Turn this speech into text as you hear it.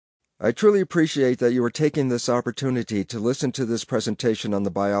I truly appreciate that you are taking this opportunity to listen to this presentation on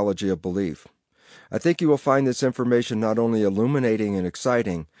the biology of belief. I think you will find this information not only illuminating and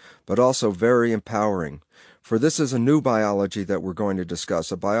exciting, but also very empowering. For this is a new biology that we're going to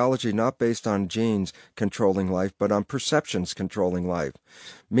discuss, a biology not based on genes controlling life, but on perceptions controlling life,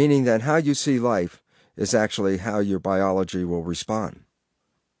 meaning that how you see life is actually how your biology will respond.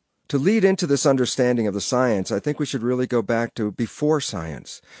 To lead into this understanding of the science, I think we should really go back to before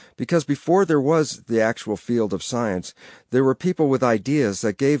science, because before there was the actual field of science, there were people with ideas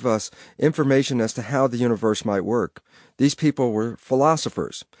that gave us information as to how the universe might work. These people were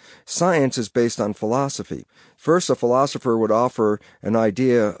philosophers. Science is based on philosophy. First, a philosopher would offer an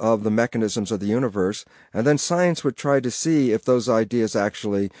idea of the mechanisms of the universe, and then science would try to see if those ideas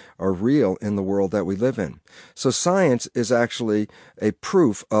actually are real in the world that we live in. So science is actually a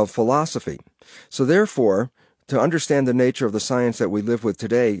proof of philosophy. So therefore, to understand the nature of the science that we live with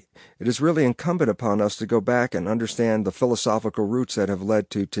today, it is really incumbent upon us to go back and understand the philosophical roots that have led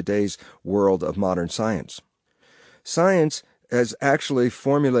to today's world of modern science. Science is actually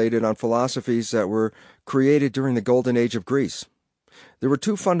formulated on philosophies that were created during the Golden Age of Greece. There were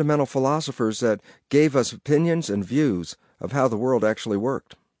two fundamental philosophers that gave us opinions and views of how the world actually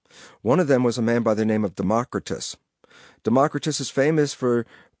worked. One of them was a man by the name of Democritus. Democritus is famous for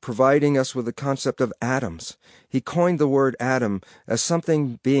providing us with the concept of atoms. He coined the word atom as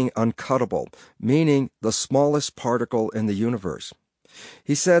something being uncuttable, meaning the smallest particle in the universe.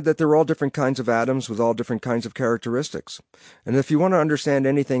 He said that there are all different kinds of atoms with all different kinds of characteristics. And if you want to understand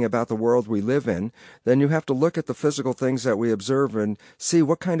anything about the world we live in, then you have to look at the physical things that we observe and see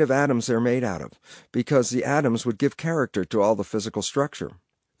what kind of atoms they're made out of, because the atoms would give character to all the physical structure.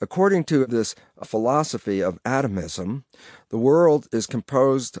 According to this philosophy of atomism, the world is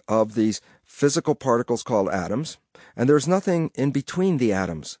composed of these physical particles called atoms, and there's nothing in between the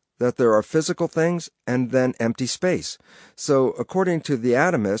atoms, that there are physical things and then empty space. So according to the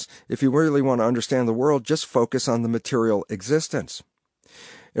atomists, if you really want to understand the world, just focus on the material existence.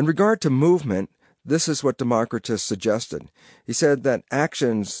 In regard to movement, this is what Democritus suggested. He said that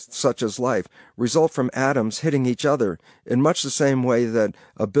actions such as life result from atoms hitting each other in much the same way that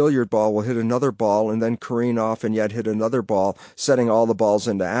a billiard ball will hit another ball and then careen off and yet hit another ball, setting all the balls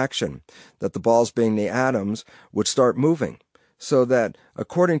into action. That the balls, being the atoms, would start moving. So that,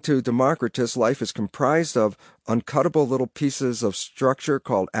 according to Democritus, life is comprised of uncuttable little pieces of structure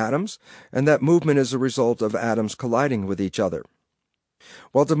called atoms, and that movement is a result of atoms colliding with each other.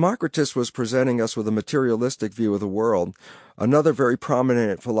 While Democritus was presenting us with a materialistic view of the world, another very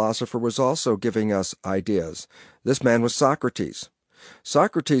prominent philosopher was also giving us ideas. This man was Socrates.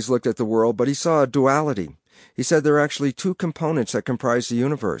 Socrates looked at the world, but he saw a duality. He said there are actually two components that comprise the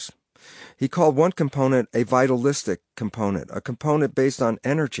universe. He called one component a vitalistic component, a component based on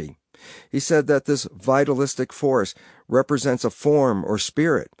energy. He said that this vitalistic force represents a form or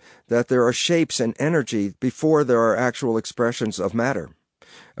spirit, that there are shapes and energy before there are actual expressions of matter.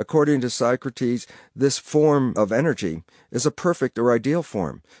 According to Socrates, this form of energy is a perfect or ideal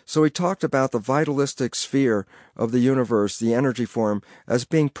form. So he talked about the vitalistic sphere of the universe, the energy form, as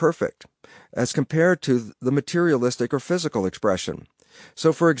being perfect, as compared to the materialistic or physical expression.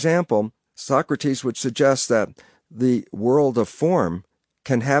 So, for example, Socrates would suggest that the world of form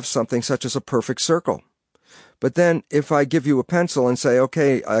can have something such as a perfect circle. But then if I give you a pencil and say,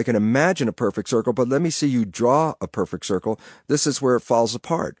 okay, I can imagine a perfect circle, but let me see you draw a perfect circle, this is where it falls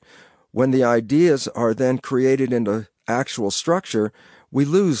apart. When the ideas are then created into actual structure, we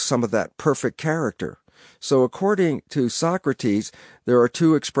lose some of that perfect character. So according to Socrates, there are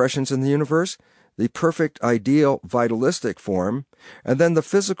two expressions in the universe: the perfect, ideal, vitalistic form, and then the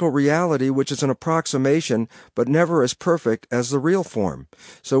physical reality, which is an approximation, but never as perfect as the real form.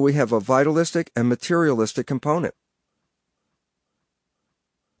 So we have a vitalistic and materialistic component.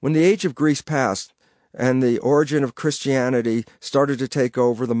 When the age of Greece passed, and the origin of Christianity started to take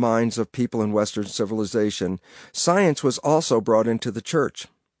over the minds of people in Western civilization, science was also brought into the church.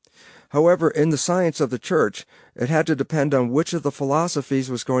 However, in the science of the church, it had to depend on which of the philosophies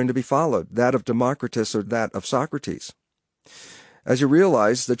was going to be followed, that of Democritus or that of Socrates. As you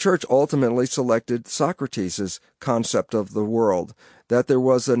realize, the church ultimately selected Socrates' concept of the world, that there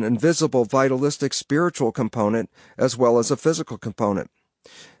was an invisible, vitalistic, spiritual component as well as a physical component.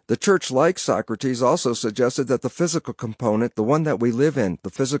 The church, like Socrates, also suggested that the physical component, the one that we live in, the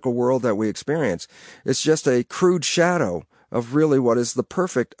physical world that we experience, is just a crude shadow of really what is the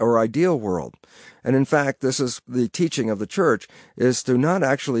perfect or ideal world. And in fact, this is the teaching of the church, is to not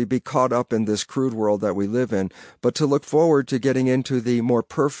actually be caught up in this crude world that we live in, but to look forward to getting into the more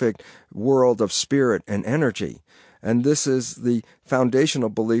perfect world of spirit and energy. and this is the foundational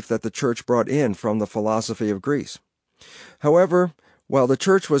belief that the church brought in from the philosophy of Greece. However, while the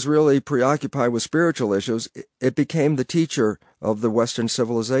church was really preoccupied with spiritual issues, it became the teacher of the Western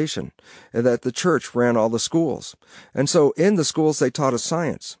civilization, and that the church ran all the schools. And so in the schools they taught us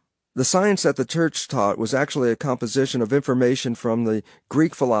science. The science that the church taught was actually a composition of information from the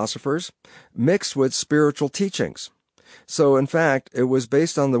Greek philosophers mixed with spiritual teachings. So, in fact, it was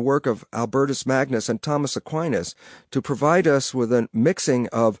based on the work of Albertus Magnus and Thomas Aquinas to provide us with a mixing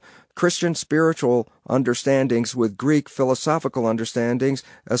of Christian spiritual understandings with Greek philosophical understandings,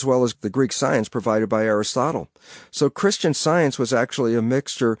 as well as the Greek science provided by Aristotle. So Christian science was actually a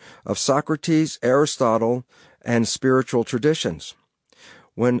mixture of Socrates, Aristotle, and spiritual traditions.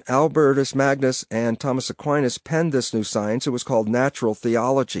 When Albertus Magnus and Thomas Aquinas penned this new science, it was called natural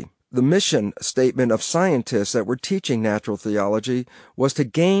theology. The mission statement of scientists that were teaching natural theology was to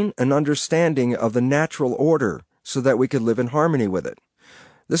gain an understanding of the natural order so that we could live in harmony with it.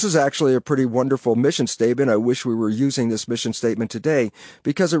 This is actually a pretty wonderful mission statement. I wish we were using this mission statement today,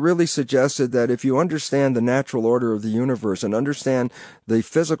 because it really suggested that if you understand the natural order of the universe and understand the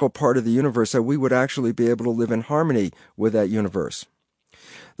physical part of the universe, that we would actually be able to live in harmony with that universe.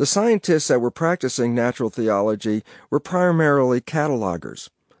 The scientists that were practicing natural theology were primarily catalogers.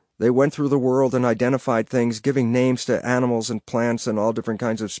 They went through the world and identified things, giving names to animals and plants and all different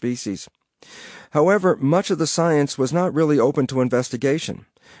kinds of species. However, much of the science was not really open to investigation,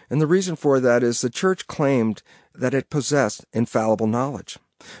 and the reason for that is the church claimed that it possessed infallible knowledge,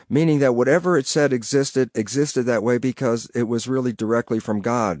 meaning that whatever it said existed that way because it was really directly from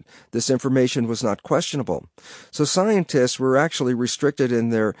God. This information was not questionable. So scientists were actually restricted in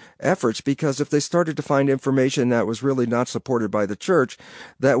their efforts, because if they started to find information that was really not supported by the church,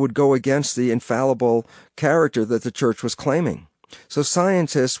 that would go against the infallible character that the church was claiming. So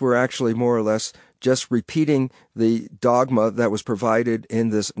scientists were actually more or less just repeating the dogma that was provided in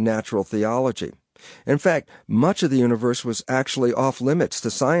this natural theology. In fact, much of the universe was actually off limits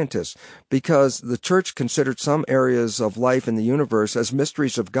to scientists, because the church considered some areas of life in the universe as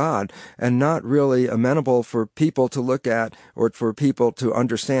mysteries of God and not really amenable for people to look at or for people to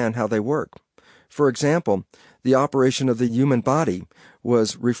understand how they work. For example, the operation of the human body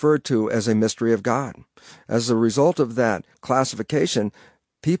was referred to as a mystery of God. As a result of that classification,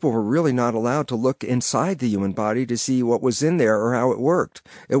 people were really not allowed to look inside the human body to see what was in there or how it worked.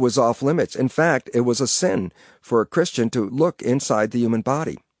 It was off limits. In fact, it was a sin for a Christian to look inside the human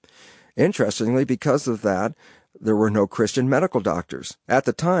body. Interestingly, because of that, there were no Christian medical doctors. At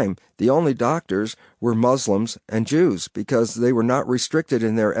the time, the only doctors were Muslims and Jews, because they were not restricted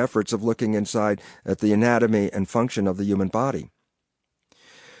in their efforts of looking inside at the anatomy and function of the human body.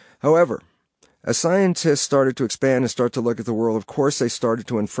 However, as scientists started to expand and start to look at the world, of course they started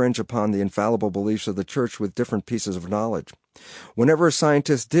to infringe upon the infallible beliefs of the church with different pieces of knowledge. Whenever a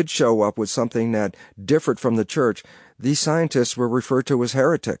scientist did show up with something that differed from the church, these scientists were referred to as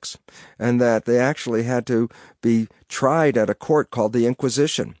heretics, and that they actually had to be tried at a court called the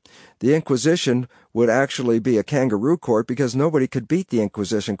Inquisition. The Inquisition would actually be a kangaroo court, because nobody could beat the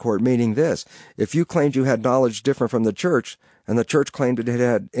Inquisition court, meaning this: if you claimed you had knowledge different from the church, and the church claimed it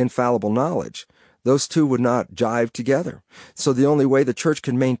had infallible knowledge, those two would not jive together. So the only way the church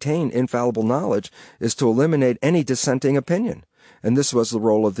can maintain infallible knowledge is to eliminate any dissenting opinion. And this was the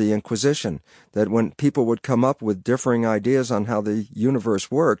role of the Inquisition, that when people would come up with differing ideas on how the universe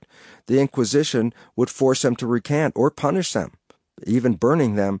worked, the Inquisition would force them to recant or punish them. Even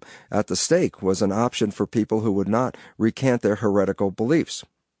burning them at the stake was an option for people who would not recant their heretical beliefs.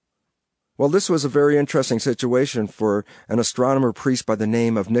 Well, this was a very interesting situation for an astronomer priest by the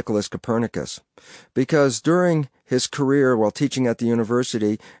name of Nicholas Copernicus, because during his career while teaching at the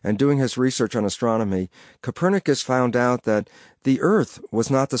university and doing his research on astronomy, Copernicus found out that the Earth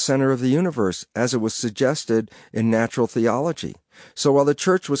was not the center of the universe, as it was suggested in natural theology. So while the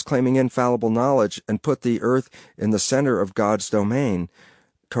church was claiming infallible knowledge and put the Earth in the center of God's domain,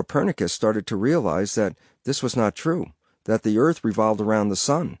 Copernicus started to realize that this was not true, that the Earth revolved around the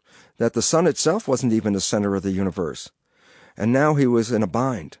sun, that the sun itself wasn't even the center of the universe. And now he was in a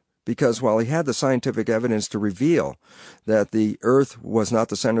bind, because while he had the scientific evidence to reveal that the Earth was not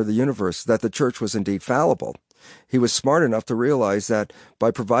the center of the universe, that the church was indeed fallible, he was smart enough to realize that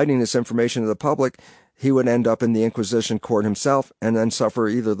by providing this information to the public, he would end up in the Inquisition court himself and then suffer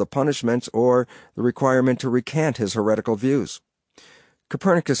either the punishments or the requirement to recant his heretical views.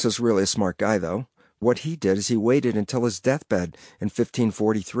 Copernicus is really a smart guy, though. What he did is he waited until his deathbed in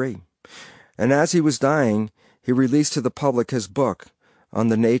 1543. And as he was dying, he released to the public his book on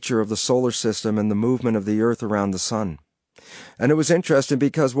the nature of the solar system and the movement of the Earth around the sun. And it was interesting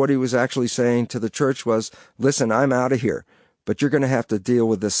because what he was actually saying to the church was, listen, I'm out of here, but you're going to have to deal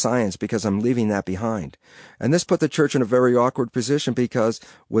with this science because I'm leaving that behind. And this put the church in a very awkward position because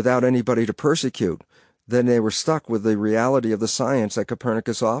without anybody to persecute, then they were stuck with the reality of the science that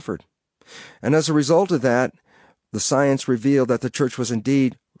Copernicus offered. And as a result of that, the science revealed that the church was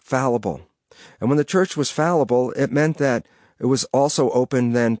indeed fallible. And when the church was fallible, it meant that it was also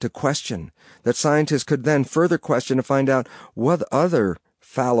open then to question, that scientists could then further question and find out what other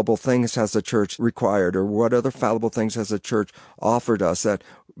fallible things has the church required, or what other fallible things has the church offered us that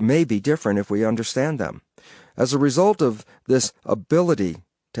may be different if we understand them. As a result of this ability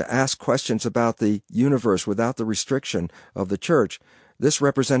to ask questions about the universe without the restriction of the church, this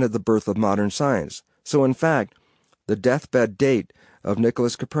represented the birth of modern science. So in fact, the deathbed date of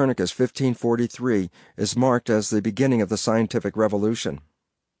Nicholas Copernicus, 1543, is marked as the beginning of the scientific revolution.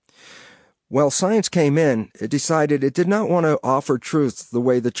 Well, science came in, it decided it did not want to offer truth the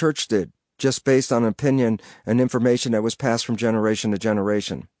way the church did, just based on opinion and information that was passed from generation to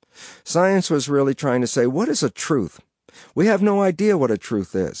generation. Science was really trying to say, what is a truth? We have no idea what a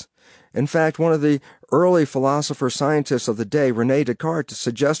truth is. In fact, one of the early philosopher-scientists of the day, René Descartes,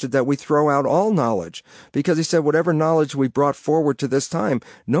 suggested that we throw out all knowledge, because he said whatever knowledge we brought forward to this time,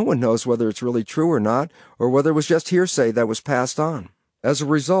 no one knows whether it's really true or not, or whether it was just hearsay that was passed on. As a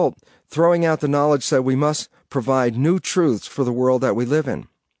result, throwing out the knowledge said we must provide new truths for the world that we live in.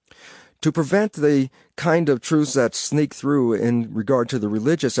 To prevent the kind of truths that sneak through in regard to the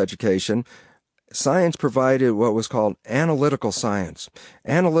religious education, science provided what was called analytical science.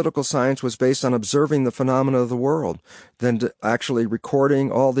 Analytical science was based on observing the phenomena of the world, then actually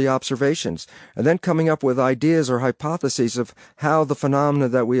recording all the observations, and then coming up with ideas or hypotheses of how the phenomena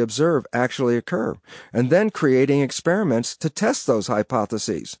that we observe actually occur, and then creating experiments to test those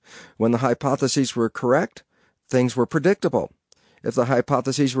hypotheses. When the hypotheses were correct, things were predictable. If the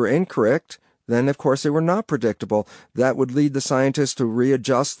hypotheses were incorrect, then of course they were not predictable. That would lead the scientists to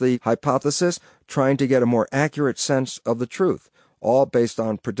readjust the hypothesis, trying to get a more accurate sense of the truth, all based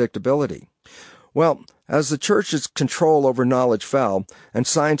on predictability. Well, as the church's control over knowledge fell and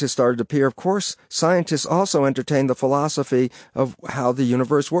scientists started to appear, of course, scientists also entertained the philosophy of how the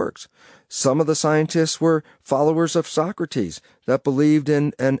universe works. Some of the scientists were followers of Socrates that believed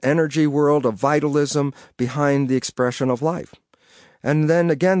in an energy world of vitalism behind the expression of life. And then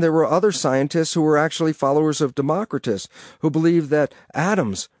again, there were other scientists who were actually followers of Democritus, who believed that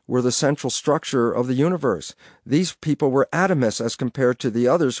atoms were the central structure of the universe. These people were atomists as compared to the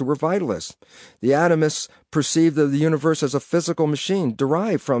others who were vitalists. The atomists perceived the universe as a physical machine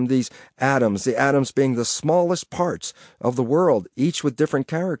derived from these atoms, the atoms being the smallest parts of the world, each with different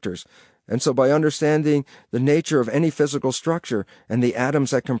characters. And so by understanding the nature of any physical structure and the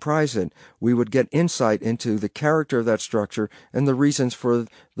atoms that comprise it, we would get insight into the character of that structure and the reasons for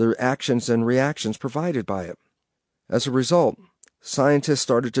the actions and reactions provided by it. As a result, scientists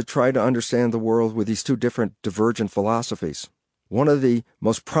started to try to understand the world with these two different divergent philosophies. One of the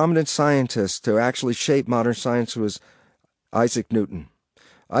most prominent scientists to actually shape modern science was Isaac Newton.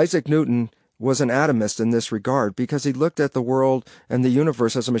 Isaac Newton was an atomist in this regard because he looked at the world and the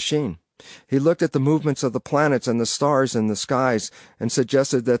universe as a machine. He looked at the movements of the planets and the stars in the skies and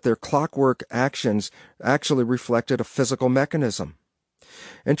suggested that their clockwork actions actually reflected a physical mechanism.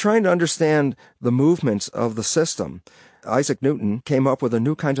 In trying to understand the movements of the system, Isaac Newton came up with a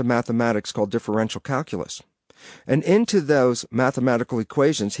new kind of mathematics called differential calculus. And into those mathematical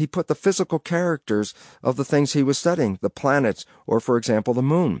equations, he put the physical characters of the things he was studying, the planets, or for example, the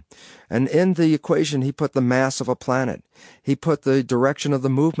moon. And in the equation, he put the mass of a planet. He put the direction of the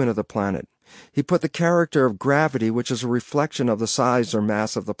movement of the planet. He put the character of gravity, which is a reflection of the size or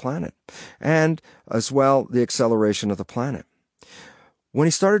mass of the planet, and as well the acceleration of the planet. When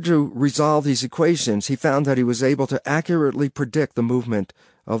he started to resolve these equations, he found that he was able to accurately predict the movement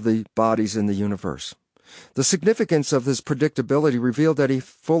of the bodies in the universe. The significance of this predictability revealed that he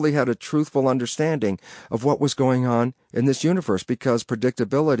fully had a truthful understanding of what was going on in this universe, because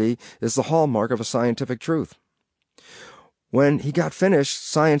predictability is the hallmark of a scientific truth. When he got finished,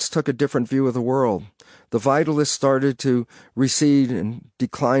 science took a different view of the world. The vitalists started to recede and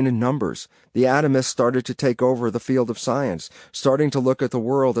decline in numbers. The atomists started to take over the field of science, starting to look at the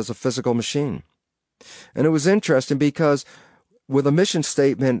world as a physical machine. And it was interesting because with a mission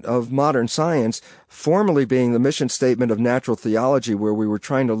statement of modern science, formerly being the mission statement of natural theology, where we were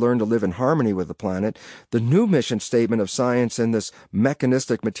trying to learn to live in harmony with the planet, the new mission statement of science in this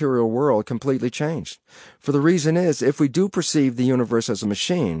mechanistic material world completely changed. For the reason is, if we do perceive the universe as a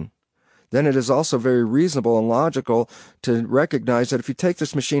machine, then it is also very reasonable and logical to recognize that if you take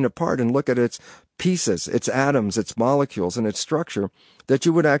this machine apart and look at its pieces, its atoms, its molecules, and its structure, that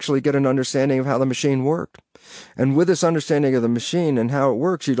you would actually get an understanding of how the machine worked. And with this understanding of the machine and how it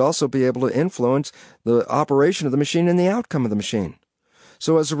works, you'd also be able to influence the operation of the machine and the outcome of the machine.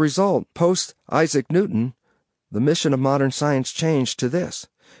 So as a result, post Isaac Newton, the mission of modern science changed to this.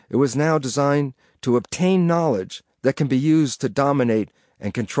 It was now designed to obtain knowledge that can be used to dominate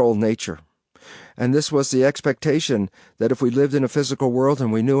and control nature. And this was the expectation that if we lived in a physical world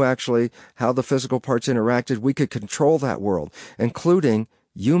and we knew actually how the physical parts interacted, we could control that world, including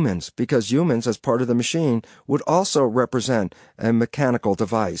humans, because humans, as part of the machine, would also represent a mechanical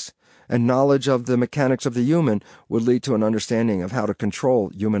device. And knowledge of the mechanics of the human would lead to an understanding of how to control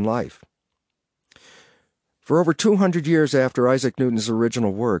human life. For over 200 years after Isaac Newton's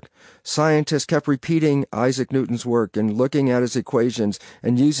original work, scientists kept repeating Isaac Newton's work and looking at his equations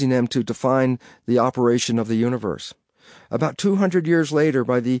and using them to define the operation of the universe. About 200 years later,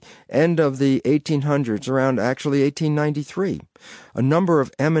 by the end of the 1800s, around actually 1893, a number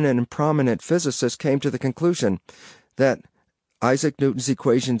of eminent and prominent physicists came to the conclusion that Isaac Newton's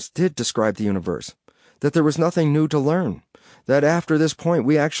equations did describe the universe, that there was nothing new to learn, that after this point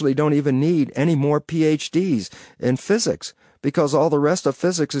we actually don't even need any more PhDs in physics, because all the rest of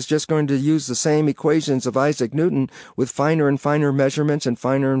physics is just going to use the same equations of Isaac Newton with finer and finer measurements and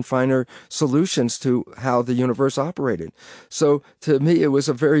finer solutions to how the universe operated. So to me, it was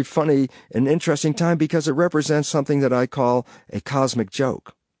a very funny and interesting time because it represents something that I call a cosmic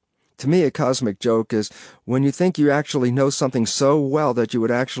joke. To me, a cosmic joke is when you think you actually know something so well that you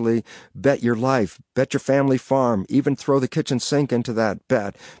would actually bet your life, bet your family farm, even throw the kitchen sink into that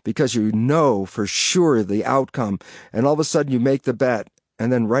bet because you know for sure the outcome, and all of a sudden you make the bet,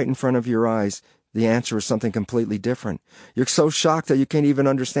 and then right in front of your eyes, the answer is something completely different. You're so shocked that you can't even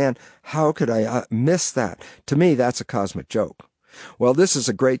understand, how could I miss that? To me, that's a cosmic joke. Well, this is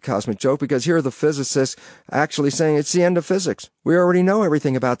a great cosmic joke because here are the physicists actually saying it's the end of physics. We already know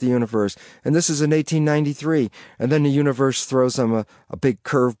everything about the universe, and this is in 1893. And then the universe throws them a big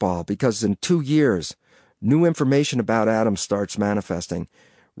curveball because in 2 years, new information about atoms starts manifesting.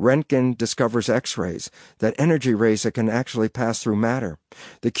 Röntgen discovers X-rays, that energy rays that can actually pass through matter.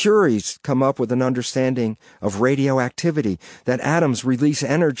 The Curies come up with an understanding of radioactivity, that atoms release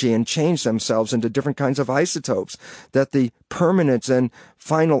energy and change themselves into different kinds of isotopes, that the permanence and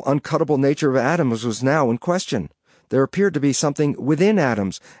final uncuttable nature of atoms was now in question. There appeared to be something within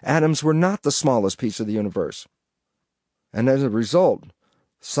atoms. Atoms were not the smallest piece of the universe. And as a result,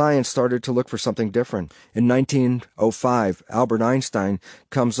 science started to look for something different. In 1905, Albert Einstein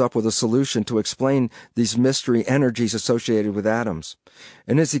comes up with a solution to explain these mystery energies associated with atoms.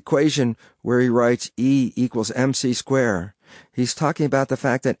 In his equation, where he writes E equals mc squared, he's talking about the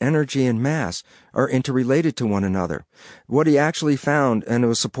fact that energy and mass are interrelated to one another. What he actually found, and it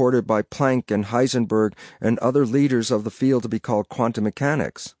was supported by Planck and Heisenberg and other leaders of the field to be called quantum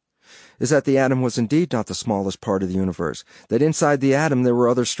mechanics, is that the atom was indeed not the smallest part of the universe, that inside the atom there were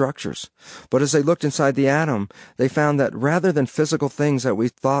other structures. But as they looked inside the atom, they found that rather than physical things that we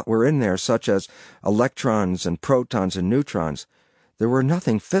thought were in there, such as electrons and protons and neutrons, there were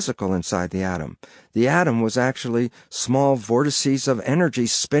nothing physical inside the atom. The atom was actually small vortices of energy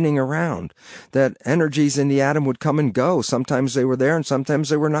spinning around. That energies in the atom would come and go. Sometimes they were there and sometimes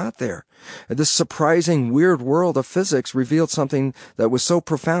they were not there. This surprising, weird world of physics revealed something that was so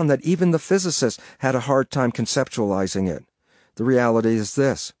profound that even the physicists had a hard time conceptualizing it. The reality is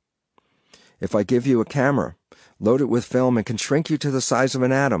this. If I give you a camera, load it with film, and can shrink you to the size of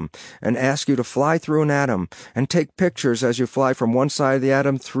an atom, and ask you to fly through an atom, and take pictures as you fly from one side of the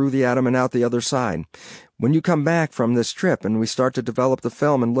atom, through the atom, and out the other side. When you come back from this trip and we start to develop the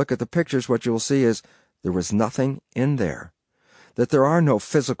film and look at the pictures, what you'll see is there was nothing in there. That there are no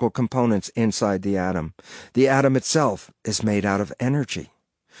physical components inside the atom. The atom itself is made out of energy.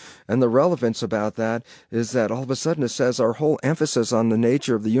 And the relevance about that is that all of a sudden it says our whole emphasis on the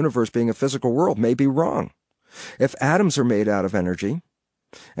nature of the universe being a physical world may be wrong. If atoms are made out of energy,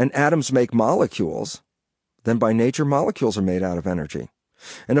 and atoms make molecules, then by nature molecules are made out of energy.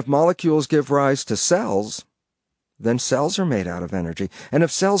 And if molecules give rise to cells, then cells are made out of energy. And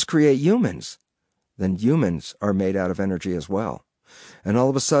if cells create humans, then humans are made out of energy as well. And all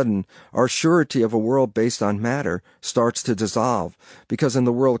of a sudden, our surety of a world based on matter starts to dissolve, because in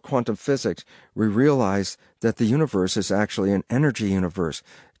the world of quantum physics, we realize that the universe is actually an energy universe,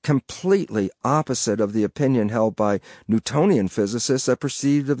 completely opposite of the opinion held by Newtonian physicists that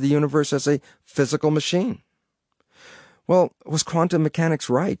perceived of the universe as a physical machine. Well, was quantum mechanics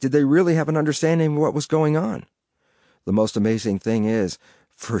right? Did they really have an understanding of what was going on? The most amazing thing is,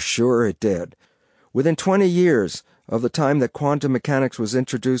 For sure it did. Within 20 years of the time that quantum mechanics was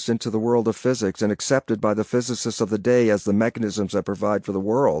introduced into the world of physics and accepted by the physicists of the day as the mechanisms that provide for the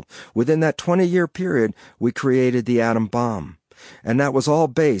world, within that 20-year period, we created the atom bomb. And that was all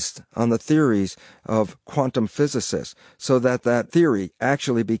based on the theories of quantum physicists, so that that theory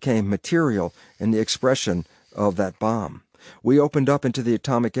actually became material in the expression of that bomb. We opened up into the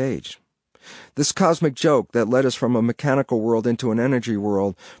atomic age. This cosmic joke that led us from a mechanical world into an energy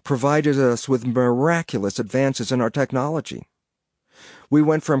world provided us with miraculous advances in our technology. We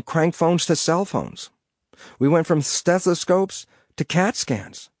went from crank phones to cell phones. We went from stethoscopes to CAT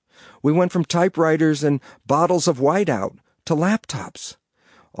scans. We went from typewriters and bottles of whiteout to laptops.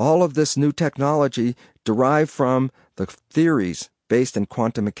 All of this new technology derived from the theories based in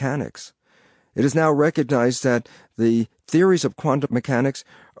quantum mechanics. It is now recognized that the theories of quantum mechanics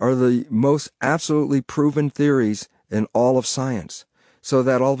are the most absolutely proven theories in all of science, so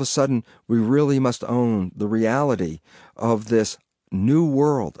that all of a sudden we really must own the reality of this new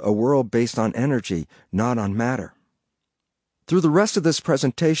world, a world based on energy, not on matter. Through the rest of this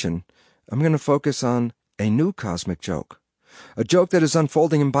presentation, I'm going to focus on a new cosmic joke, a joke that is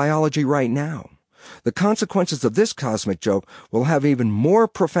unfolding in biology right now. The consequences of this cosmic joke will have even more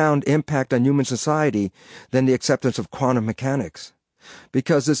profound impact on human society than the acceptance of quantum mechanics,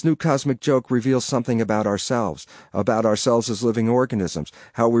 because this new cosmic joke reveals something about ourselves as living organisms,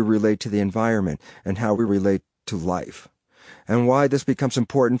 how we relate to the environment, and how we relate to life. And why this becomes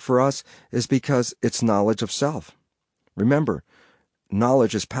important for us is because it's knowledge of self. Remember,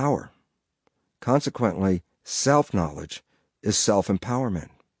 knowledge is power. Consequently, self-knowledge is self-empowerment.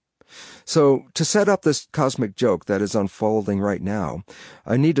 So, to set up this cosmic joke that is unfolding right now,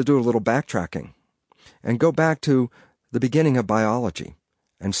 I need to do a little backtracking and go back to the beginning of biology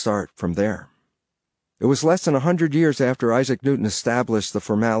and start from there. It was less than 100 years after Isaac Newton established the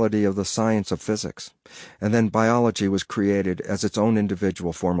formality of the science of physics, and then biology was created as its own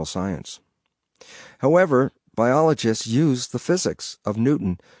individual formal science. However, biologists used the physics of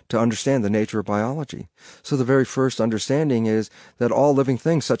Newton to understand the nature of biology. So the very first understanding is that all living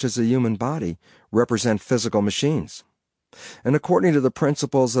things, such as the human body, represent physical machines. And according to the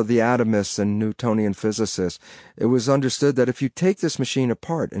principles of the atomists and Newtonian physicists, it was understood that if you take this machine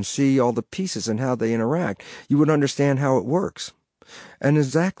apart and see all the pieces and how they interact, you would understand how it works. And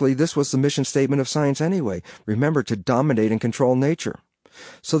exactly this was the mission statement of science anyway. Remember, to dominate and control nature.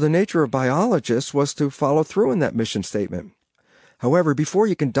 So the nature of biologists was to follow through in that mission statement. However, before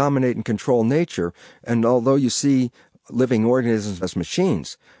you can dominate and control nature, and although you see living organisms as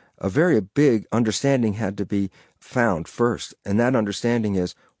machines, a very big understanding had to be found first. And that understanding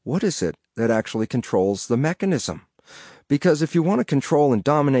is, what is it that actually controls the mechanism? Because if you want to control and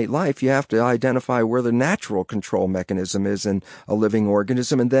dominate life, you have to identify where the natural control mechanism is in a living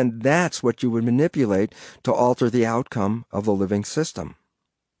organism, and then that's what you would manipulate to alter the outcome of the living system.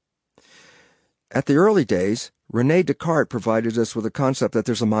 At the early days, René Descartes provided us with a concept that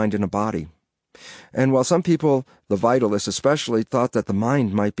there's a mind and a body. And while some people, the vitalists especially, thought that the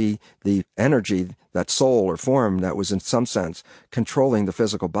mind might be the energy, that soul or form that was in some sense controlling the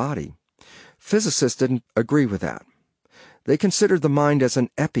physical body, physicists didn't agree with that. They considered the mind as an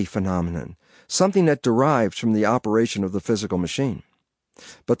epiphenomenon, something that derives from the operation of the physical machine.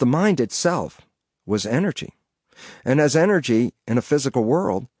 But the mind itself was energy. And as energy in a physical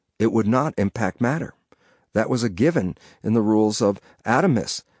world, it would not impact matter. That was a given in the rules of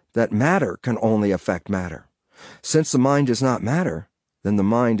atomists, that matter can only affect matter. Since the mind is not matter, then the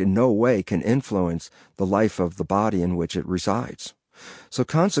mind in no way can influence the life of the body in which it resides. So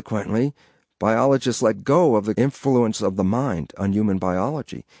consequently, biologists let go of the influence of the mind on human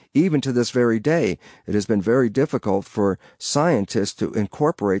biology. Even to this very day, it has been very difficult for scientists to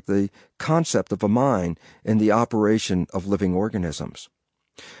incorporate the concept of a mind in the operation of living organisms.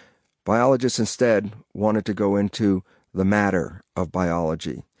 Biologists instead wanted to go into the matter of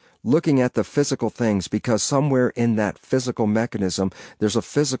biology, looking at the physical things, because somewhere in that physical mechanism, there's a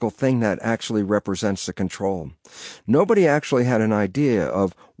physical thing that actually represents the control. Nobody actually had an idea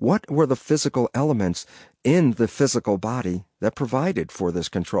of what were the physical elements in the physical body that provided for this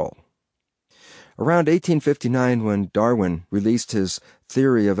control. Around 1859, when Darwin released his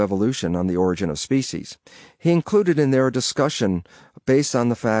theory of evolution on the origin of species, he included in there a discussion based on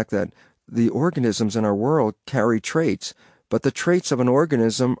the fact that the organisms in our world carry traits, but the traits of an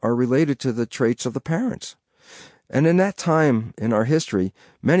organism are related to the traits of the parents. And in that time in our history,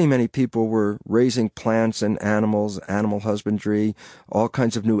 many people were raising plants and animals, animal husbandry, all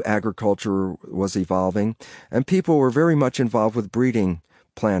kinds of new agriculture was evolving, and people were very much involved with breeding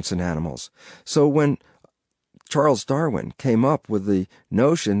plants and animals. So when Charles Darwin came up with the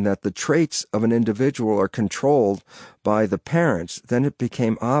notion that the traits of an individual are controlled by the parents, then it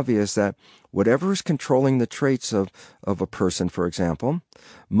became obvious that whatever is controlling the traits of a person, for example,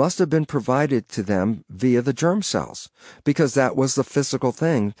 must have been provided to them via the germ cells, because that was the physical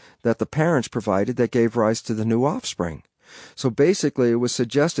thing that the parents provided that gave rise to the new offspring. So basically, it was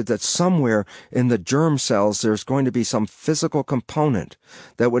suggested that somewhere in the germ cells there's going to be some physical component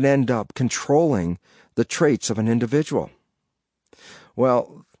that would end up controlling the traits of an individual.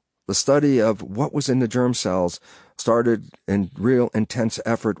 Well, the study of what was in the germ cells started in real intense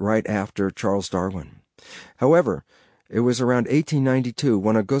effort right after Charles Darwin. However, it was around 1892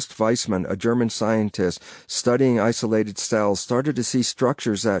 when August Weismann, a German scientist studying isolated cells, started to see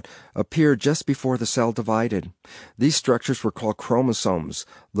structures that appeared just before the cell divided. These structures were called chromosomes,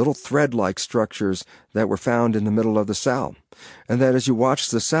 little thread-like structures that were found in the middle of the cell. And that as you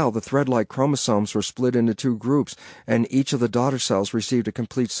watched the cell, the thread-like chromosomes were split into two groups, and each of the daughter cells received a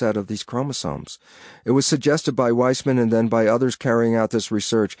complete set of these chromosomes. It was suggested by Weismann and then by others carrying out this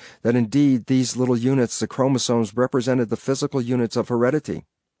research that indeed these little units, the chromosomes, represented the physical units of heredity.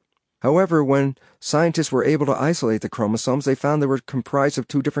 However, when scientists were able to isolate the chromosomes, they found they were comprised of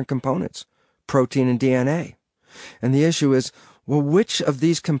two different components, protein and DNA. And the issue is, well, which of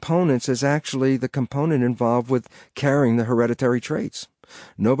these components is actually the component involved with carrying the hereditary traits?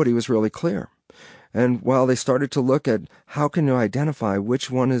 Nobody was really clear. And while they started to look at how can you identify which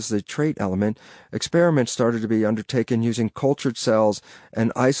one is the trait element, experiments started to be undertaken using cultured cells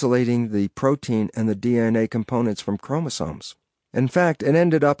and isolating the protein and the DNA components from chromosomes. In fact, it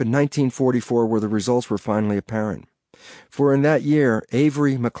ended up in 1944 where the results were finally apparent. For in that year,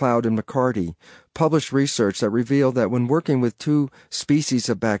 Avery, MacLeod, and McCarty published research that revealed that when working with two species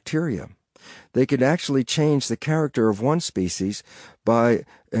of bacteria, they could actually change the character of one species by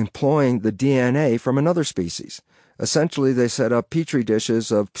employing the DNA from another species. Essentially, they set up petri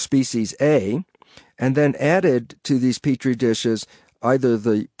dishes of species A and then added to these petri dishes either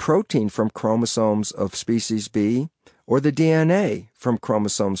the protein from chromosomes of species B or the DNA from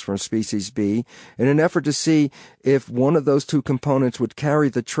chromosomes from species B in an effort to see if one of those two components would carry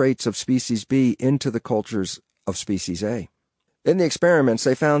the traits of species B into the cultures of species A. In the experiments,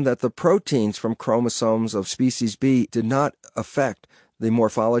 they found that the proteins from chromosomes of species B did not affect the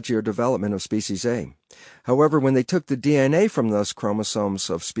morphology or development of species A. However, when they took the DNA from those chromosomes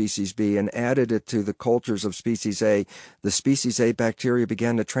of species B and added it to the cultures of species A, the species A bacteria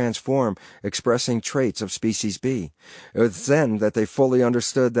began to transform, expressing traits of species B. It was then that they fully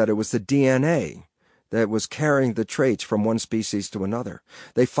understood that it was the DNA that was carrying the traits from one species to another.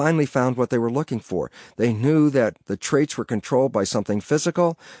 They finally found what they were looking for. They knew that the traits were controlled by something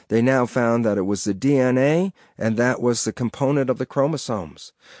physical. They now found that it was the DNA, and that was the component of the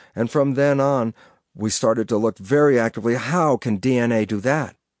chromosomes. And from then on, we started to look very actively, how can DNA do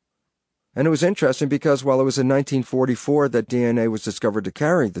that? And it was interesting because while it was in 1944 that DNA was discovered to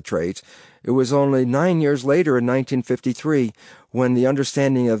carry the traits, it was only 9 years later in 1953 when the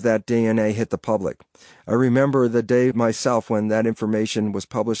understanding of that DNA hit the public. I remember the day myself when that information was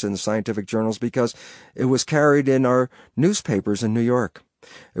published in the scientific journals because it was carried in our newspapers in New York.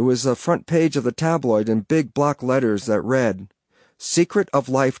 It was the front page of the tabloid in big block letters that read, "Secret of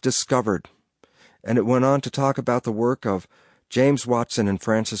Life Discovered." And it went on to talk about the work of James Watson and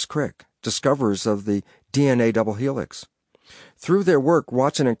Francis Crick, discoverers of the DNA double helix. Through their work,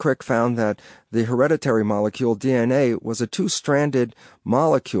 Watson and Crick found that the hereditary molecule DNA was a two-stranded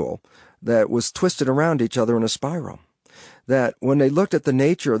molecule that was twisted around each other in a spiral. That when they looked at the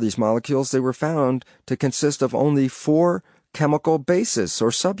nature of these molecules, they were found to consist of only 4 chemical bases or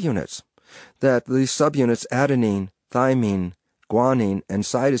subunits. That these subunits, adenine, thymine, guanine, and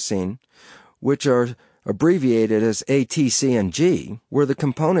cytosine, which are abbreviated as A, T, C, and G, were the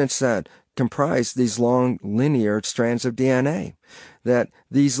components that comprised these long linear strands of DNA. That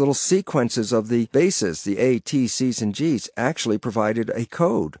these little sequences of the bases, the A, T, C's, and G's, actually provided a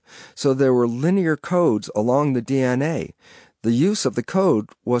code. So there were linear codes along the DNA. The use of the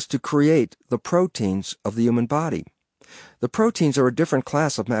code was to create the proteins of the human body. The proteins are a different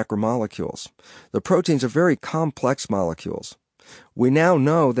class of macromolecules. The proteins are very complex molecules. We now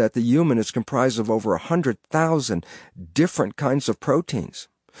know that the human is comprised of over 100,000 different kinds of proteins.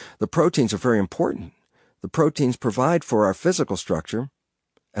 The proteins are very important. The proteins provide for our physical structure,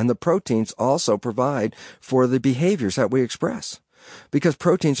 and the proteins also provide for the behaviors that we express, because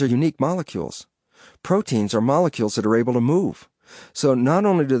proteins are unique molecules. Proteins are molecules that are able to move. So not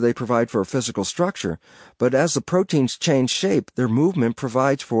only do they provide for a physical structure, but as the proteins change shape, their movement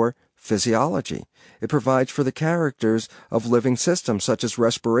provides for physiology. It provides for the characters of living systems such as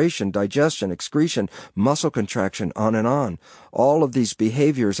respiration, digestion, excretion, muscle contraction, on and on. All of these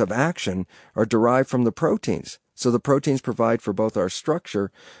behaviors of action are derived from the proteins. So the proteins provide for both our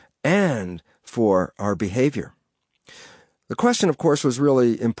structure and for our behavior. The question, of course, was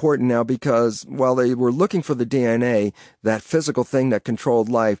really important now because while they were looking for the DNA, that physical thing that controlled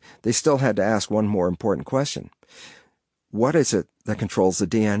life, they still had to ask one more important question. What is it that controls the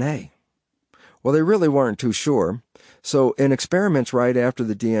DNA? Well, they really weren't too sure. So in experiments right after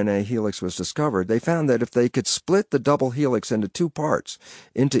the DNA helix was discovered, they found that if they could split the double helix into two parts,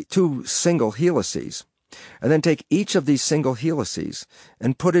 into two single helices, and then take each of these single helices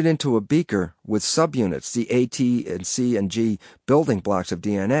and put it into a beaker with subunits, the A, T, and C, and G building blocks of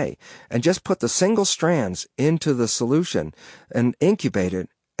DNA, and just put the single strands into the solution and incubate it,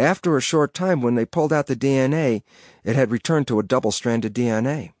 after a short time when they pulled out the DNA, it had returned to a double-stranded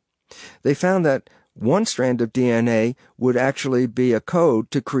DNA. They found that one strand of DNA would actually be a code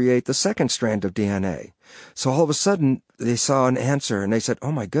to create the second strand of DNA. So all of a sudden, they saw an answer, and they said,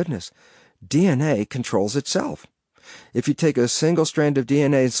 oh my goodness, DNA controls itself. If you take a single strand of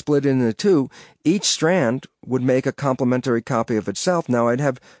DNA and split it into two, each strand would make a complementary copy of itself. Now I'd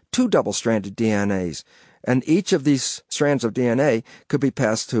have two double-stranded DNAs, and each of these strands of DNA could be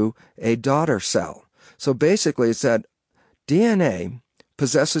passed to a daughter cell. So basically it's that DNA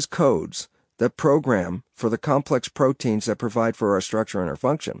possesses codes that program for the complex proteins that provide for our structure and our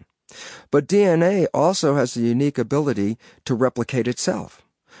function. But DNA also has the unique ability to replicate itself.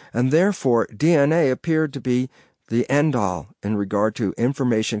 And therefore, DNA appeared to be the end-all in regard to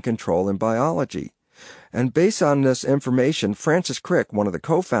information control in biology. And based on this information, Francis Crick, one of the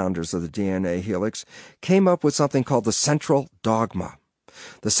co-founders of the DNA helix, came up with something called the central dogma.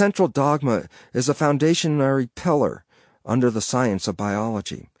 The central dogma is a foundationary pillar under the science of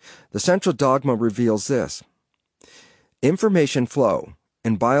biology. The central dogma reveals this: information flow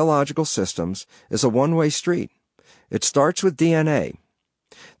in biological systems is a one-way street. It starts with DNA.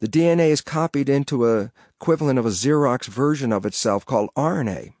 The DNA is copied into an equivalent of a Xerox version of itself called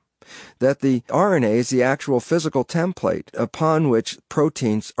RNA. That the RNA is the actual physical template upon which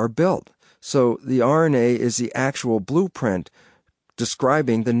proteins are built. So the RNA is the actual blueprint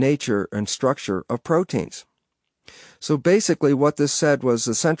describing the nature and structure of proteins. So basically what this said was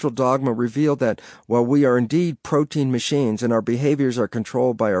the central dogma revealed that while we are indeed protein machines and our behaviors are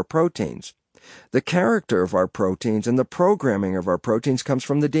controlled by our proteins, the character of our proteins and the programming of our proteins comes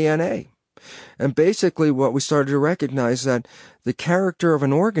from the DNA. And basically what we started to recognize that the character of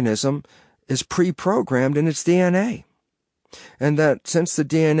an organism is pre-programmed in its DNA. And that since the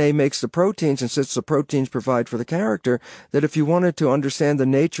DNA makes the proteins and since the proteins provide for the character, that if you wanted to understand the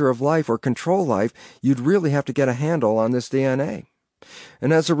nature of life or control life, you'd really have to get a handle on this DNA.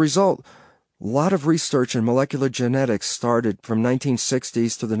 And as a result, a lot of research in molecular genetics started from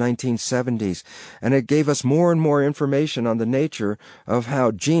 1960s to the 1970s, and it gave us more and more information on the nature of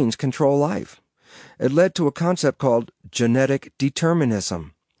how genes control life. It led to a concept called genetic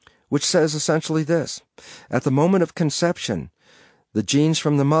determinism, which says essentially this: at the moment of conception, the genes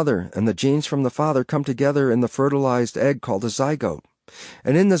from the mother and the genes from the father come together in the fertilized egg called a zygote.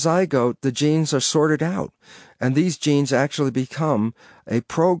 And in the zygote, the genes are sorted out, and these genes actually become a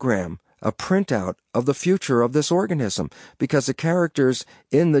program, a printout of the future of this organism, because the characters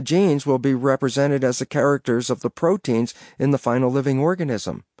in the genes will be represented as the characters of the proteins in the final living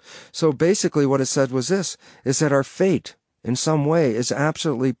organism. So basically what it said was this, is that our fate, in some way, is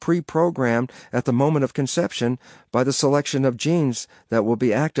absolutely pre-programmed at the moment of conception by the selection of genes that will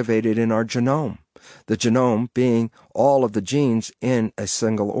be activated in our genome. The genome being all of the genes in a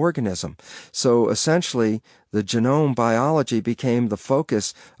single organism. So essentially, the genome biology became the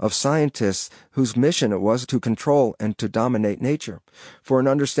focus of scientists whose mission it was to control and to dominate nature. For an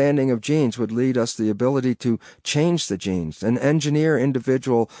understanding of genes would lead us the ability to change the genes and engineer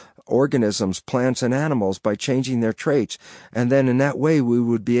individual organisms, plants, and animals by changing their traits, and then in that way we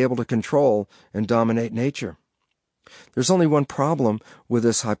would be able to control and dominate nature. There's only one problem with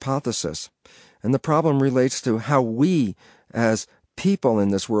this hypothesis, and the problem relates to how we, as people in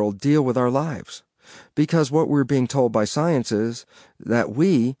this world, deal with our lives. Because what we're being told by science is that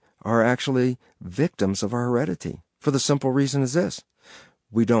we are actually victims of our heredity, for the simple reason is this: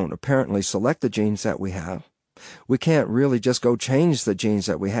 we don't apparently select the genes that we have. We can't really just go change the genes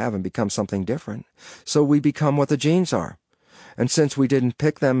that we have and become something different. So we become what the genes are. And since we didn't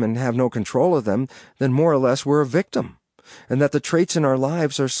pick them and have no control of them, then more or less we're a victim. And that the traits in our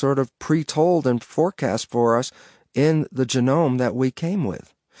lives are sort of pre-told and forecast for us in the genome that we came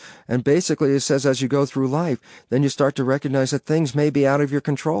with. And basically it says as you go through life, then you start to recognize that things may be out of your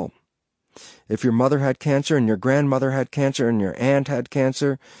control. If your mother had cancer and your grandmother had cancer and your aunt had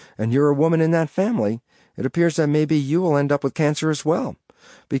cancer and you're a woman in that family, it appears that maybe you will end up with cancer as well,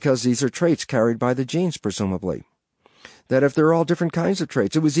 because these are traits carried by the genes, presumably. That if they're all different kinds of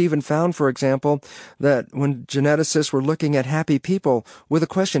traits, it was even found, for example, that when geneticists were looking at happy people with a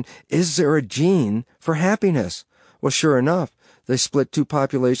question, is there a gene for happiness? Well, sure enough, they split two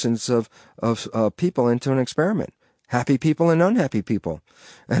populations of people into an experiment. Happy people and unhappy people.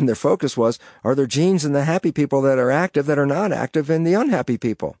 And their focus was, are there genes in the happy people that are active that are not active in the unhappy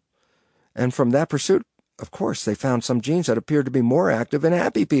people? And from that pursuit, of course, they found some genes that appeared to be more active in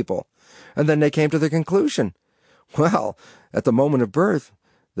happy people. And then they came to the conclusion, well, at the moment of birth,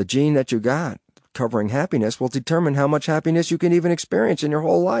 the gene that you got covering happiness will determine how much happiness you can even experience in your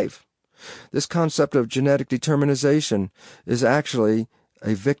whole life. This concept of genetic determinization is actually a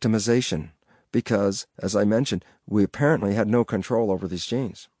victimization, because, as I mentioned, we apparently had no control over these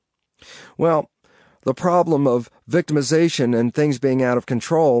genes. Well, the problem of victimization and things being out of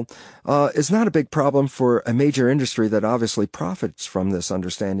control is not a big problem for a major industry that obviously profits from this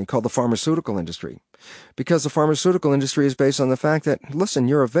understanding, called the pharmaceutical industry. Because the pharmaceutical industry is based on the fact that, listen,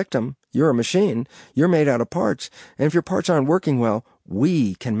 you're a victim, you're a machine, you're made out of parts, and if your parts aren't working well,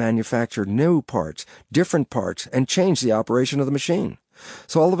 we can manufacture new parts, different parts, and change the operation of the machine.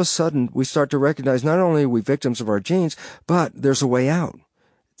 So all of a sudden, we start to recognize not only are we victims of our genes, but there's a way out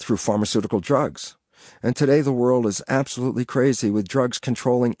through pharmaceutical drugs. And today the world is absolutely crazy with drugs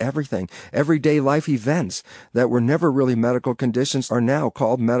controlling everything. Everyday life events that were never really medical conditions are now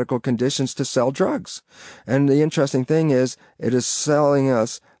called medical conditions to sell drugs. And the interesting thing is, it is selling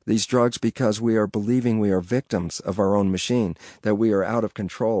us these drugs because we are believing we are victims of our own machine, that we are out of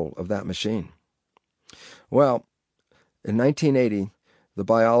control of that machine. Well, in 1980, the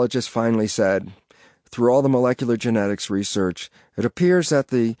biologist finally said, through all the molecular genetics research, it appears that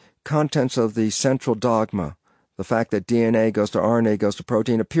the contents of the central dogma, the fact that DNA goes to RNA goes to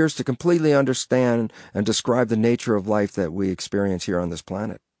protein, appears to completely understand and describe the nature of life that we experience here on this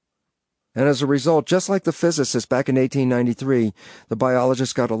planet. And as a result, just like the physicists back in 1893, the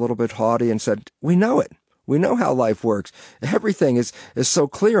biologist got a little bit haughty and said, we know it. We know how life works. Everything is so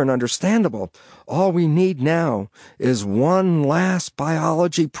clear and understandable. All we need now is one last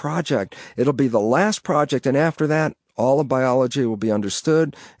biology project. It'll be the last project, and after that, all of biology will be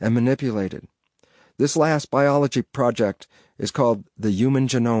understood and manipulated. This last biology project is called the Human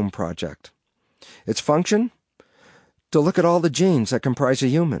Genome Project. Its function? To look at all the genes that comprise a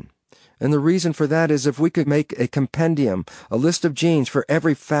human. And the reason for that is if we could make a compendium, a list of genes for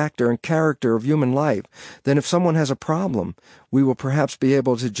every factor and character of human life, then if someone has a problem, we will perhaps be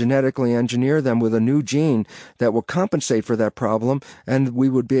able to genetically engineer them with a new gene that will compensate for that problem, and we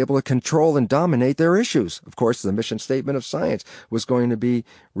would be able to control and dominate their issues. Of course, the mission statement of science was going to be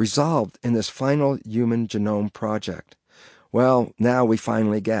resolved in this final Human Genome Project. Well, now we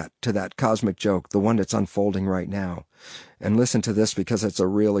finally get to that cosmic joke, the one that's unfolding right now. And listen to this because it's a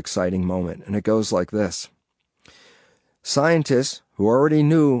real exciting moment, and it goes like this. Scientists who already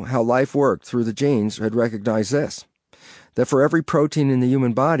knew how life worked through the genes had recognized this, that for every protein in the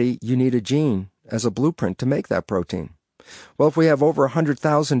human body, you need a gene as a blueprint to make that protein. Well, if we have over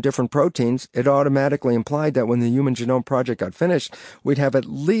 100,000 different proteins, it automatically implied that when the Human Genome Project got finished, we'd have at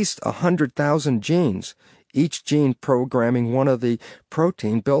least 100,000 genes, each gene programming one of the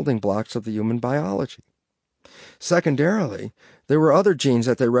protein building blocks of the human biology. Secondarily, there were other genes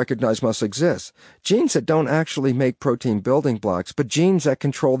that they recognized must exist, genes that don't actually make protein building blocks, but genes that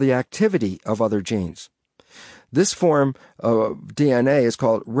control the activity of other genes. This form of DNA is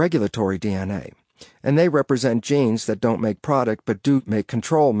called regulatory DNA, and they represent genes that don't make product but do make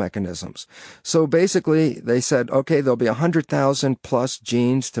control mechanisms. So basically, they said, okay, there'll be 100,000 plus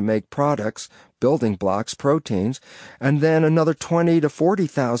genes to make products, building blocks, proteins, and then another 20 to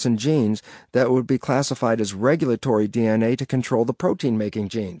 40,000 genes that would be classified as regulatory DNA to control the protein-making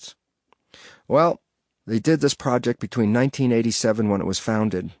genes. Well, they did this project between 1987 when it was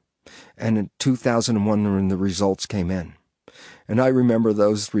founded, and in 2001 when the results came in. And I remember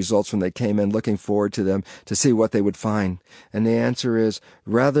those results when they came in, looking forward to them to see what they would find. And the answer is,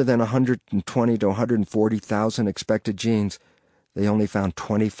 rather than 120 to 140,000 expected genes, they only found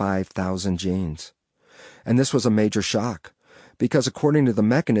 25,000 genes. And this was a major shock, because according to the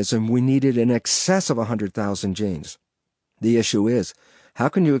mechanism, we needed in excess of 100,000 genes. The issue is, how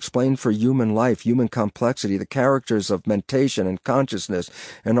can you explain for human life, human complexity, the characters of mentation and consciousness,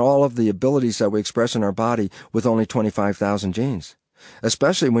 and all of the abilities that we express in our body with only 25,000 genes?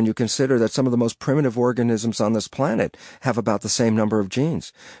 especially when you consider that some of the most primitive organisms on this planet have about the same number of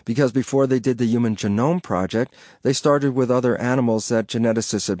genes. Because before they did the Human Genome Project, they started with other animals that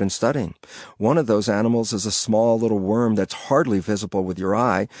geneticists had been studying. One of those animals is a small little worm that's hardly visible with your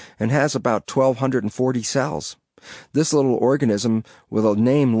eye and has about 1,240 cells. This little organism, with a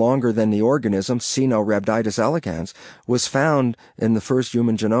name longer than the organism, Caenorhabditis elegans, was found in the first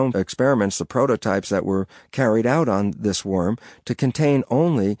human genome experiments, the prototypes that were carried out on this worm, to contain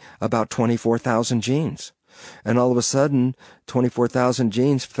only about 24,000 genes. And all of a sudden, 24,000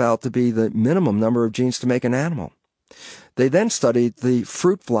 genes felt to be the minimum number of genes to make an animal. They then studied the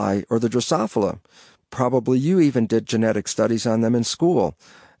fruit fly, or the Drosophila. Probably you even did genetic studies on them in school.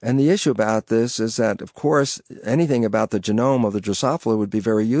 And the issue about this is that, of course, anything about the genome of the Drosophila would be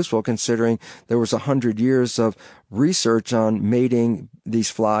very useful, considering there was 100 years of research on mating these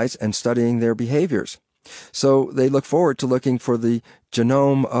flies and studying their behaviors. So they look forward to looking for the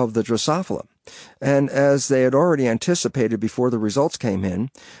genome of the Drosophila. And as they had already anticipated before the results came in,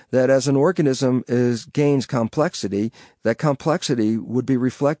 that as an organism gains complexity, that complexity would be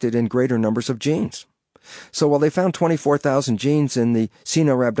reflected in greater numbers of genes. So while they found 24,000 genes in the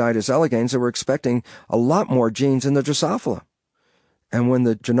Caenorhabditis elegans, they were expecting a lot more genes in the Drosophila. And when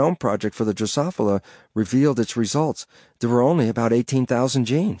the Genome Project for the Drosophila revealed its results, there were only about 18,000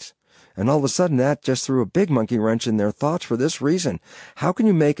 genes. And all of a sudden, that just threw a big monkey wrench in their thoughts for this reason. How can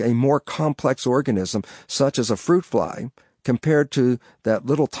you make a more complex organism, such as a fruit fly, compared to that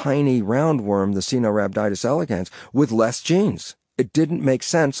little tiny roundworm, the Caenorhabditis elegans, with less genes? It didn't make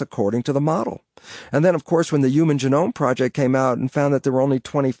sense according to the model. And then, of course, when the Human Genome Project came out and found that there were only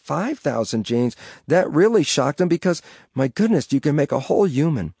 25,000 genes, that really shocked them because, my goodness, you can make a whole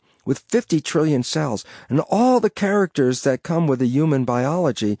human with 50 trillion cells and all the characters that come with the human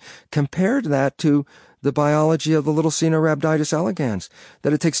biology. Compared that to the biology of the little Caenorhabditis elegans,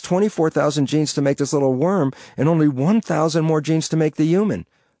 that it takes 24,000 genes to make this little worm and only 1,000 more genes to make the human.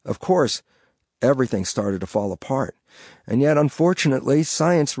 Of course, everything started to fall apart. And yet, unfortunately,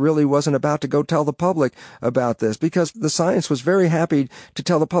 science really wasn't about to go tell the public about this, because the science was very happy to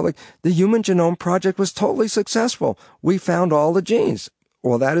tell the public the Human Genome Project was totally successful. We found all the genes.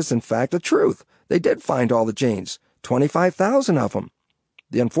 Well, that is in fact the truth. They did find all the genes, 25,000 of them.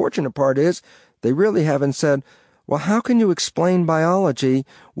 The unfortunate part is they really haven't said, well, how can you explain biology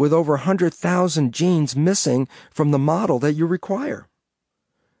with over 100,000 genes missing from the model that you require?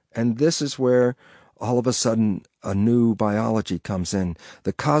 And this is where all of a sudden a new biology comes in,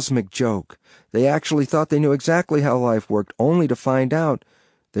 the cosmic joke. They actually thought they knew exactly how life worked, only to find out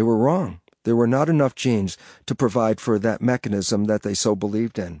they were wrong. There were not enough genes to provide for that mechanism that they so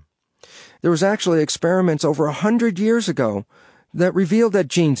believed in. There was actually experiments over 100 years ago that revealed that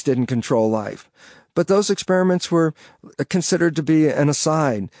genes didn't control life. But those experiments were considered to be an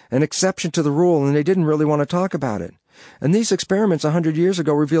aside, an exception to the rule, and they didn't really want to talk about it. And these experiments 100 years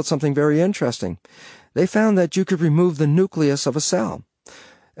ago revealed something very interesting. They found that you could remove the nucleus of a cell.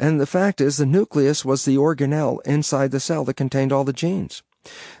 And the fact is, the nucleus was the organelle inside the cell that contained all the genes.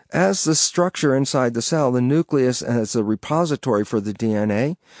 As the structure inside the cell, the nucleus as a repository for the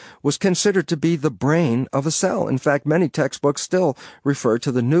DNA was considered to be the brain of a cell. In fact, many textbooks still refer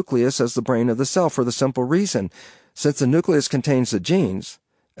to the nucleus as the brain of the cell for the simple reason, since the nucleus contains the genes,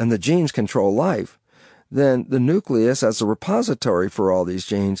 and the genes control life, then the nucleus as a repository for all these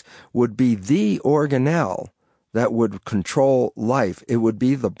genes would be the organelle that would control life. It would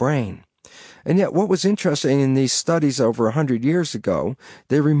be the brain. And yet what was interesting in these studies over 100 years ago,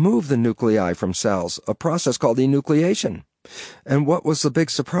 they removed the nuclei from cells, a process called enucleation. And what was the big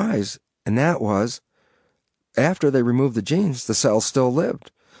surprise? And that was, after they removed the genes, the cells still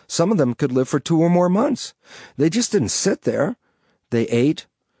lived. Some of them could live for 2 or more months. They just didn't sit there. They ate,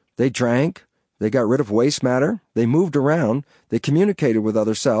 they drank, they got rid of waste matter, they moved around, they communicated with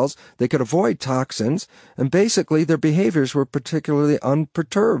other cells, they could avoid toxins, and basically their behaviors were particularly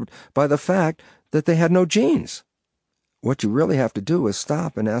unperturbed by the fact that they had no genes. What you really have to do is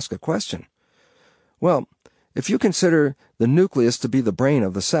stop and ask a question. Well, if you consider the nucleus to be the brain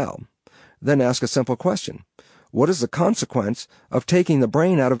of the cell, then ask a simple question. What is the consequence of taking the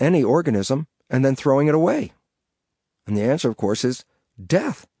brain out of any organism and then throwing it away? And the answer, of course, is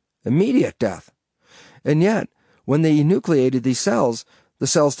death. Immediate death. And yet, when they enucleated these cells, the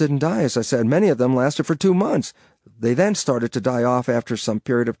cells didn't die, as I said. Many of them lasted for 2 months. They then started to die off after some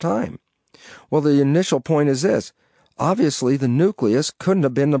period of time. Well, the initial point is this. Obviously, the nucleus couldn't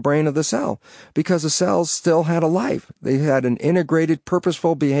have been the brain of the cell, because the cells still had a life. They had an integrated,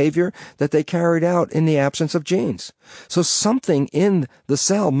 purposeful behavior that they carried out in the absence of genes. So something in the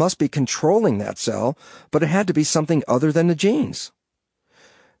cell must be controlling that cell, but it had to be something other than the genes.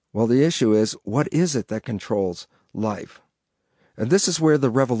 Well, the issue is, what is it that controls life? And this is where the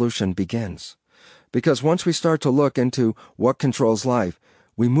revolution begins. Because once we start to look into what controls life,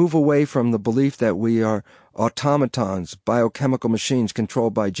 we move away from the belief that we are automatons, biochemical machines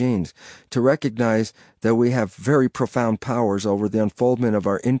controlled by genes, to recognize that we have very profound powers over the unfoldment of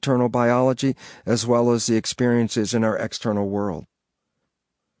our internal biology as well as the experiences in our external world.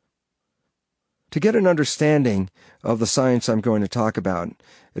 To get an understanding of the science I'm going to talk about,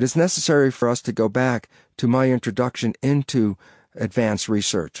 it is necessary for us to go back to my introduction into advanced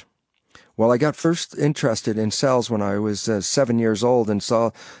research. Well, I got first interested in cells when I was 7 years old and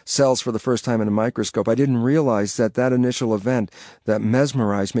saw cells for the first time in a microscope. I didn't realize that that initial event that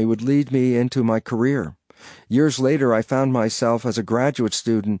mesmerized me would lead me into my career. Years later, I found myself as a graduate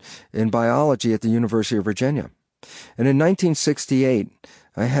student in biology at the University of Virginia. And in 1968,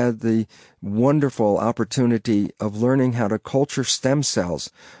 I had the wonderful opportunity of learning how to culture stem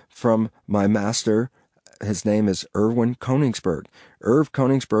cells from my master. His name is Erwin Koenigsberg. Irv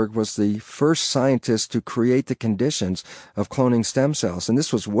Koenigsberg was the first scientist to create the conditions of cloning stem cells, and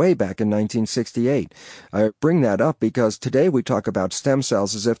this was way back in 1968. I bring that up because today we talk about stem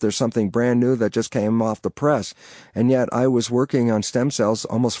cells as if there's something brand new that just came off the press, and yet I was working on stem cells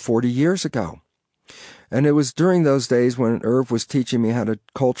almost 40 years ago. And it was during those days when Irv was teaching me how to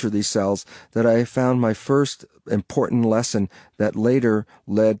culture these cells that I found my first important lesson that later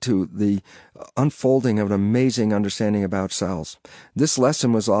led to the unfolding of an amazing understanding about cells. This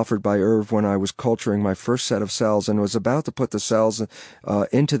lesson was offered by Irv when I was culturing my first set of cells and was about to put the cells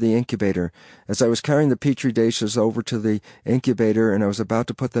into the incubator. As I was carrying the petri dishes over to the incubator and I was about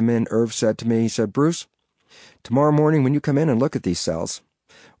to put them in, Irv said to me, he said, "Bruce, tomorrow morning when you come in and look at these cells,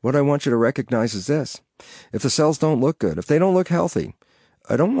 what I want you to recognize is this. If the cells don't look good, if they don't look healthy,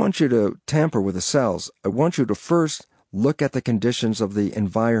 I don't want you to tamper with the cells. I want you to first look at the conditions of the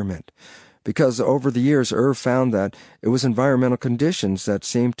environment." Because over the years, Irv found that it was environmental conditions that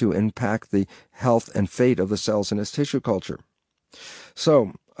seemed to impact the health and fate of the cells in his tissue culture.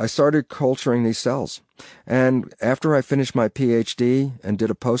 So I started culturing these cells. And after I finished my PhD and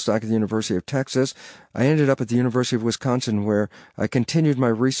did a postdoc at the University of Texas, I ended up at the University of Wisconsin where I continued my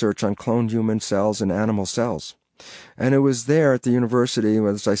research on cloned human cells and animal cells. And it was there at the university,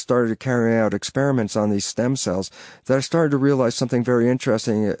 as I started to carry out experiments on these stem cells, that I started to realize something very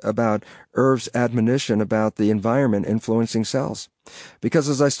interesting about Irv's admonition about the environment influencing cells. Because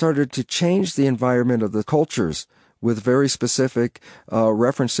as I started to change the environment of the cultures with very specific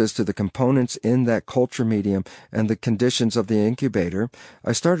references to the components in that culture medium and the conditions of the incubator,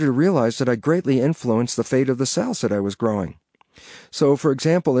 I started to realize that I greatly influenced the fate of the cells that I was growing. So, for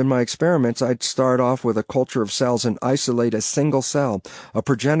example, in my experiments, I'd start off with a culture of cells and isolate a single cell, a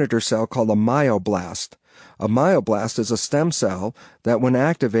progenitor cell called a myoblast. A myoblast is a stem cell that, when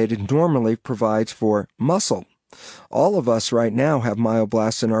activated, normally provides for muscle. All of us right now have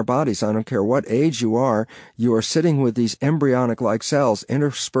myoblasts in our bodies. I don't care what age you are sitting with these embryonic-like cells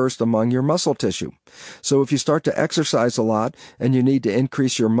interspersed among your muscle tissue. So if you start to exercise a lot and you need to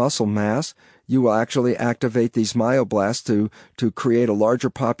increase your muscle mass, you will actually activate these myoblasts to create a larger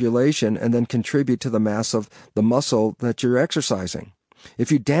population and then contribute to the mass of the muscle that you're exercising.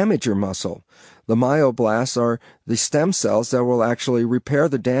 If you damage your muscle, the myoblasts are the stem cells that will actually repair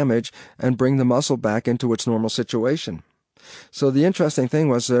the damage and bring the muscle back into its normal situation. So the interesting thing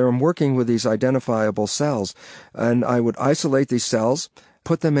was that I'm working with these identifiable cells, and I would isolate these cells,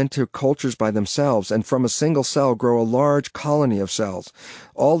 put them into cultures by themselves, and from a single cell grow a large colony of cells.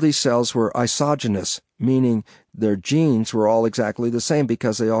 All these cells were isogynous, meaning their genes were all exactly the same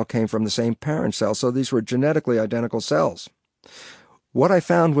because they all came from the same parent cell. So these were genetically identical cells. What I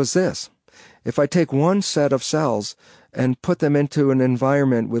found was this. If I take one set of cells and put them into an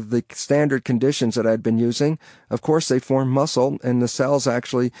environment with the standard conditions that I'd been using, of course they form muscle, and the cells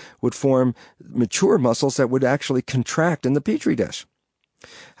actually would form mature muscles that would actually contract in the petri dish.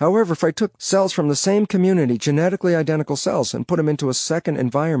 However, if I took cells from the same community, genetically identical cells, and put them into a second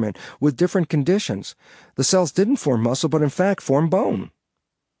environment with different conditions, the cells didn't form muscle, but in fact formed bone.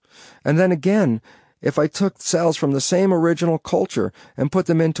 And then again, if I took cells from the same original culture and put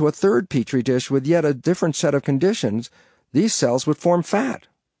them into a third petri dish with yet a different set of conditions, these cells would form fat.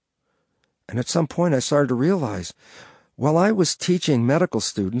 And at some point I started to realize, while I was teaching medical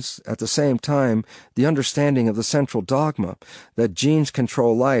students at the same time the understanding of the central dogma that genes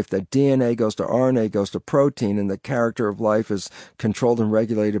control life, that DNA goes to RNA, goes to protein, and the character of life is controlled and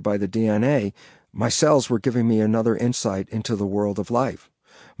regulated by the DNA, my cells were giving me another insight into the world of life.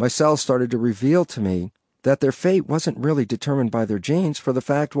 My cells started to reveal to me that their fate wasn't really determined by their genes, for the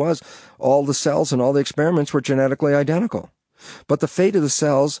fact was all the cells and all the experiments were genetically identical. But the fate of the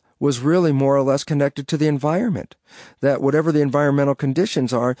cells was really more or less connected to the environment. That whatever the environmental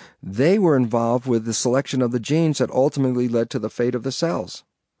conditions are, they were involved with the selection of the genes that ultimately led to the fate of the cells.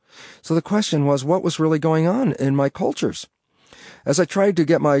 So the question was, what was really going on in my cultures? As I tried to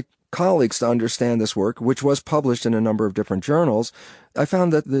get my colleagues to understand this work, which was published in a number of different journals, I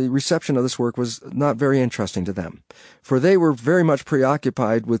found that the reception of this work was not very interesting to them, for they were very much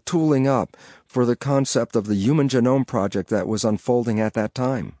preoccupied with tooling up for the concept of the Human Genome Project that was unfolding at that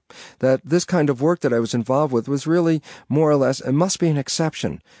time. That this kind of work that I was involved with was really more or less, it must be an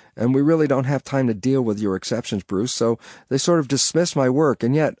exception, and we really don't have time to deal with your exceptions, Bruce, so they sort of dismissed my work,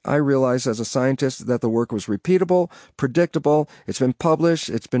 and yet I realized as a scientist that the work was repeatable, predictable, it's been published,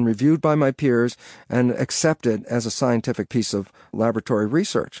 it's been reviewed by my peers, and accepted as a scientific piece of laboratory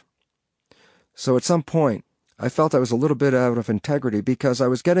research. So at some point, I felt I was a little bit out of integrity because I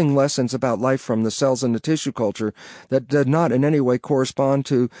was getting lessons about life from the cells in the tissue culture that did not in any way correspond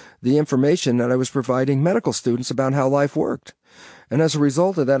to the information that I was providing medical students about how life worked. And as a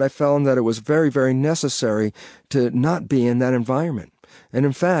result of that, I found that it was very, very necessary to not be in that environment. And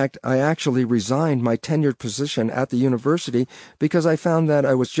in fact, I actually resigned my tenured position at the university because I found that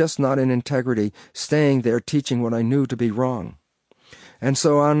I was just not in integrity staying there teaching what I knew to be wrong. And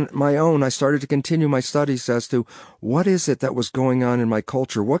so on my own, I started to continue my studies as to what is it that was going on in my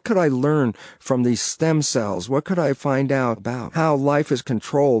culture? What could I learn from these stem cells? What could I find out about how life is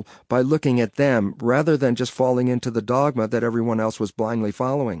controlled by looking at them rather than just falling into the dogma that everyone else was blindly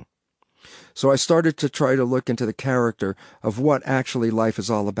following? So I started to try to look into the character of what actually life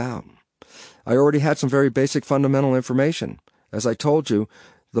is all about. I already had some very basic fundamental information. As I told you,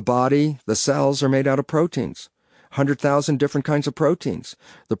 the body, the cells are made out of proteins. 100,000 different kinds of proteins.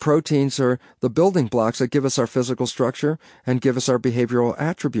 The proteins are the building blocks that give us our physical structure and give us our behavioral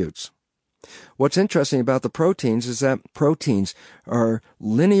attributes. What's interesting about the proteins is that proteins are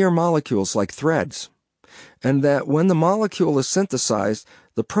linear molecules like threads, and that when the molecule is synthesized,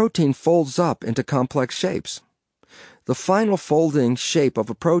 the protein folds up into complex shapes. The final folding shape of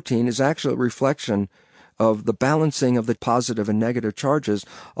a protein is actually a reflection of the balancing of the positive and negative charges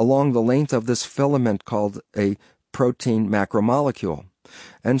along the length of this filament called a protein macromolecule.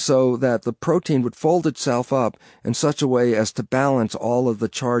 And so that the protein would fold itself up in such a way as to balance all of the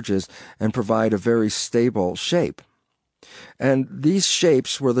charges and provide a very stable shape. And these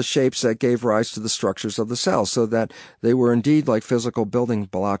shapes were the shapes that gave rise to the structures of the cell, so that they were indeed like physical building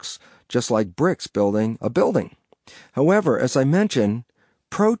blocks, just like bricks building a building. However, as I mentioned,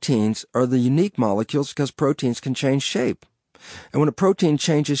 proteins are the unique molecules because proteins can change shape. And when a protein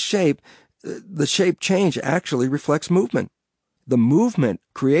changes shape, the shape change actually reflects movement. The movement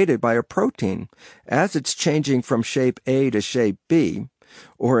created by a protein, as it's changing from shape A to shape B,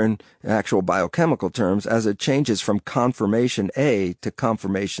 or in actual biochemical terms, as it changes from conformation A to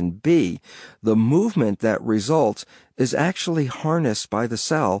conformation B, the movement that results is actually harnessed by the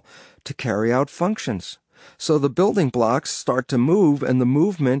cell to carry out functions. So the building blocks start to move, and the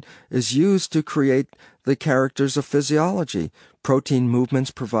movement is used to create the characters of physiology. Protein movements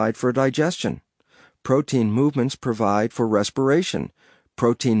provide for digestion. Protein movements provide for respiration.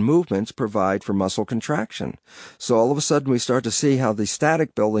 Protein movements provide for muscle contraction. So all of a sudden we start to see how the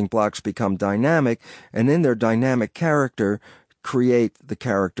static building blocks become dynamic, and in their dynamic character create the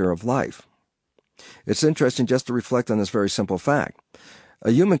character of life. It's interesting just to reflect on this very simple fact. A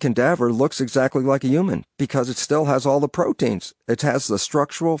human cadaver looks exactly like a human because it still has all the proteins. It has the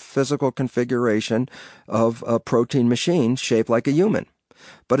structural, physical configuration of a protein machine shaped like a human,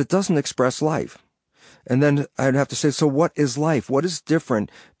 but it doesn't express life. And then I'd have to say, so what is life? What is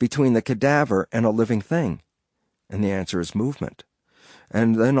different between the cadaver and a living thing? And the answer is movement.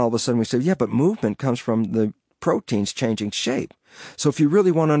 And then all of a sudden we say, yeah, but movement comes from the proteins changing shape. So if you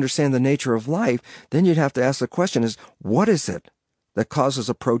really want to understand the nature of life, then you'd have to ask the question is, what is it that causes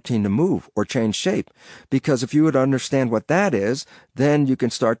a protein to move or change shape? Because if you would understand what that is, then you can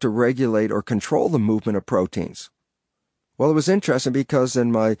start to regulate or control the movement of proteins. Well, it was interesting because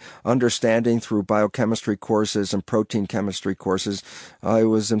in my understanding through biochemistry courses and protein chemistry courses, I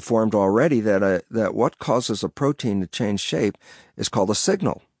was informed already that what causes a protein to change shape is called a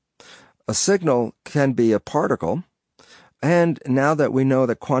signal. A signal can be a particle. And now that we know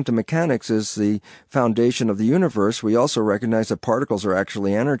that quantum mechanics is the foundation of the universe, we also recognize that particles are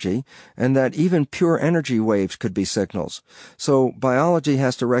actually energy, and that even pure energy waves could be signals. So biology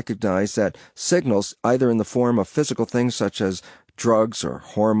has to recognize that signals, either in the form of physical things such as drugs or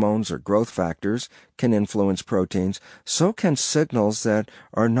hormones or growth factors can influence proteins, so can signals that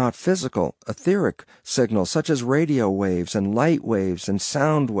are not physical, etheric signals such as radio waves and light waves and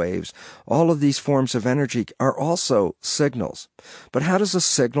sound waves. All of these forms of energy are also signals. But how does a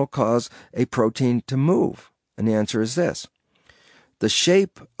signal cause a protein to move? And the answer is this. The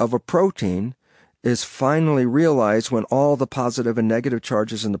shape of a protein is finally realized when all the positive and negative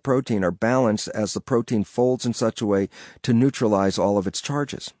charges in the protein are balanced as the protein folds in such a way to neutralize all of its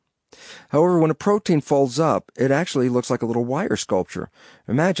charges. However, when a protein folds up, it actually looks like a little wire sculpture.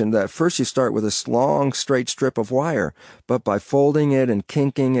 Imagine that first you start with this long, straight strip of wire, but by folding it and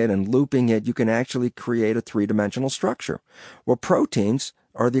kinking it and looping it, you can actually create a three-dimensional structure. Well, proteins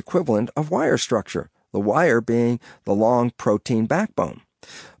are the equivalent of wire structure, the wire being the long protein backbone.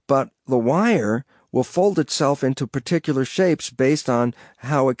 But the wire will fold itself into particular shapes based on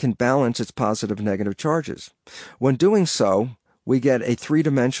how it can balance its positive and negative charges. When doing so, we get a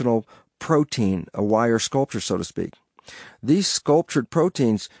three-dimensional protein, a wire sculpture, so to speak. These sculptured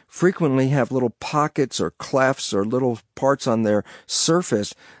proteins frequently have little pockets or clefts or little parts on their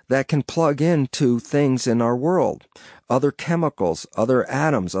surface that can plug into things in our world, other chemicals, other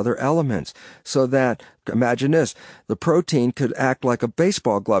atoms, other elements, so that, imagine this, the protein could act like a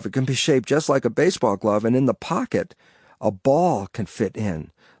baseball glove. It can be shaped just like a baseball glove, and in the pocket, a ball can fit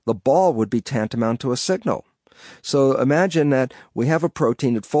in. The ball would be tantamount to a signal. So imagine that we have a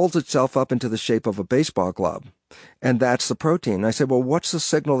protein that folds itself up into the shape of a baseball glove, and that's the protein. I said, well, what's the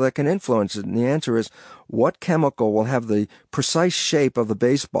signal that can influence it? And the answer is, what chemical will have the precise shape of the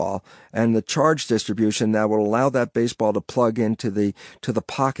baseball and the charge distribution that will allow that baseball to plug into the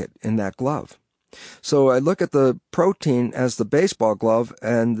pocket in that glove? So I look at the protein as the baseball glove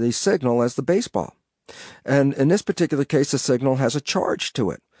and the signal as the baseball. And in this particular case, the signal has a charge to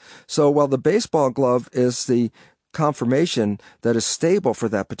it. So while the baseball glove is the conformation that is stable for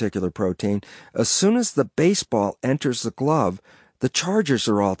that particular protein, as soon as the baseball enters the glove, the charges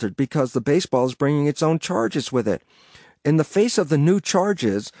are altered because the baseball is bringing its own charges with it. In the face of the new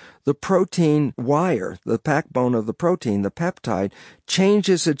charges, the protein wire, the backbone of the protein, the peptide,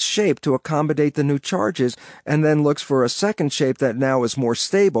 changes its shape to accommodate the new charges and then looks for a second shape that now is more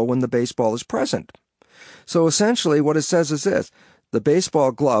stable when the baseball is present. So essentially what it says is this. The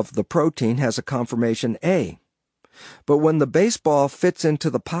baseball glove, the protein, has a conformation A. But when the baseball fits into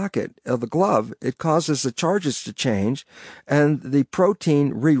the pocket of the glove, it causes the charges to change, and the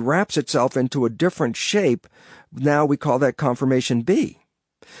protein rewraps itself into a different shape. Now we call that conformation B.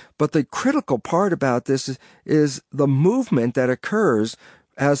 But the critical part about this is the movement that occurs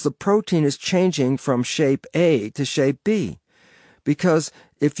as the protein is changing from shape A to shape B. Because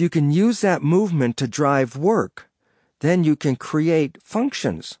if you can use that movement to drive work, then you can create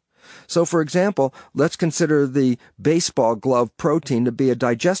functions. So, for example, let's consider the baseball glove protein to be a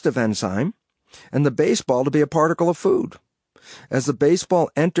digestive enzyme and the baseball to be a particle of food. As the baseball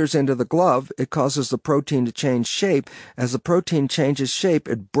enters into the glove, it causes the protein to change shape. As the protein changes shape,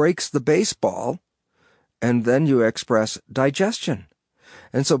 it breaks the baseball, and then you express digestion.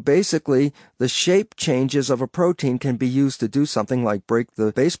 And so basically, the shape changes of a protein can be used to do something like break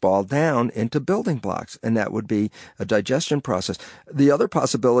the baseball down into building blocks, and that would be a digestion process. The other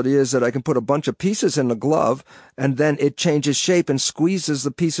possibility is that I can put a bunch of pieces in the glove, and then it changes shape and squeezes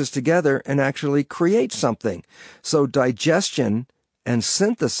the pieces together and actually creates something. So digestion and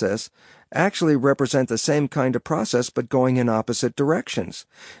synthesis actually represent the same kind of process, but going in opposite directions.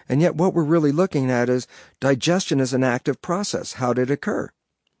 And yet what we're really looking at is digestion is an active process. How did it occur?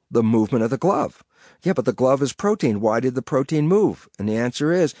 The movement of the glove. Yeah, but the glove is protein. Why did the protein move? And the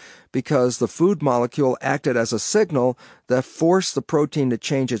answer is because the food molecule acted as a signal that forced the protein to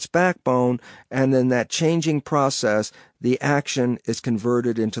change its backbone, and in that changing process, the action is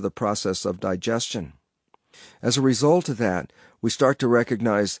converted into the process of digestion. As a result of that, we start to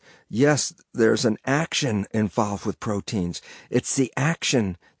recognize, yes, there's an action involved with proteins. It's the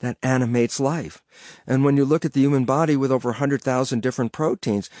action that animates life. And when you look at the human body with over 100,000 different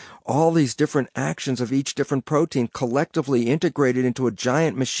proteins, all these different actions of each different protein collectively integrated into a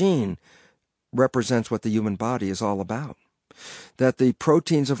giant machine represents what the human body is all about. That the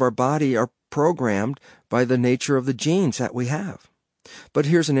proteins of our body are programmed by the nature of the genes that we have. But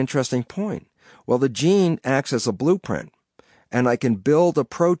here's an interesting point. Well, the gene acts as a blueprint, and I can build a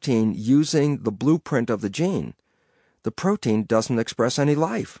protein using the blueprint of the gene. The protein doesn't express any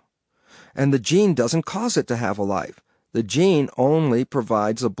life, and the gene doesn't cause it to have a life. The gene only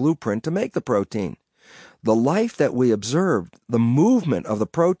provides a blueprint to make the protein. The life that we observed, the movement of the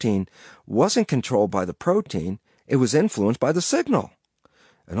protein, wasn't controlled by the protein. It was influenced by the signal.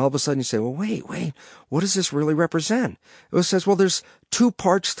 And all of a sudden you say, well, wait, what does this really represent? It says, well, there's two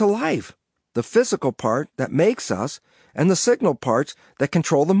parts to life. The physical part that makes us and the signal parts that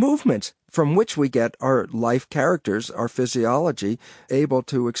control the movements from which we get our life characters, our physiology, able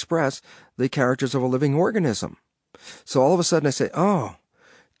to express the characters of a living organism. So all of a sudden I say, oh,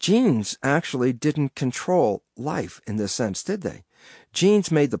 genes actually didn't control life in this sense, did they?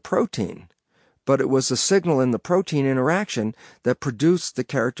 Genes made the protein, but it was the signal in the protein interaction that produced the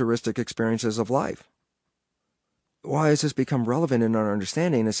characteristic experiences of life. Why has this become relevant in our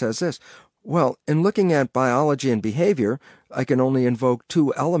understanding? It says this, well, in looking at biology and behavior, I can only invoke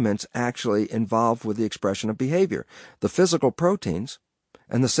two elements actually involved with the expression of behavior, the physical proteins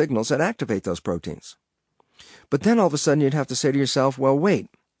and the signals that activate those proteins. But then all of a sudden you'd have to say to yourself, well, wait,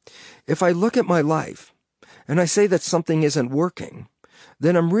 if I look at my life and I say that something isn't working,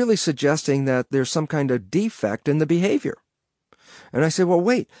 then I'm really suggesting that there's some kind of defect in the behavior. And I say, well,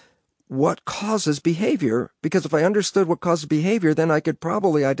 wait, what causes behavior? Because if I understood what causes behavior, then I could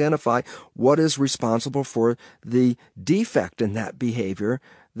probably identify what is responsible for the defect in that behavior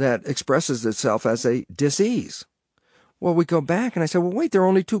that expresses itself as a disease. Well, we go back and I say, well, wait, there are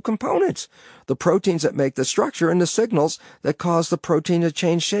only two components. The proteins that make the structure and the signals that cause the protein to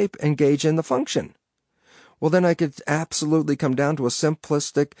change shape, engage in the function. Well, then I could absolutely come down to a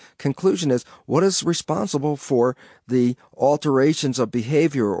simplistic conclusion is what is responsible for the alterations of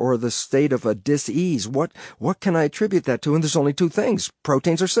behavior or the state of a dis-ease? What can I attribute that to? And there's only two things,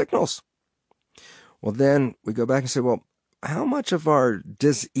 proteins or signals. Well, then we go back and say, well, how much of our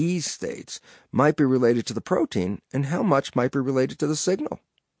dis-ease states might be related to the protein and how much might be related to the signal?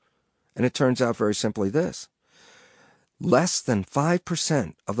 And it turns out very simply this. Less than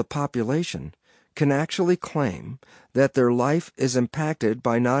 5% of the population can actually claim that their life is impacted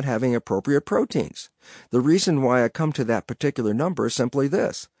by not having appropriate proteins. The reason why I come to that particular number is simply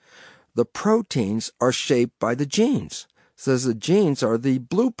this. The proteins are shaped by the genes. It says the genes are the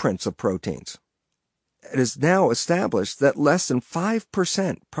blueprints of proteins. It is now established that less than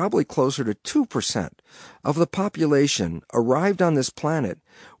 5%, probably closer to 2%, of the population arrived on this planet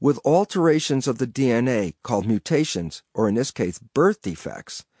with alterations of the DNA called mutations, or in this case, birth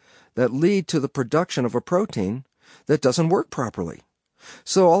defects, that lead to the production of a protein that doesn't work properly.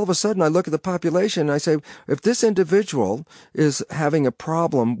 So all of a sudden I look at the population and I say, if this individual is having a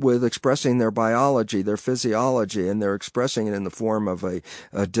problem with expressing their biology, their physiology, and they're expressing it in the form of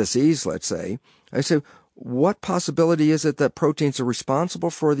a disease, let's say, I say, what possibility is it that proteins are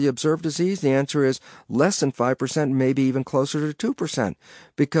responsible for the observed disease? The answer is less than 5%, maybe even closer to 2%.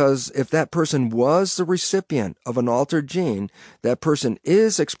 Because if that person was the recipient of an altered gene, that person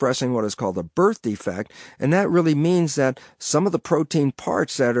is expressing what is called a birth defect, and that really means that some of the protein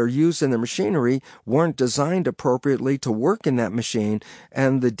parts that are used in the machinery weren't designed appropriately to work in that machine,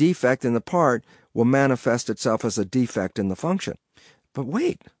 and the defect in the part will manifest itself as a defect in the function. But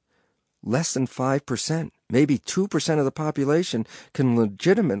wait. Less than 5%, maybe 2% of the population can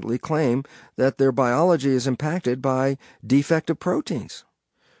legitimately claim that their biology is impacted by defective proteins.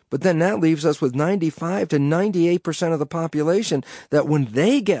 But then that leaves us with 95 to 98% of the population that when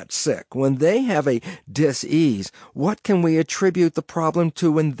they get sick, when they have a dis-ease, what can we attribute the problem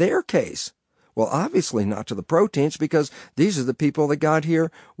to in their case? Well, obviously not to the proteins, because these are the people that got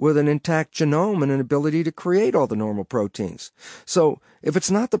here with an intact genome and an ability to create all the normal proteins. So if it's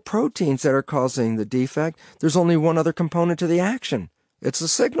not the proteins that are causing the defect, there's only one other component to the action. It's the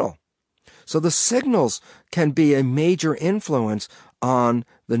signal. So the signals can be a major influence on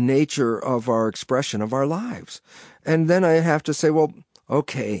the nature of our expression of our lives. And then I have to say, well,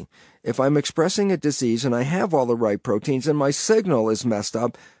 okay, if I'm expressing a disease and I have all the right proteins and my signal is messed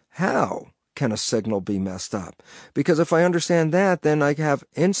up, how can a signal be messed up? Because if I understand that, then I have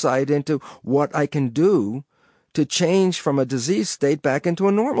insight into what I can do to change from a disease state back into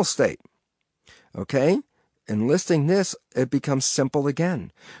a normal state. Okay? In listing this, it becomes simple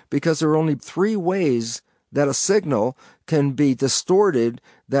again, because there are only three ways that a signal can be distorted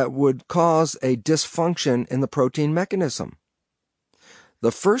that would cause a dysfunction in the protein mechanism.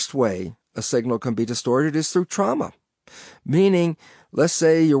 The first way a signal can be distorted is through trauma, meaning, let's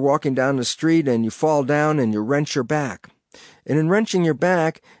say you're walking down the street and you fall down and you wrench your back. And in wrenching your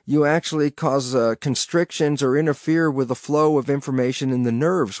back, you actually cause constrictions or interfere with the flow of information in the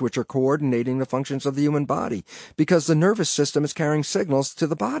nerves, which are coordinating the functions of the human body, because the nervous system is carrying signals to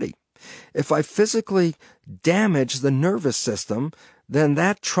the body. If I physically damage the nervous system, then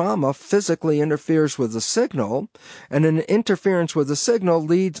that trauma physically interferes with the signal, and an interference with the signal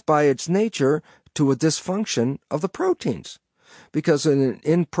leads by its nature to a dysfunction of the proteins. Because in an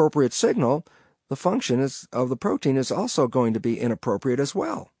inappropriate signal, the function of the protein is also going to be inappropriate as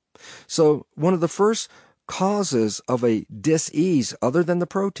well. So one of the first causes of a dis-ease other than the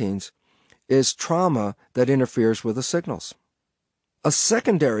proteins is trauma that interferes with the signals. A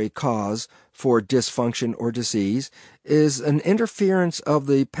secondary cause for dysfunction or disease is an interference of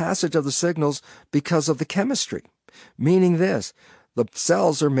the passage of the signals because of the chemistry, meaning this: the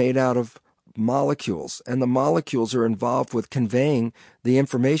cells are made out of molecules, and the molecules are involved with conveying the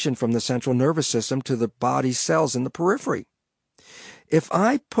information from the central nervous system to the body's cells in the periphery. If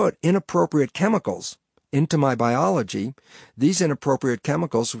I put inappropriate chemicals into my biology, these inappropriate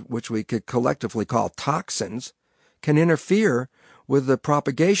chemicals, which we could collectively call toxins, can interfere with the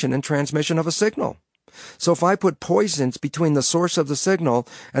propagation and transmission of a signal. So if I put poisons between the source of the signal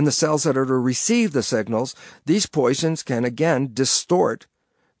and the cells that are to receive the signals, these poisons can again distort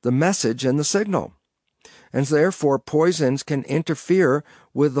the message in the signal. And therefore poisons can interfere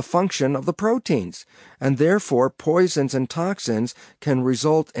with the function of the proteins. And therefore poisons and toxins can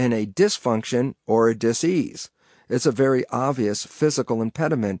result in a dysfunction or a dis-ease. It's a very obvious physical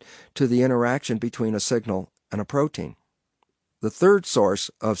impediment to the interaction between a signal and a protein. The third source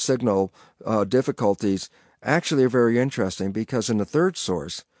of signal difficulties actually are very interesting, because in the third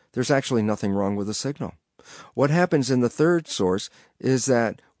source, there's actually nothing wrong with the signal. What happens in the third source is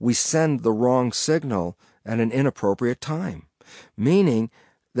that we send the wrong signal at an inappropriate time, meaning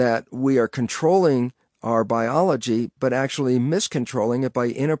that we are controlling our biology, but actually miscontrolling it by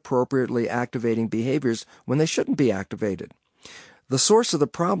inappropriately activating behaviors when they shouldn't be activated. The source of the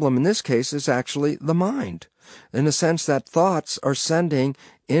problem in this case is actually the mind, in the sense that thoughts are sending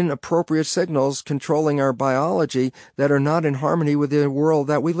inappropriate signals controlling our biology that are not in harmony with the world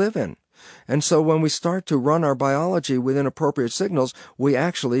that we live in. And so when we start to run our biology with inappropriate signals, we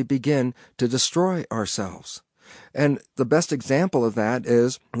actually begin to destroy ourselves. And the best example of that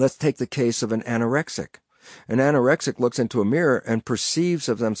is, let's take the case of an anorexic. An anorexic looks into a mirror and perceives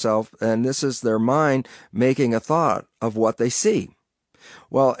of themselves, and this is their mind making a thought of what they see.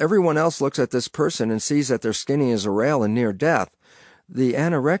 While everyone else looks at this person and sees that they're skinny as a rail and near death, the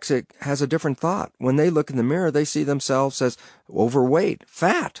anorexic has a different thought. When they look in the mirror, they see themselves as overweight,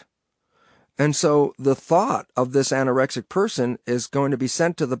 fat. And so the thought of this anorexic person is going to be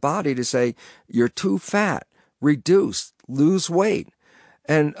sent to the body to say, you're too fat, reduce, lose weight.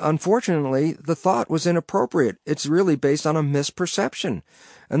 And unfortunately, the thought was inappropriate. It's really based on a misperception.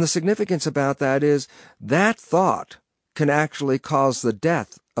 And the significance about that is that thought can actually cause the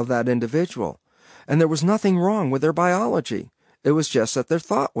death of that individual. And there was nothing wrong with their biology. It was just that their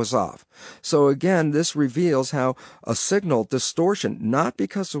thought was off. So again, this reveals how a signal distortion, not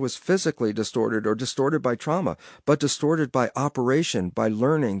because it was physically distorted or distorted by trauma, but distorted by operation, by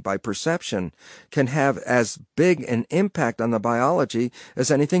learning, by perception, can have as big an impact on the biology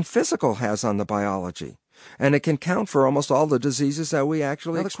as anything physical has on the biology. And it can count for almost all the diseases that we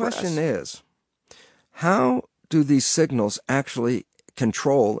actually express. The question is, how do these signals actually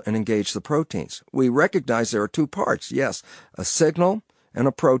control and engage the proteins? We recognize there are two parts. Yes, a signal and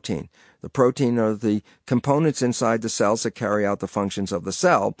a protein. The protein are the components inside the cells that carry out the functions of the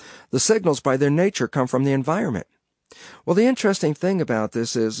cell. The signals, by their nature, come from the environment. Well, the interesting thing about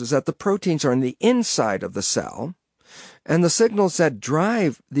this is that the proteins are on the inside of the cell, and the signals that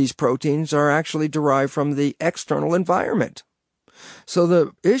drive these proteins are actually derived from the external environment. So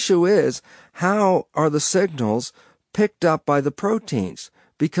the issue is, how are the signals picked up by the proteins?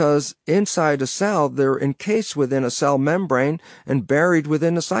 Because inside a cell, they're encased within a cell membrane and buried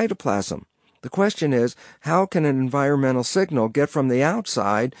within the cytoplasm. The question is, how can an environmental signal get from the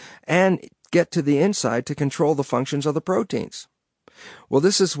outside and get to the inside to control the functions of the proteins? Well,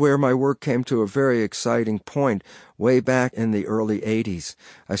 this is where my work came to a very exciting point way back in the early 80s.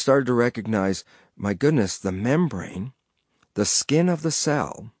 I started to recognize, my goodness, the membrane, the skin of the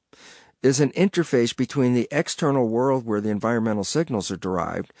cell, is an interface between the external world where the environmental signals are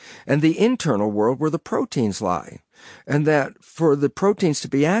derived and the internal world where the proteins lie. And that for the proteins to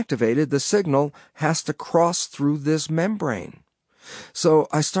be activated, the signal has to cross through this membrane. So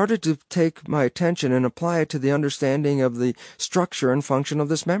I started to take my attention and apply it to the understanding of the structure and function of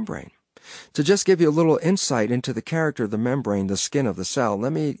this membrane. To just give you a little insight into the character of the membrane, the skin of the cell,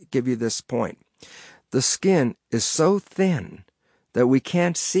 let me give you this point. The skin is so thin that we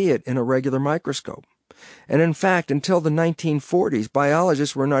can't see it in a regular microscope. And in fact, until the 1940s,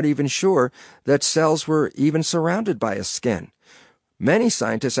 biologists were not even sure that cells were even surrounded by a skin. Many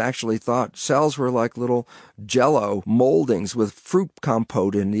scientists actually thought cells were like little jello moldings with fruit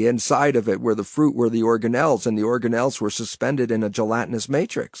compote in the inside of it, where the fruit were the organelles, and the organelles were suspended in a gelatinous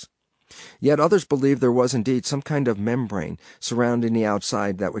matrix. Yet others believed there was indeed some kind of membrane surrounding the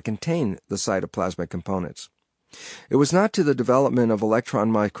outside that would contain the cytoplasmic components. It was not to the development of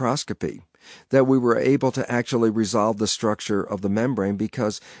electron microscopy that we were able to actually resolve the structure of the membrane,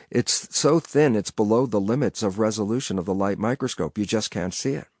 because it's so thin it's below the limits of resolution of the light microscope. You just can't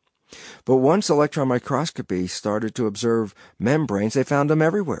see it. But once electron microscopy started to observe membranes, they found them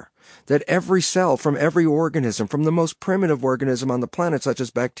everywhere. That every cell from every organism, from the most primitive organism on the planet, such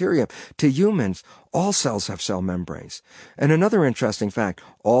as bacteria, to humans, all cells have cell membranes. And another interesting fact,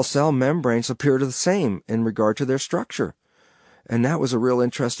 all cell membranes appear the same in regard to their structure. And that was a real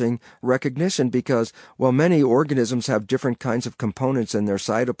interesting recognition because, well, many organisms have different kinds of components in their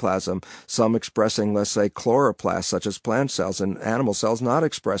cytoplasm, some expressing, let's say, chloroplasts, such as plant cells, and animal cells not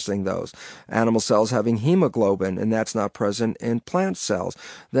expressing those. Animal cells having hemoglobin, and that's not present in plant cells.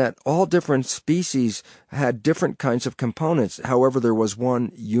 That all different species had different kinds of components. However, there was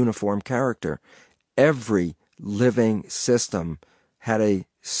one uniform character. Every living system had a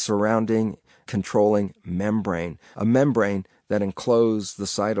surrounding, controlling membrane, a membrane that enclosed the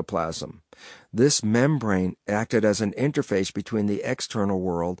cytoplasm. This membrane acted as an interface between the external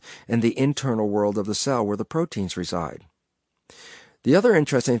world and the internal world of the cell where the proteins reside. The other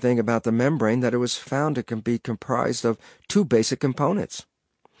interesting thing about the membrane that it was found it can be comprised of two basic components.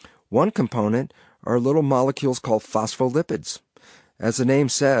 One component are little molecules called phospholipids. As the name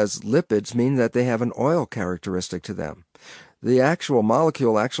says, lipids mean that they have an oil characteristic to them. The actual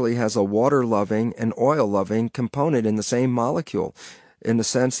molecule actually has a water-loving and oil-loving component in the same molecule, in the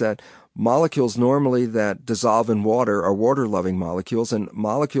sense that molecules normally that dissolve in water are water-loving molecules, and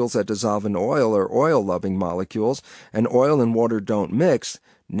molecules that dissolve in oil are oil-loving molecules, and oil and water don't mix.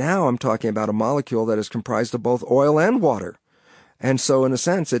 Now I'm talking about a molecule that is comprised of both oil and water. And so, in a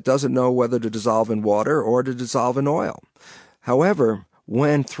sense, it doesn't know whether to dissolve in water or to dissolve in oil. However,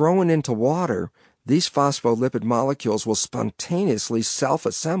 when thrown into water, these phospholipid molecules will spontaneously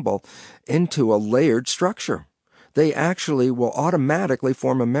self-assemble into a layered structure. They actually will automatically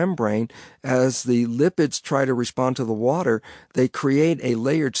form a membrane. As the lipids try to respond to the water, they create a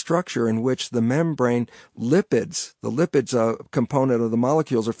layered structure in which the membrane lipids, the lipids component of the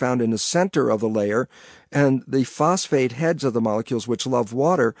molecules, are found in the center of the layer, and the phosphate heads of the molecules, which love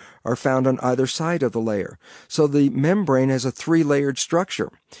water, are found on either side of the layer. So the membrane has a three-layered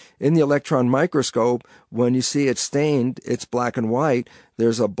structure. In the electron microscope, when you see it stained, it's black and white.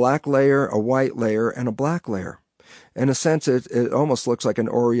 There's a black layer, a white layer, and a black layer. In a sense, it almost looks like an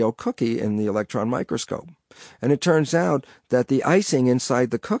Oreo cookie in the electron microscope. And it turns out that the icing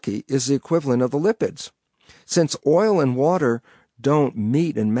inside the cookie is the equivalent of the lipids. Since oil and water don't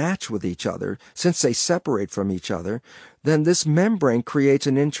meet and match with each other, since they separate from each other, then this membrane creates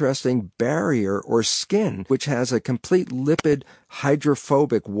an interesting barrier or skin, which has a complete lipid,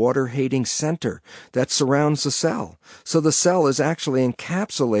 hydrophobic, water-hating center that surrounds the cell. So the cell is actually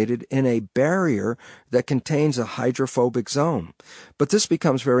encapsulated in a barrier that contains a hydrophobic zone. But this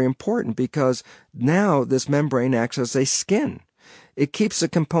becomes very important because now this membrane acts as a skin. It keeps the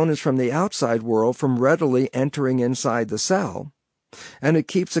components from the outside world from readily entering inside the cell, and it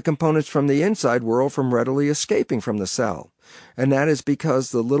keeps the components from the inside world from readily escaping from the cell. And that is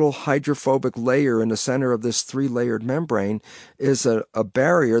because the little hydrophobic layer in the center of this three-layered membrane is a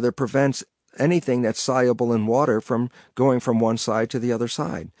barrier that prevents anything that's soluble in water from going from one side to the other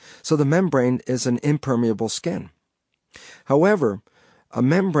side. So the membrane is an impermeable skin. However, a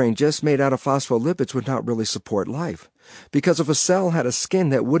membrane just made out of phospholipids would not really support life, because if a cell had a skin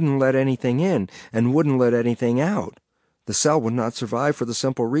that wouldn't let anything in and wouldn't let anything out, the cell would not survive. For the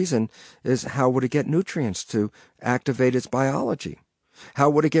simple reason is, how would it get nutrients to activate its biology? How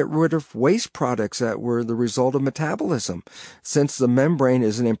would it get rid of waste products that were the result of metabolism? Since the membrane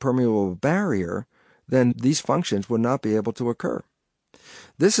is an impermeable barrier, then these functions would not be able to occur.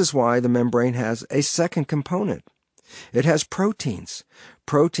 This is why the membrane has a second component. It has proteins.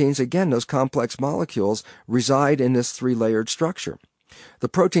 Proteins, again, those complex molecules, reside in this three-layered structure. The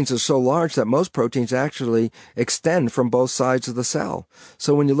proteins are so large that most proteins actually extend from both sides of the cell.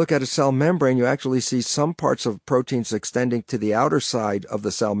 So when you look at a cell membrane, you actually see some parts of proteins extending to the outer side of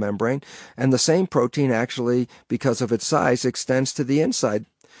the cell membrane, and the same protein actually, because of its size, extends to the inside.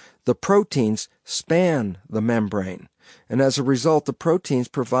 The proteins span the membrane, and as a result, the proteins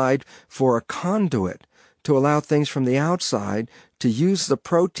provide for a conduit to allow things from the outside to use the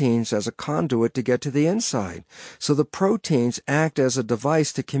proteins as a conduit to get to the inside. So the proteins act as a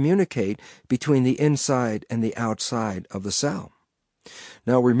device to communicate between the inside and the outside of the cell.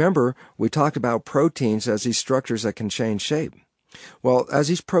 Now remember, we talked about proteins as these structures that can change shape. Well, as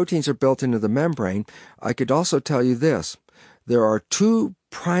these proteins are built into the membrane, I could also tell you this, there are two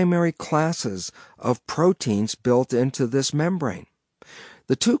primary classes of proteins built into this membrane.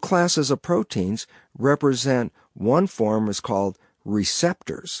 The two classes of proteins represent one form is called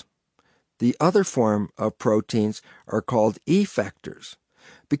receptors. The other form of proteins are called effectors.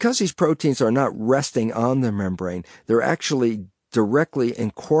 Because these proteins are not resting on the membrane, they're actually directly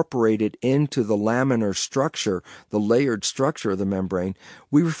incorporated into the laminar structure, the layered structure of the membrane.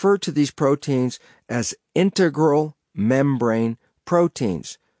 We refer to these proteins as integral membrane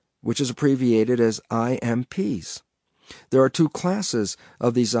proteins, which is abbreviated as IMPs. There are two classes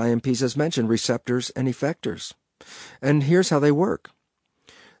of these IMPs as mentioned, receptors and effectors. And here's how they work.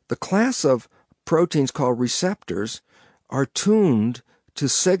 The class of proteins called receptors are tuned to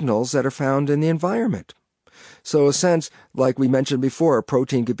signals that are found in the environment. So a sense, like we mentioned before, a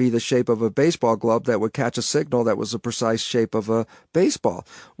protein could be the shape of a baseball glove that would catch a signal that was the precise shape of a baseball.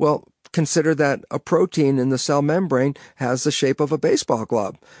 Well, consider that a protein in the cell membrane has the shape of a baseball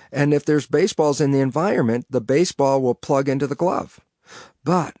glove. And if there's baseballs in the environment, the baseball will plug into the glove.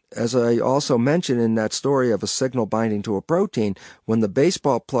 But, as I also mentioned in that story of a signal binding to a protein, when the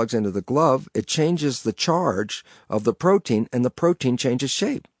baseball plugs into the glove, it changes the charge of the protein and the protein changes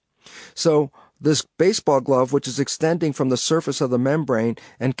shape. So, this baseball glove, which is extending from the surface of the membrane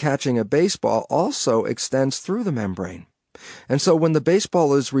and catching a baseball, also extends through the membrane. And so when the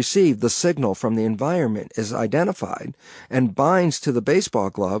baseball is received, the signal from the environment is identified and binds to the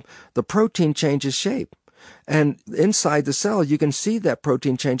baseball glove, the protein changes shape. And inside the cell, you can see that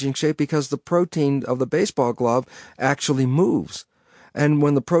protein changing shape because the protein of the baseball glove actually moves. And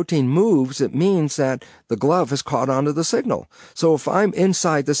when the protein moves, it means that the glove has caught onto the signal. So if I'm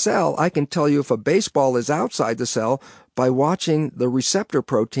inside the cell, I can tell you if a baseball is outside the cell by watching the receptor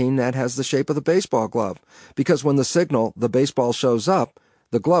protein that has the shape of the baseball glove. Because when the signal, the baseball, shows up,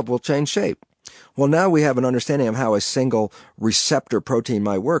 the glove will change shape. Well, now we have an understanding of how a single receptor protein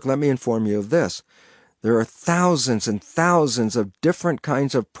might work. Let me inform you of this. There are thousands and thousands of different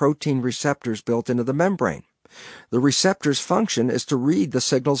kinds of protein receptors built into the membrane. The receptor's function is to read the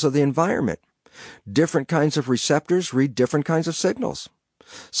signals of the environment. Different kinds of receptors read different kinds of signals.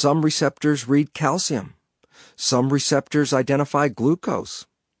 Some receptors read calcium. Some receptors identify glucose.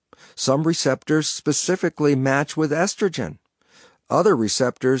 Some receptors specifically match with estrogen. Other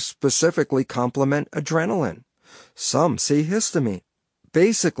receptors specifically complement adrenaline. Some see histamine.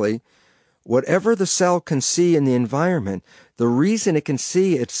 Basically, whatever the cell can see in the environment, the reason it can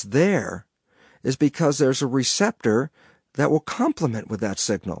see it's there is because there's a receptor that will complement with that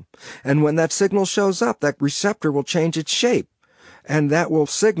signal. And when that signal shows up, that receptor will change its shape. And that will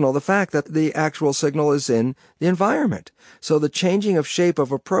signal the fact that the actual signal is in the environment. So the changing of shape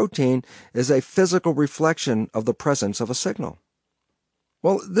of a protein is a physical reflection of the presence of a signal.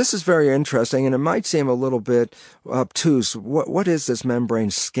 Well, this is very interesting, and it might seem a little bit obtuse. What is this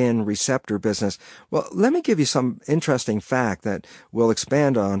membrane skin receptor business? Well, let me give you some interesting fact that we'll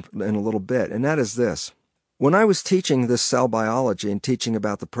expand on in a little bit, and that is this. When I was teaching this cell biology and teaching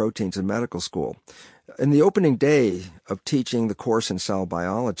about the proteins in medical school, in the opening day of teaching the course in cell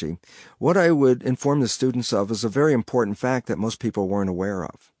biology, what I would inform the students of is a very important fact that most people weren't aware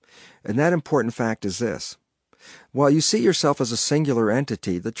of. And that important fact is this. While you see yourself as a singular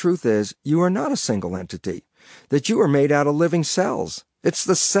entity, the truth is you are not a single entity, that you are made out of living cells. It's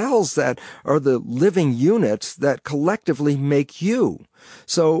the cells that are the living units that collectively make you.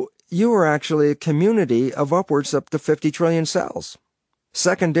 So you are actually a community of upwards up to 50 trillion cells.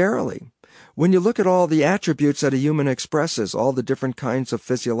 Secondarily, when you look at all the attributes that a human expresses, all the different kinds of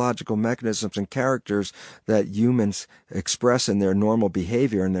physiological mechanisms and characters that humans express in their normal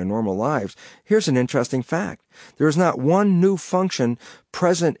behavior in their normal lives, here's an interesting fact. There is not one new function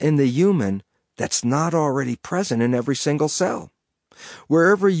present in the human that's not already present in every single cell.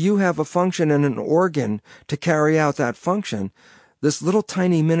 Wherever you have a function and an organ to carry out that function, this little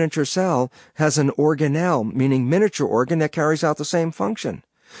tiny miniature cell has an organelle, meaning miniature organ that carries out the same function.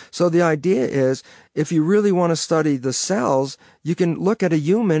 So the idea is, if you really want to study the cells, you can look at a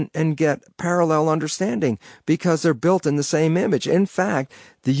human and get parallel understanding because they're built in the same image. In fact,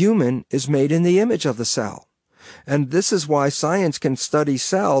 the human is made in the image of the cell. And this is why science can study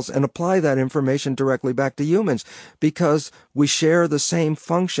cells and apply that information directly back to humans, because we share the same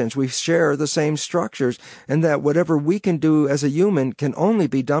functions, we share the same structures, and that whatever we can do as a human can only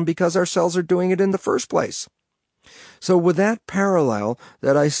be done because our cells are doing it in the first place. So with that parallel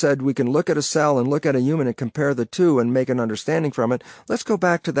that I said we can look at a cell and look at a human and compare the two and make an understanding from it, let's go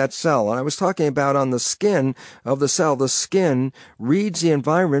back to that cell. And I was talking about on the skin of the cell. The skin reads the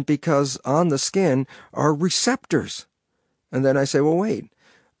environment because on the skin are receptors. And then I say, well, wait,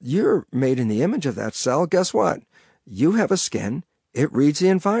 you're made in the image of that cell. Guess what? You have a skin, it reads the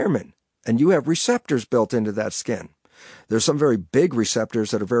environment, and you have receptors built into that skin. There's some very big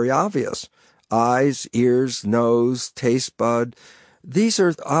receptors that are very obvious. Eyes, ears, nose, taste bud. These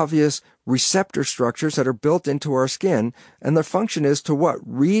are obvious receptor structures that are built into our skin, and their function is to what?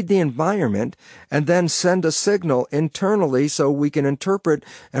 Read the environment and then send a signal internally so we can interpret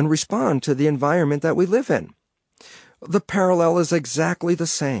and respond to the environment that we live in. The parallel is exactly the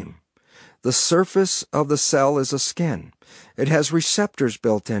same. The surface of the cell is a skin. It has receptors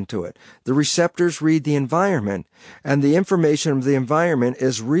built into it. The receptors read the environment, and the information of the environment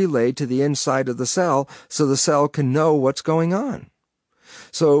is relayed to the inside of the cell so the cell can know what's going on.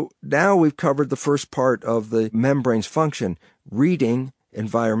 So now we've covered the first part of the membrane's function, reading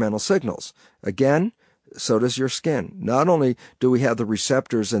environmental signals. Again, so does your skin. Not only do we have the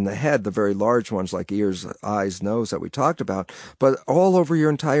receptors in the head, the very large ones like ears, eyes, nose that we talked about, but all over your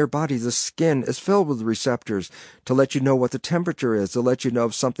entire body, the skin is filled with receptors to let you know what the temperature is, to let you know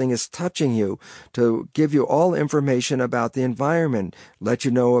if something is touching you, to give you all information about the environment, let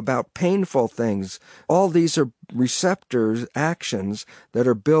you know about painful things. All these are receptors, actions that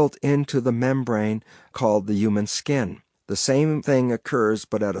are built into the membrane called the human skin. The same thing occurs,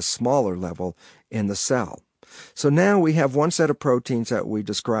 but at a smaller level in the cell. So now we have one set of proteins that we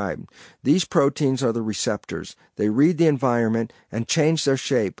described. These proteins are the receptors. They read the environment and change their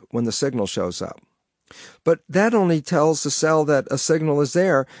shape when the signal shows up. But that only tells the cell that a signal is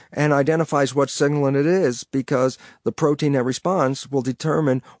there and identifies what signal it is, because the protein that responds will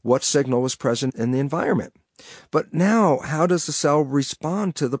determine what signal was present in the environment. But now, how does the cell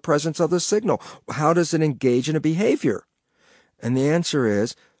respond to the presence of the signal? How does it engage in a behavior? And the answer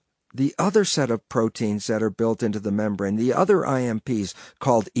is the other set of proteins that are built into the membrane, the other IMPs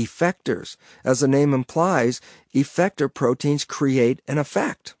called effectors. As the name implies, effector proteins create an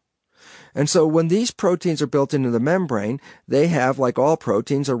effect. And so when these proteins are built into the membrane, they have, like all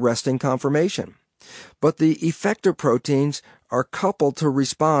proteins, a resting conformation. But the effector proteins are coupled to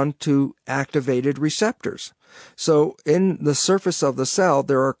respond to activated receptors. So in the surface of the cell,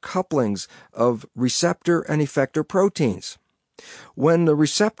 there are couplings of receptor and effector proteins. When the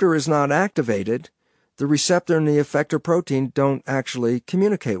receptor is not activated, the receptor and the effector protein don't actually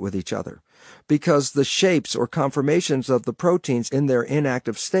communicate with each other, because the shapes or conformations of the proteins in their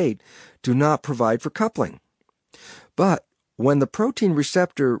inactive state do not provide for coupling. But when the protein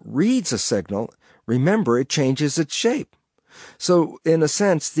receptor reads a signal, remember, it changes its shape. So in a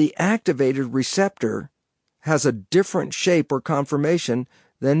sense, the activated receptor has a different shape or conformation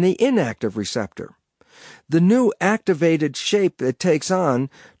than the inactive receptor. The new activated shape it takes on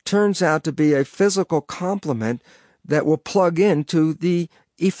turns out to be a physical complement that will plug into the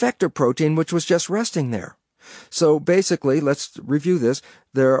effector protein, which was just resting there. So basically, let's review this.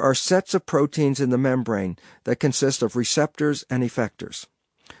 There are sets of proteins in the membrane that consist of receptors and effectors.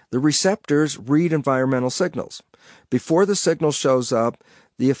 The receptors read environmental signals. Before the signal shows up,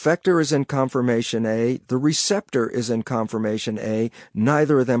 the effector is in conformation A, the receptor is in conformation A,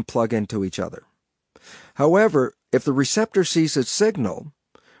 neither of them plug into each other. However, if the receptor sees its signal,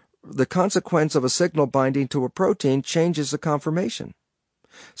 the consequence of a signal binding to a protein changes the conformation.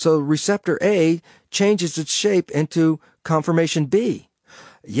 So receptor A changes its shape into conformation B.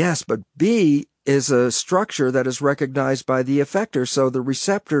 Yes, but B is a structure that is recognized by the effector, so the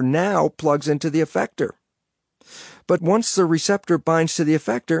receptor now plugs into the effector. But once the receptor binds to the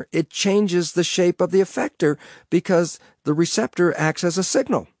effector, it changes the shape of the effector because the receptor acts as a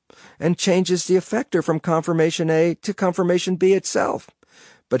signal and changes the effector from conformation A to conformation B itself.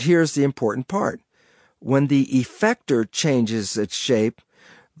 But here's the important part. When the effector changes its shape,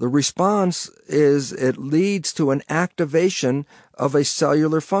 the response is it leads to an activation of a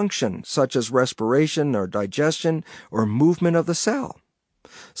cellular function, such as respiration or digestion or movement of the cell.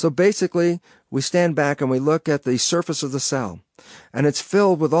 So basically, we stand back and we look at the surface of the cell, and it's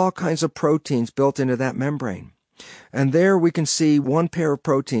filled with all kinds of proteins built into that membrane. And there we can see one pair of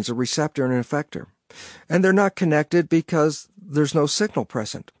proteins, a receptor and an effector. And they're not connected because there's no signal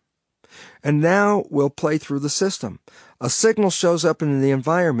present. And now we'll play through the system. A signal shows up in the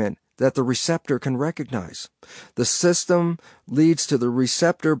environment that the receptor can recognize. The system leads to the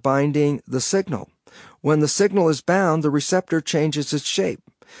receptor binding the signal. When the signal is bound, the receptor changes its shape.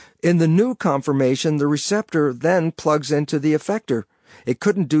 In the new conformation, the receptor then plugs into the effector. It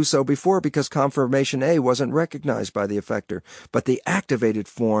couldn't do so before because conformation A wasn't recognized by the effector, but the activated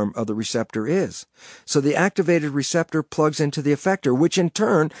form of the receptor is. So the activated receptor plugs into the effector, which in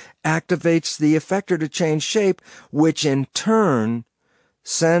turn activates the effector to change shape, which in turn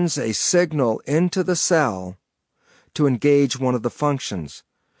sends a signal into the cell to engage one of the functions.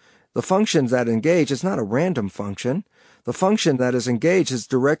 The function that engage is not a random function. The function that is engaged is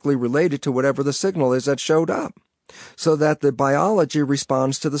directly related to whatever the signal is that showed up, so that the biology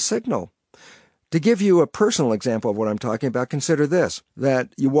responds to the signal. To give you a personal example of what I'm talking about, consider this, that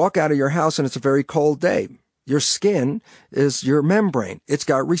you walk out of your house and it's a very cold day. Your skin is your membrane. It's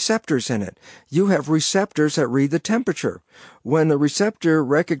got receptors in it. You have receptors that read the temperature. When the receptor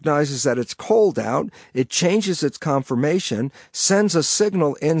recognizes that it's cold out, it changes its conformation, sends a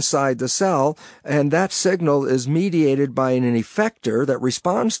signal inside the cell, and that signal is mediated by an effector that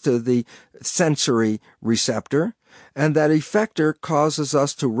responds to the sensory receptor. And that effector causes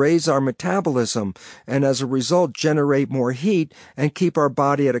us to raise our metabolism and as a result generate more heat and keep our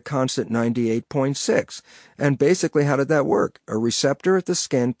body at a constant 98.6. And basically, how did that work? A receptor at the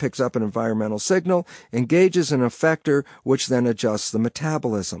skin picks up an environmental signal, engages an effector, which then adjusts the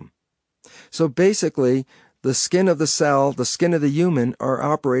metabolism. So basically, the skin of the cell, the skin of the human are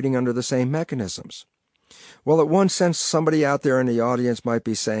operating under the same mechanisms. Well, at one sense, somebody out there in the audience might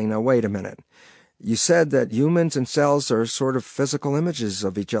be saying, now wait a minute. You said that humans and cells are sort of physical images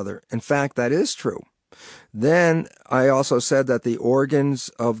of each other. In fact, that is true. Then I also said that the organs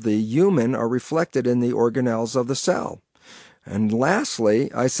of the human are reflected in the organelles of the cell. And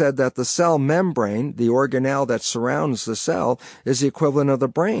lastly, I said that the cell membrane, the organelle that surrounds the cell, is the equivalent of the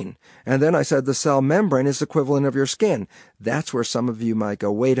brain. And then I said the cell membrane is the equivalent of your skin. That's where some of you might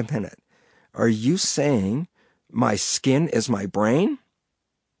go, wait a minute. Are you saying my skin is my brain?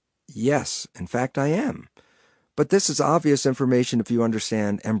 Yes, in fact I am. But this is obvious information if you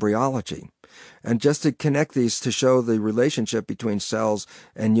understand embryology. And just to connect these to show the relationship between cells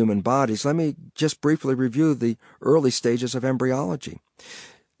and human bodies, let me just briefly review the early stages of embryology.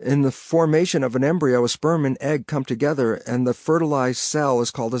 In the formation of an embryo, a sperm and egg come together and the fertilized cell is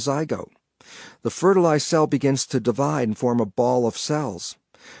called a zygote. The fertilized cell begins to divide and form a ball of cells.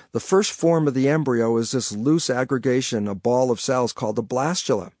 The first form of the embryo is this loose aggregation, a ball of cells called the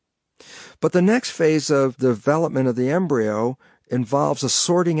blastula. But the next phase of development of the embryo involves a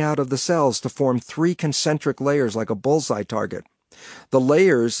sorting out of the cells to form 3 concentric layers like a bullseye target. The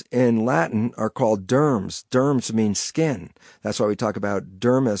layers in Latin are called derms. Derms means skin. That's why we talk about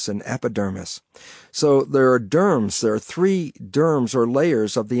dermis and epidermis. So there are derms. There are 3 derms or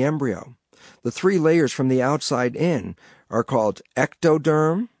layers of the embryo. The 3 layers from the outside in are called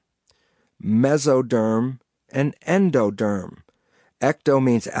ectoderm, mesoderm, and endoderm. Ecto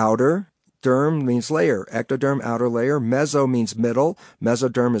means outer, derm means layer. Ectoderm, outer layer. Meso means middle.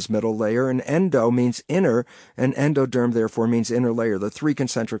 Mesoderm is middle layer. And endo means inner, and endoderm therefore means inner layer, the 3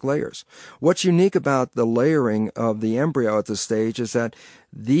 concentric layers. What's unique about the layering of the embryo at this stage is that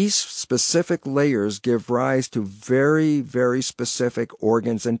these specific layers give rise to very, very specific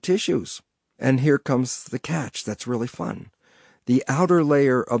organs and tissues. And here comes the catch that's really fun. The outer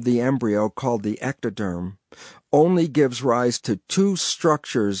layer of the embryo, called the ectoderm, only gives rise to 2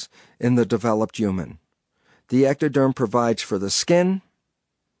 structures in the developed human. The ectoderm provides for the skin,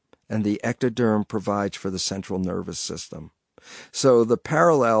 and the ectoderm provides for the central nervous system. So the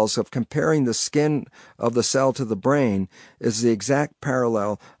parallels of comparing the skin of the cell to the brain is the exact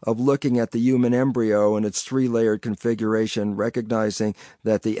parallel of looking at the human embryo and its 3-layered configuration, recognizing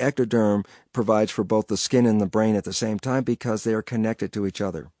that the ectoderm provides for both the skin and the brain at the same time because they are connected to each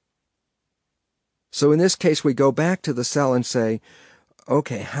other. So in this case, we go back to the cell and say,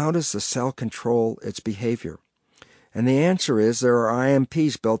 okay, how does the cell control its behavior? And the answer is there are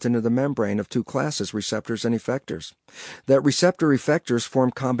IMPs built into the membrane of 2 classes, receptors and effectors. That receptor-effectors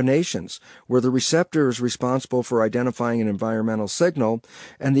form combinations, where the receptor is responsible for identifying an environmental signal,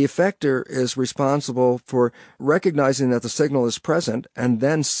 and the effector is responsible for recognizing that the signal is present and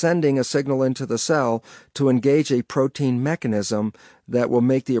then sending a signal into the cell to engage a protein mechanism that will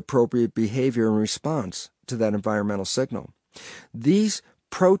make the appropriate behavior in response to that environmental signal. These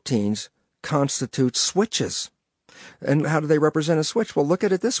proteins constitute switches. And how do they represent a switch? Well, look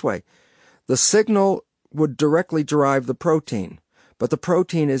at it this way. The signal would directly drive the protein, but the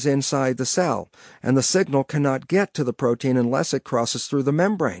protein is inside the cell, and the signal cannot get to the protein unless it crosses through the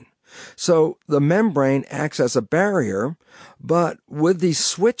membrane. So the membrane acts as a barrier, but with these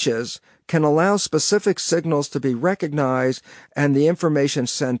switches can allow specific signals to be recognized and the information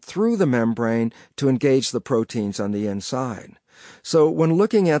sent through the membrane to engage the proteins on the inside. So when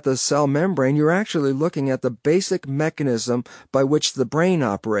looking at the cell membrane, you're actually looking at the basic mechanism by which the brain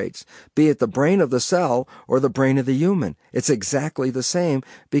operates, be it the brain of the cell or the brain of the human. It's exactly the same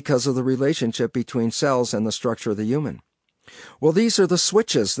because of the relationship between cells and the structure of the human. Well, these are the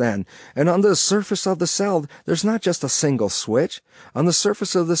switches then. And on the surface of the cell, there's not just a single switch. On the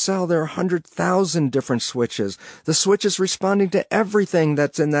surface of the cell, there are 100,000 different switches. The switch is responding to everything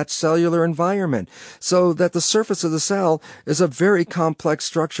that's in that cellular environment. So that the surface of the cell is a very complex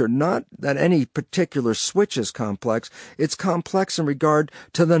structure. Not that any particular switch is complex. It's complex in regard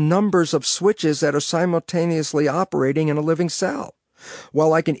to the numbers of switches that are simultaneously operating in a living cell.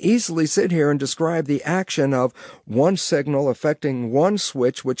 While I can easily sit here and describe the action of one signal affecting one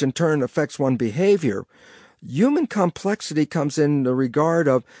switch, which in turn affects one behavior, human complexity comes in the regard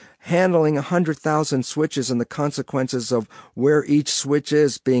of handling 100,000 switches and the consequences of where each switch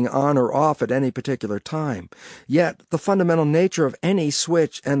is being on or off at any particular time. Yet, the fundamental nature of any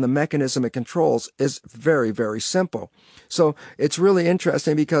switch and the mechanism it controls is very, very simple. So it's really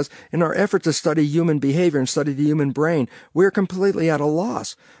interesting because in our effort to study human behavior and study the human brain, we're completely at a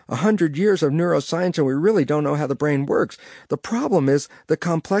loss. 100 years of neuroscience and we really don't know how the brain works. The problem is the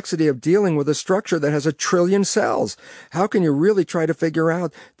complexity of dealing with a structure that has 1 trillion cells. How can you really try to figure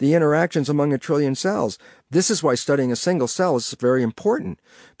out the interactions among 1 trillion cells? This is why studying a single cell is very important,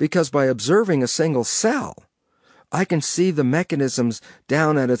 because by observing a single cell, I can see the mechanisms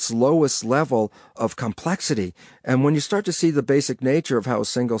down at its lowest level of complexity. And when you start to see the basic nature of how a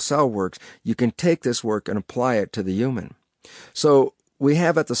single cell works, you can take this work and apply it to the human. So we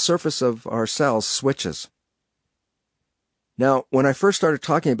have at the surface of our cells switches. Now, when I first started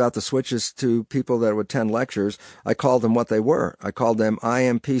talking about the switches to people that would attend lectures, I called them what they were. I called them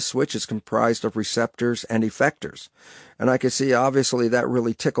IMP switches comprised of receptors and effectors. And I could see, obviously, that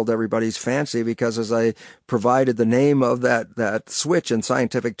really tickled everybody's fancy because as I provided the name of that switch in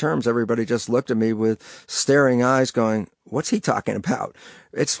scientific terms, everybody just looked at me with staring eyes going, what's he talking about?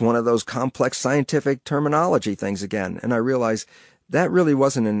 It's one of those complex scientific terminology things again. And I realized that really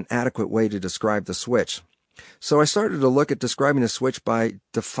wasn't an adequate way to describe the switch. So I started to look at describing the switch by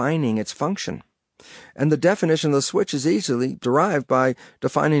defining its function. And the definition of the switch is easily derived by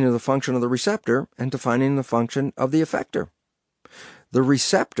defining the function of the receptor and defining the function of the effector. The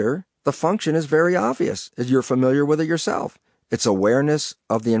receptor, the function is very obvious, as you're familiar with it yourself. It's awareness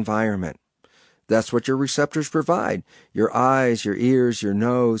of the environment. That's what your receptors provide. Your eyes, your ears, your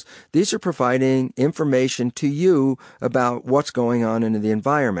nose, these are providing information to you about what's going on in the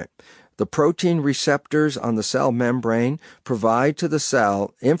environment. The protein receptors on the cell membrane provide to the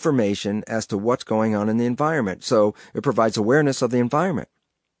cell information as to what's going on in the environment. So it provides awareness of the environment.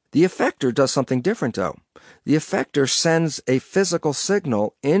 The effector does something different, though. The effector sends a physical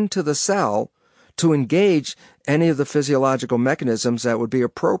signal into the cell to engage any of the physiological mechanisms that would be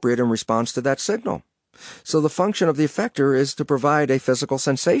appropriate in response to that signal. So the function of the effector is to provide a physical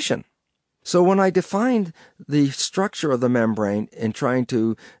sensation. So when I defined the structure of the membrane in trying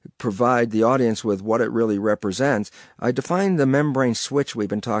to provide the audience with what it really represents, I defined the membrane switch we've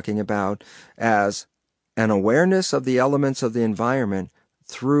been talking about as an awareness of the elements of the environment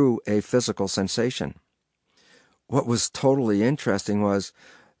through a physical sensation. What was totally interesting was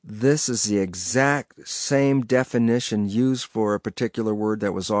this is the exact same definition used for a particular word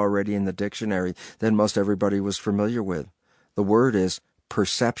that was already in the dictionary that most everybody was familiar with. The word is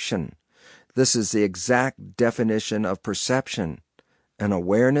perception. This is the exact definition of perception, an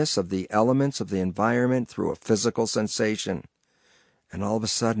awareness of the elements of the environment through a physical sensation. And all of a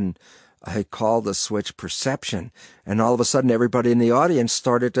sudden, I called the switch perception, and all of a sudden everybody in the audience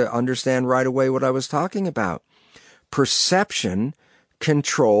started to understand right away what I was talking about. Perception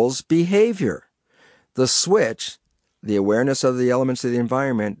controls behavior. The switch, the awareness of the elements of the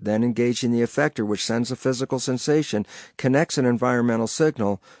environment, then engaging the effector, which sends a physical sensation, connects an environmental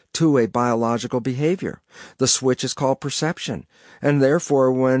signal to a biological behavior. The switch is called perception. And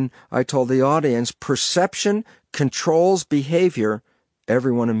therefore, when I told the audience, perception controls behavior,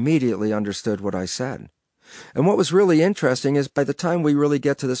 everyone immediately understood what I said. And what was really interesting is by the time we really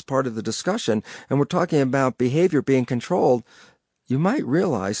get to this part of the discussion, and we're talking about behavior being controlled, you might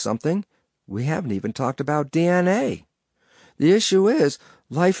realize something. We haven't even talked about DNA. The issue is,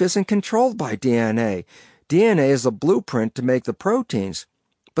 life isn't controlled by DNA. DNA is a blueprint to make the proteins,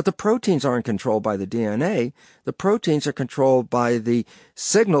 but the proteins aren't controlled by the DNA. The proteins are controlled by the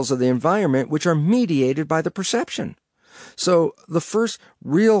signals of the environment, which are mediated by the perception. So the first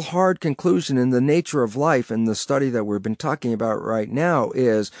real hard conclusion in the nature of life in the study that we've been talking about right now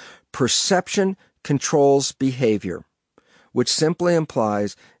is perception controls behavior, which simply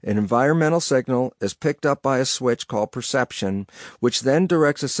implies an environmental signal is picked up by a switch called perception, which then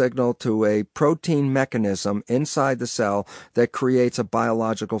directs a signal to a protein mechanism inside the cell that creates a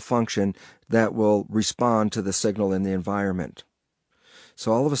biological function that will respond to the signal in the environment.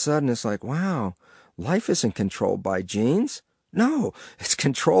 So all of a sudden it's like, wow, Life isn't controlled by genes. No, it's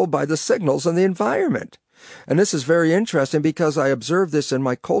controlled by the signals in the environment. And this is very interesting because I observed this in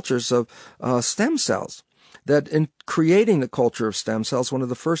my cultures of stem cells. That in creating the culture of stem cells, one of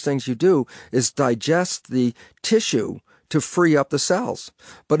the first things you do is digest the tissue to free up the cells.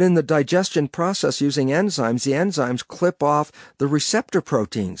 But in the digestion process using enzymes, the enzymes clip off the receptor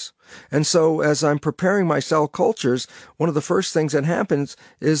proteins. And so as I'm preparing my cell cultures, one of the first things that happens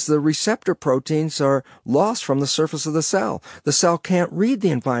is the receptor proteins are lost from the surface of the cell. The cell can't read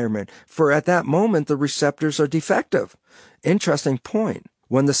the environment, for at that moment the receptors are defective. Interesting point.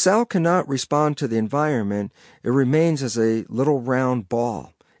 When the cell cannot respond to the environment, it remains as a little round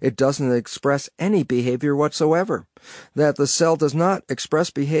ball. It doesn't express any behavior whatsoever. That the cell does not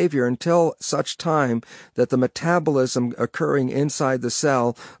express behavior until such time that the metabolism occurring inside the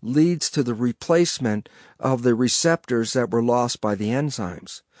cell leads to the replacement of the receptors that were lost by the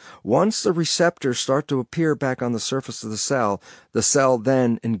enzymes. Once the receptors start to appear back on the surface of the cell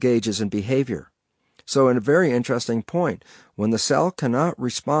then engages in behavior. So, in a very interesting point, when the cell cannot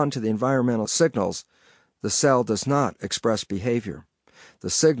respond to the environmental signals, the cell does not express behavior. The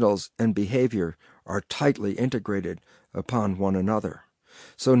signals and behavior are tightly integrated upon one another.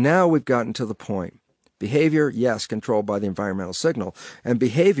 So now we've gotten to the point. Behavior, yes, controlled by the environmental signal, and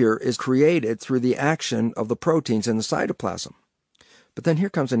behavior is created through the action of the proteins in the cytoplasm. But then here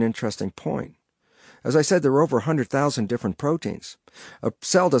comes an interesting point. As I said, there are over 100,000 different proteins. A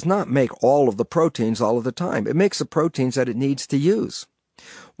cell does not make all of the proteins all of the time. It makes the proteins that it needs to use.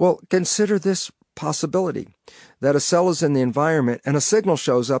 Well, consider this possibility, that a cell is in the environment and a signal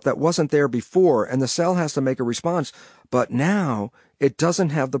shows up that wasn't there before and the cell has to make a response, but now it doesn't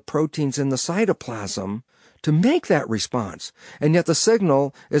have the proteins in the cytoplasm to make that response. And yet the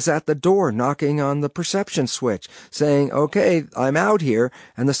signal is at the door knocking on the perception switch saying, okay, I'm out here,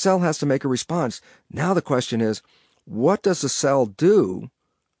 and the cell has to make a response. Now the question is, what does the cell do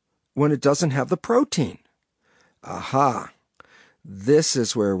when it doesn't have the protein? Aha! This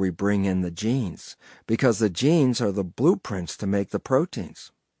is where we bring in the genes, because the genes are the blueprints to make the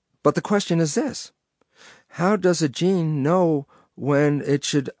proteins. But the question is this: how does a gene know when it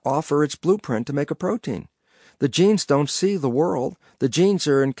should offer its blueprint to make a protein? The genes don't see the world. The genes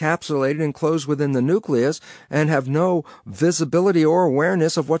are encapsulated and closed within the nucleus and have no visibility or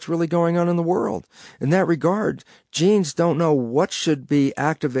awareness of what's really going on in the world. In that regard, genes don't know what should be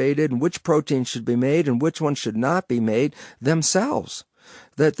activated and which proteins should be made and which ones should not be made themselves.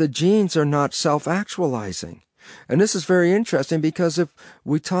 That the genes are not self-actualizing. And this is very interesting because if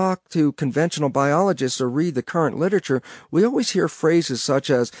we talk to conventional biologists or read the current literature, we always hear phrases such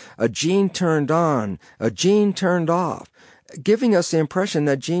as a gene turned on, a gene turned off, giving us the impression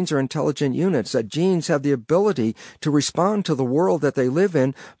that genes are intelligent units, that genes have the ability to respond to the world that they live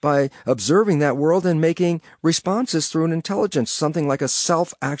in by observing that world and making responses through an intelligence, something like a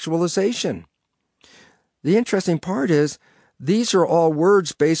self-actualization. The interesting part is, these are all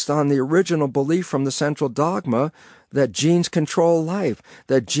words based on the original belief from the central dogma that genes control life,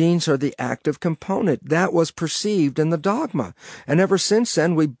 that genes are the active component. That was perceived in the dogma. And ever since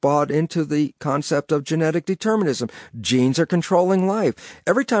then, we bought into the concept of genetic determinism. Genes are controlling life.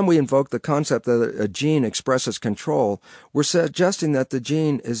 Every time we invoke the concept that a gene expresses control, we're suggesting that the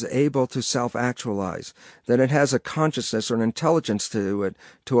gene is able to self-actualize, that it has a consciousness or an intelligence to it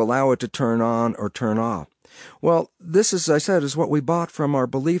to allow it to turn on or turn off. Well, this, as I said, is what we bought from our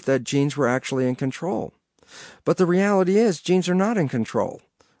belief that genes were actually in control. But the reality is, genes are not in control.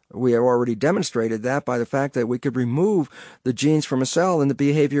 We have already demonstrated that by the fact that we could remove the genes from a cell and the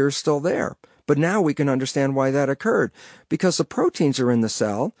behavior is still there. But now we can understand why that occurred, because the proteins are in the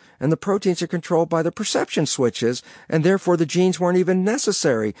cell, and the proteins are controlled by the perception switches, and therefore the genes weren't even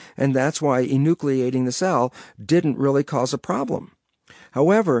necessary, and that's why enucleating the cell didn't really cause a problem.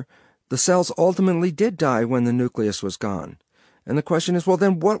 However, the cells ultimately did die when the nucleus was gone. And the question is, well,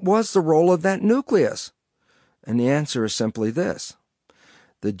 then what was the role of that nucleus? And the answer is simply this: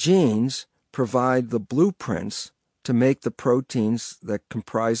 the genes provide the blueprints to make the proteins that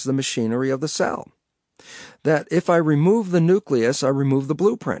comprise the machinery of the cell. That if I remove the nucleus, I remove the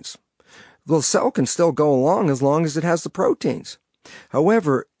blueprints. The cell can still go along as it has the proteins.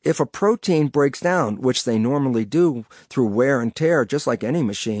 However, if a protein breaks down, which they normally do through wear and tear, just like any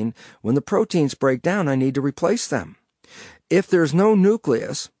machine, when the proteins break down, I need to replace them. If there's no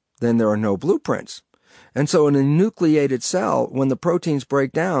nucleus, then there are no blueprints. And so in a nucleated cell, when the proteins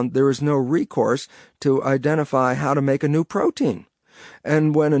break down, there is no recourse to identify how to make a new protein.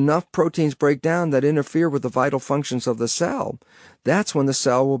 And when enough proteins break down that interfere with the vital functions of the cell, that's when the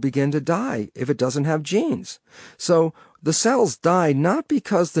cell will begin to die if it doesn't have genes. So the cells die not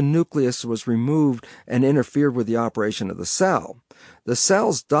because the nucleus was removed and interfered with the operation of the cell. The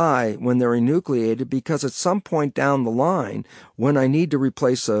cells die when they're enucleated because at some point down the line, when I need to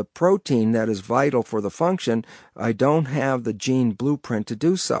replace a protein that is vital for the function, I don't have the gene blueprint to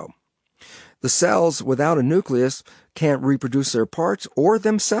do so. The cells without a nucleus can't reproduce their parts or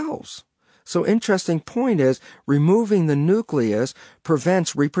themselves. So interesting point is, removing the nucleus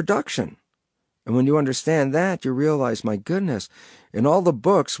prevents reproduction. And when you understand that, you realize, my goodness, in all the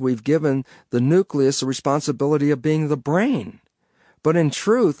books we've given the nucleus the responsibility of being the brain. But in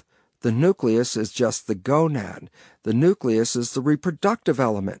truth, the nucleus is just the gonad. The nucleus is the reproductive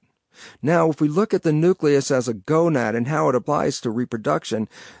element. Now, if we look at the nucleus as a gonad and how it applies to reproduction,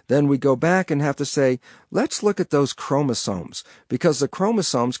 then we go back and have to say, let's look at those chromosomes, because the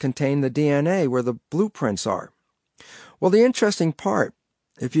chromosomes contain the DNA where the blueprints are. Well, the interesting part,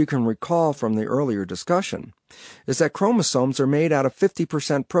 if you can recall from the earlier discussion, is that chromosomes are made out of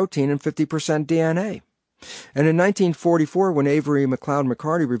 50% protein and 50% DNA. And in 1944, when Avery McLeod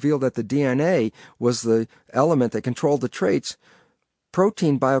McCarty revealed that the DNA was the element that controlled the traits,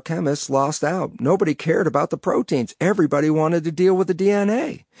 protein biochemists lost out. Nobody cared about the proteins. Everybody wanted to deal with the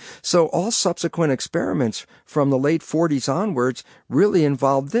DNA. So all subsequent experiments from the late 40s onwards really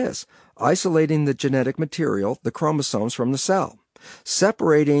involved this: isolating the genetic material, the chromosomes, from the cell,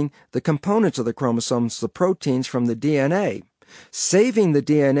 separating the components of the chromosomes, the proteins, from the DNA, saving the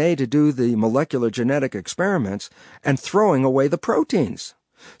DNA to do the molecular genetic experiments, and throwing away the proteins.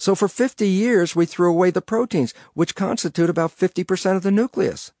 So for 50 years, we threw away the proteins, which constitute about 50% of the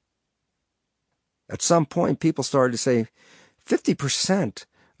nucleus. At some point, people started to say, 50%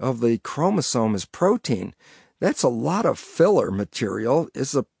 of the chromosome is protein. That's a lot of filler material.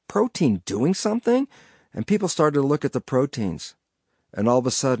 Is the protein doing something? And people started to look at the proteins. And all of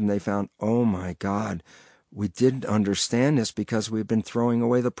a sudden, they found, oh my God, we didn't understand this because we've been throwing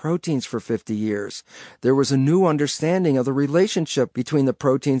away the proteins for 50 years. There was a new understanding of the relationship between the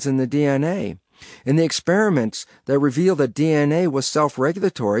proteins and the DNA. In the experiments that revealed that DNA was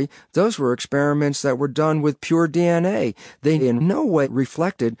self-regulatory, those were experiments that were done with pure DNA. They in no way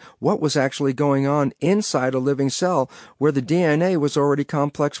reflected what was actually going on inside a living cell where the DNA was already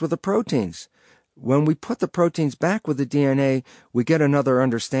complex with the proteins. When we put the proteins back with the DNA, we get another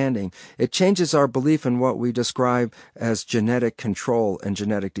understanding. It changes our belief in what we describe as genetic control and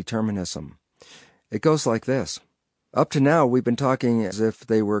genetic determinism. It goes like this. Up to now, we've been talking as if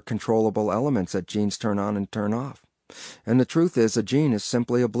they were controllable elements that genes turn on and turn off. And the truth is, a gene is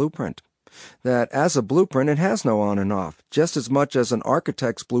simply a blueprint. That as a blueprint, it has no on and off, just as much as an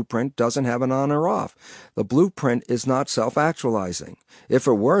architect's blueprint doesn't have an on or off. The blueprint is not self-actualizing. If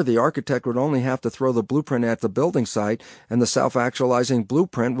it were, the architect would only have to throw the blueprint at the building site, and the self-actualizing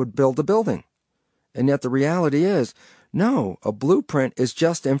blueprint would build the building. And yet the reality is, no, a blueprint is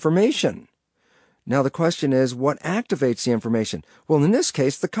just information. Now the question is, what activates the information? Well, in this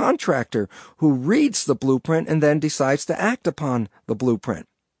case, the contractor, who reads the blueprint and then decides to act upon the blueprint.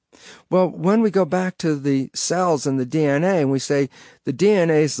 Well, when we go back to the cells and the DNA and we say the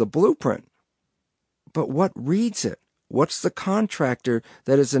DNA is the blueprint, but what reads it? What's the contractor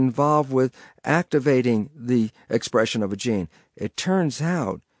that is involved with activating the expression of a gene? It turns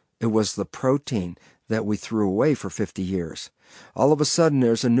out it was the protein that we threw away for 50 years. All of a sudden,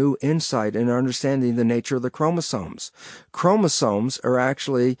 there's a new insight in understanding the nature of the chromosomes. Chromosomes are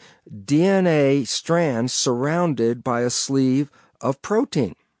actually DNA strands surrounded by a sleeve of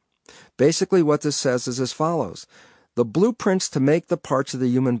protein. Basically, what this says is as follows. The blueprints to make the parts of the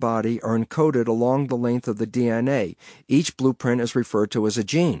human body are encoded along the length of the DNA. Each blueprint is referred to as a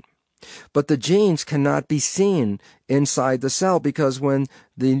gene. But the genes cannot be seen inside the cell because when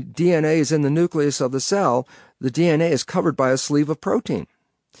the DNA is in the nucleus of the cell, the DNA is covered by a sleeve of protein.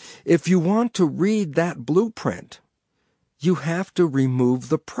 If you want to read that blueprint, you have to remove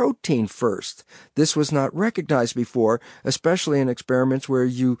the protein first. This was not recognized before, especially in experiments where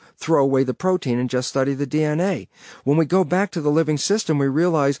you throw away the protein and just study the DNA. When we go back to the living system, we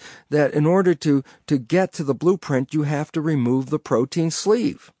realize that in order to get to the blueprint, you have to remove the protein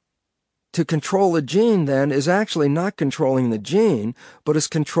sleeve. To control a gene, then, is actually not controlling the gene, but is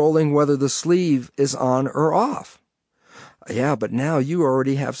controlling whether the sleeve is on or off. Yeah, but now you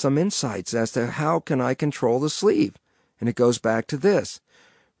already have some insights as to how can I control the sleeve. And it goes back to this.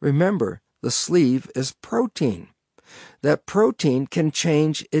 Remember, the sleeve is protein. That protein can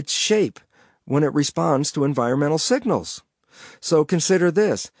change its shape when it responds to environmental signals. So consider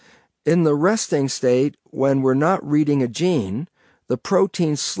this. In the resting state, when we're not reading a gene, the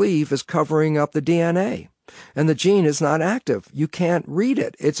protein sleeve is covering up the DNA. And the gene is not active. You can't read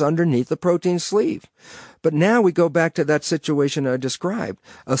it. It's underneath the protein sleeve. But now we go back to that situation I described.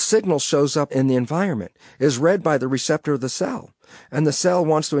 A signal shows up in the environment, is read by the receptor of the cell, and the cell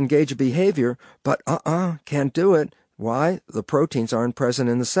wants to engage a behavior, but can't do it. Why? The proteins aren't present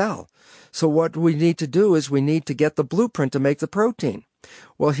in the cell. So what we need to do is we need to get the blueprint to make the protein.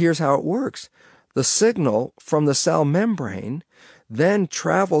 Well, here's how it works. The signal from the cell membrane then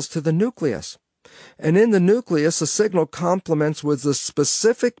travels to the nucleus. And in the nucleus, the signal complements with the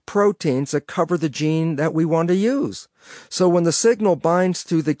specific proteins that cover the gene that we want to use. So when the signal binds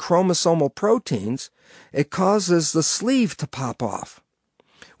to the chromosomal proteins, it causes the sleeve to pop off.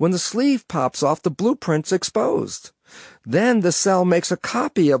 When the sleeve pops off, the blueprint's exposed. Then the cell makes a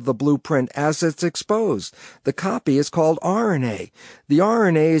copy of the blueprint as it's exposed. The copy is called RNA. The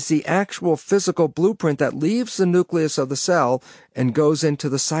RNA is the actual physical blueprint that leaves the nucleus of the cell and goes into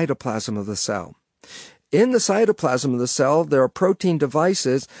the cytoplasm of the cell. In the cytoplasm of the cell, there are protein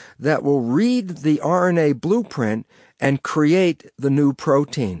devices that will read the RNA blueprint and create the new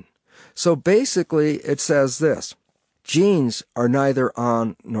protein. So basically, it says this: genes are neither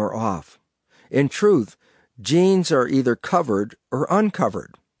on nor off. In truth, genes are either covered or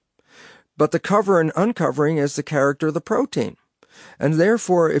uncovered. But the cover and uncovering is the character of the protein. And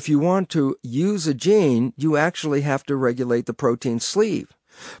therefore, if you want to use a gene, you actually have to regulate the protein sleeve.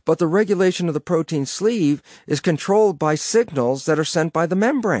 But the regulation of the protein sleeve is controlled by signals that are sent by the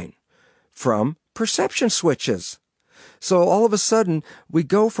membrane from perception switches. So all of a sudden, we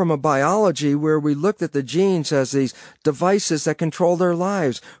go from a biology where we looked at the genes as these devices that control their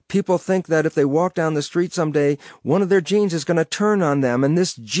lives. People think that if they walk down the street someday, one of their genes is going to turn on them, and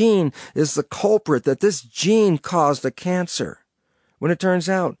this gene is the culprit, that this gene caused a cancer. When it turns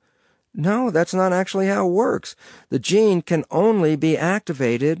out, no, that's not actually how it works. The gene can only be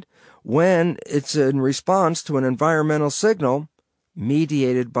activated when it's in response to an environmental signal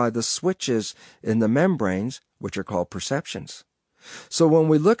mediated by the switches in the membranes, which are called perceptions. So when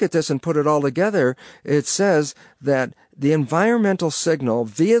we look at this and put it all together, it says that the environmental signal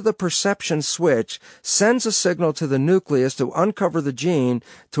via the perception switch sends a signal to the nucleus to uncover the gene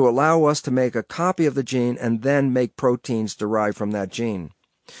to allow us to make a copy of the gene and then make proteins derived from that gene.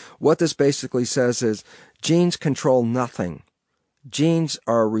 What this basically says is genes control nothing. Genes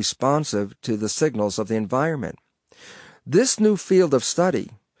are responsive to the signals of the environment. This new field of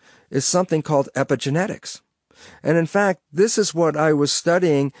study is something called epigenetics. And in fact, this is what I was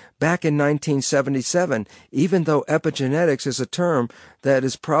studying back in 1977, even though epigenetics is a term that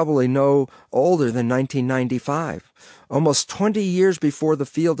is probably no older than 1995. Almost 20 years before the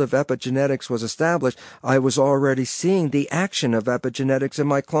field of epigenetics was established, I was already seeing the action of epigenetics in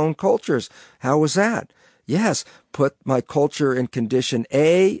my clone cultures. How was that? Yes, put my culture in condition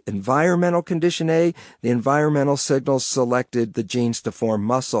A, environmental condition A, the environmental signals selected the genes to form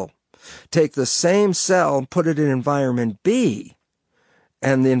muscle. Take the same cell and put it in environment B,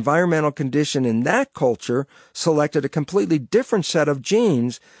 and the environmental condition in that culture selected a completely different set of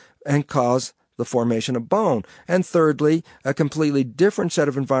genes and caused the formation of bone. And thirdly, a completely different set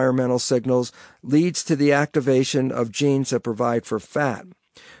of environmental signals leads to the activation of genes that provide for fat.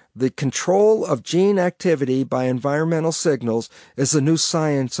 The control of gene activity by environmental signals is the new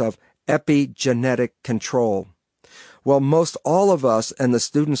science of epigenetic control. Well, most all of us and the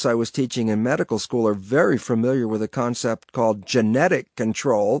students I was teaching in medical school are very familiar with a concept called genetic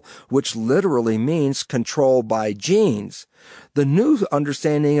control, which literally means control by genes. The new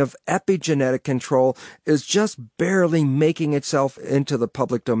understanding of epigenetic control is just barely making itself into the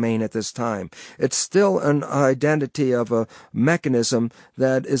public domain at this time. It's still an identity of a mechanism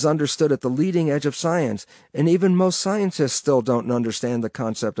that is understood at the leading edge of science, and even most scientists still don't understand the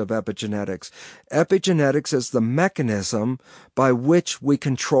concept of epigenetics. Epigenetics is the mechanism by which we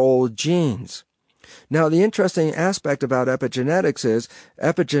control genes. Now, the interesting aspect about epigenetics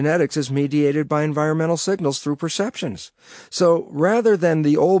is mediated by environmental signals through perceptions. So rather than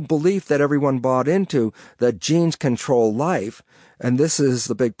the old belief that everyone bought into that genes control life, and this is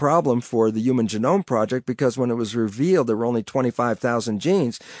the big problem for the Human Genome Project, because when it was revealed there were only 25,000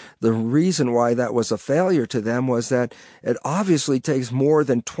 genes, the reason why that was a failure to them was that it obviously takes more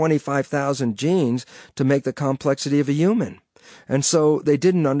than 25,000 genes to make the complexity of a human. And so they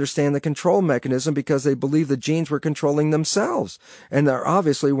didn't understand the control mechanism because they believed the genes were controlling themselves, and there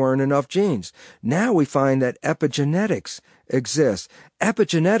obviously weren't enough genes. Now we find that epigenetics exists.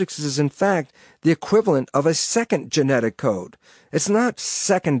 Epigenetics is in fact the equivalent of a second genetic code. It's not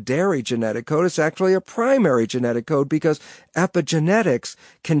secondary genetic code, it's actually a primary genetic code because epigenetics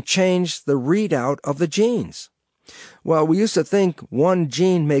can change the readout of the genes. Well, we used to think one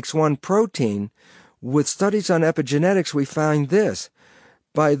gene makes one protein. With studies on epigenetics, we find this.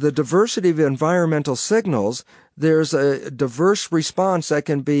 By the diversity of environmental signals, there's a diverse response that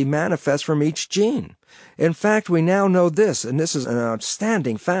can be manifest from each gene. In fact, we now know this, and this is an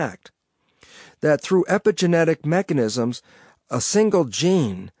outstanding fact, that through epigenetic mechanisms, a single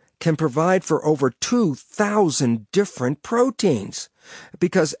gene can provide for over 2,000 different proteins,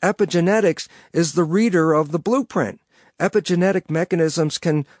 because epigenetics is the reader of the blueprint. Epigenetic mechanisms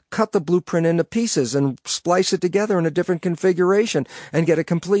can cut the blueprint into pieces and splice it together in a different configuration and get a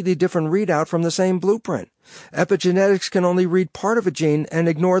completely different readout from the same blueprint. Epigenetics can only read part of a gene and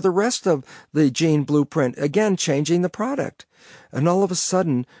ignore the rest of the gene blueprint, again changing the product. And all of a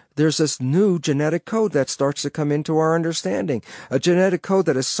sudden, there's this new genetic code that starts to come into our understanding. A genetic code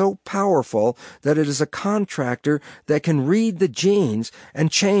that is so powerful that it is a contractor that can read the genes and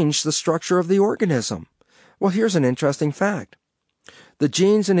change the structure of the organism. Well, here's an interesting fact. The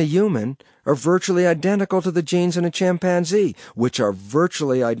genes in a human are virtually identical to the genes in a chimpanzee, which are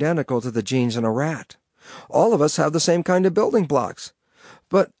virtually identical to the genes in a rat. All of us have the same kind of building blocks.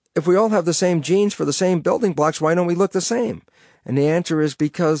 But if we all have the same genes for the same building blocks, why don't we look the same? And the answer is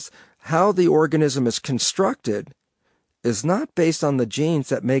because how the organism is constructed is not based on the genes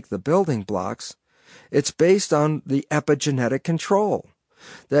that make the building blocks. It's based on the epigenetic control.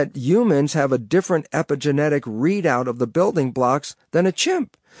 That humans have a different epigenetic readout of the building blocks than a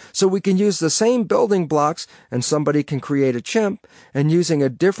chimp. So we can use the same building blocks and somebody can create a chimp, and using a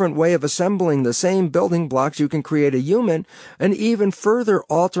different way of assembling the same building blocks you can create a human, and even further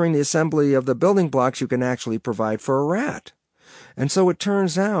altering the assembly of the building blocks you can actually provide for a rat. And so it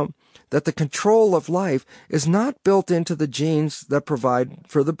turns out that the control of life is not built into the genes that provide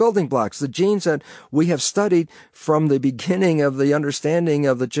for the building blocks, the genes that we have studied from the beginning of the understanding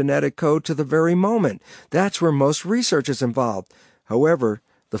of the genetic code to the very moment. That's where most research is involved. However,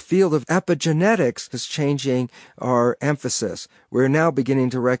 the field of epigenetics is changing our emphasis. We're now beginning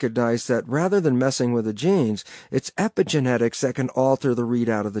to recognize that rather than messing with the genes, it's epigenetics that can alter the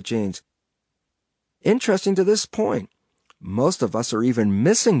readout of the genes. Interesting to this point. Most of us are even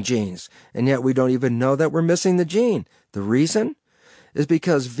missing genes, and yet we don't even know that we're missing the gene. The reason is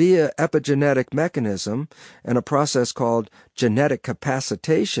because via epigenetic mechanism and a process called genetic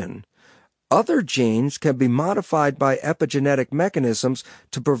capacitation, other genes can be modified by epigenetic mechanisms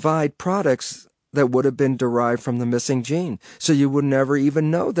to provide products that would have been derived from the missing gene. So you would never even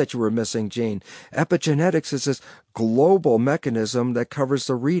know that you were a missing gene. Epigenetics is this global mechanism that covers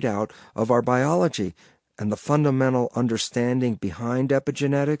the readout of our biology. And the fundamental understanding behind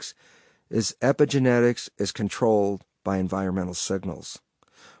epigenetics is controlled by environmental signals.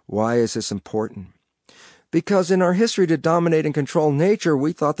 Why is this important? Because in our history to dominate and control nature,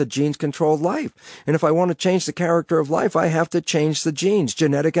 we thought the genes controlled life. And if I want to change the character of life, I have to change the genes,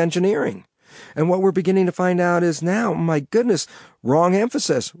 genetic engineering. And what we're beginning to find out is now, my goodness, wrong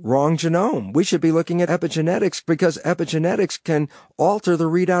emphasis, wrong genome. We should be looking at epigenetics because epigenetics can alter the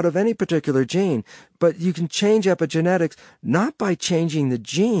readout of any particular gene. But you can change epigenetics not by changing the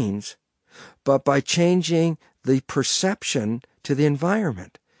genes, but by changing the perception to the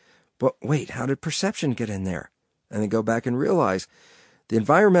environment. But wait, how did perception get in there? And then go back and realize the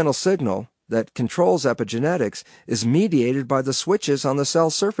environmental signal that controls epigenetics is mediated by the switches on the cell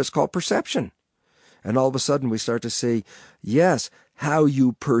surface called perception. And all of a sudden we start to see, yes, how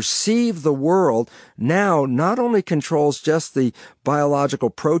you perceive the world now not only controls just the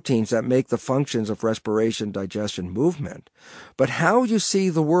biological proteins that make the functions of respiration, digestion, movement, but how you see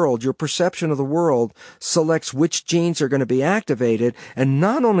the world, your perception of the world, selects which genes are going to be activated, and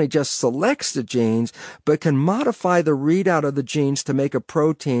not only just selects the genes, but can modify the readout of the genes to make a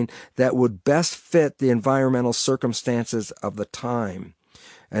protein that would best fit the environmental circumstances of the time.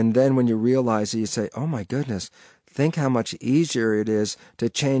 And then when you realize it, you say, oh my goodness, think how much easier it is to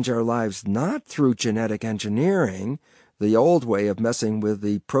change our lives not through genetic engineering, the old way of messing with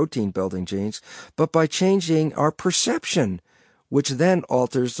the protein-building genes, but by changing our perception, which then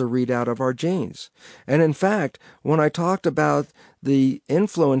alters the readout of our genes. And in fact, when I talked about the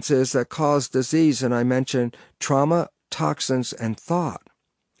influences that cause disease, and I mentioned trauma, toxins, and thought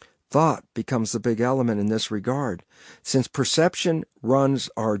becomes the big element in this regard. Since perception runs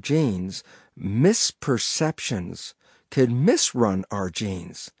our genes, misperceptions can misrun our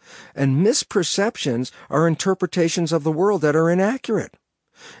genes. And misperceptions are interpretations of the world that are inaccurate.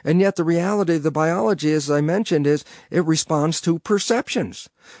 And yet the reality of the biology, as I mentioned, is it responds to perceptions.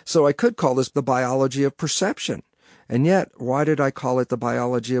 So I could call this the biology of perception. And yet, why did I call it the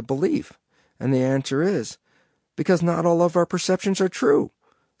biology of belief? And the answer is, because not all of our perceptions are true.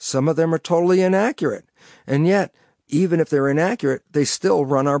 Some of them are totally inaccurate. And yet, even if they're inaccurate, they still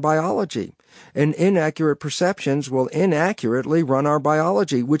run our biology. And inaccurate perceptions will inaccurately run our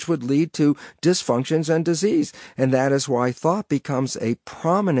biology, which would lead to dysfunctions and disease. And that is why thought becomes a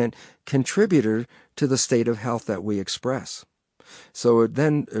prominent contributor to the state of health that we express. So it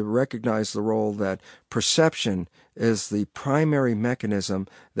then recognized the role that perception is the primary mechanism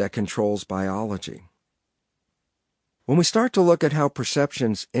that controls biology. When we start to look at how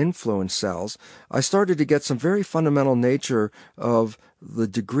perceptions influence cells, I started to get some very fundamental nature of the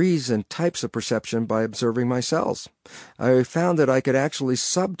degrees and types of perception by observing my cells. I found that I could actually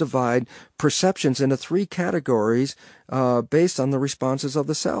subdivide perceptions into 3 categories based on the responses of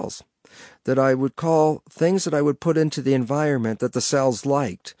the cells, that I would call things that I would put into the environment that the cells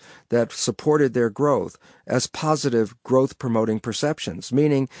liked, that supported their growth, as positive growth-promoting perceptions.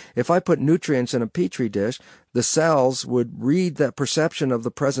 Meaning, if I put nutrients in a petri dish, the cells would read that perception of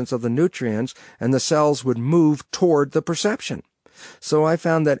the presence of the nutrients, and the cells would move toward the perception. So I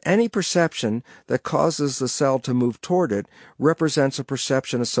found that any perception that causes the cell to move toward it represents a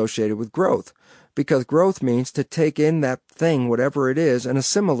perception associated with growth, because growth means to take in that thing, whatever it is, and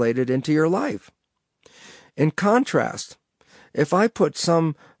assimilate it into your life. In contrast, if I put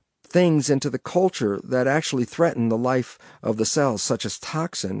some things into the culture that actually threaten the life of the cells, such as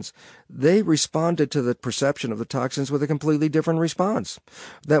toxins, they responded to the perception of the toxins with a completely different response.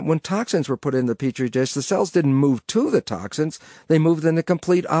 That when toxins were put in the petri dish, the cells didn't move to the toxins, they moved in the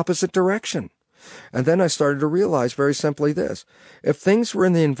complete opposite direction. And then I started to realize very simply this: if things were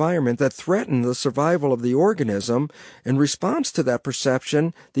in the environment that threatened the survival of the organism, in response to that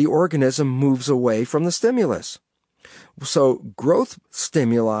perception, the organism moves away from the stimulus. So growth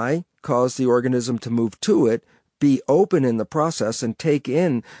stimuli cause the organism to move to it, be open in the process, and take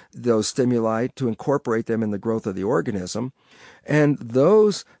in those stimuli to incorporate them in the growth of the organism. And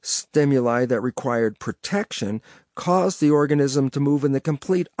those stimuli that required protection cause the organism to move in the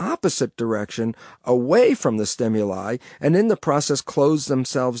complete opposite direction, away from the stimuli, and in the process close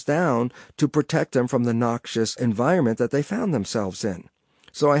themselves down to protect them from the noxious environment that they found themselves in.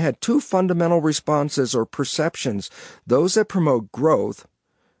 So I had 2 fundamental responses or perceptions, those that promote growth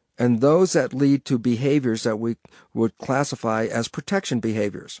and those that lead to behaviors that we would classify as protection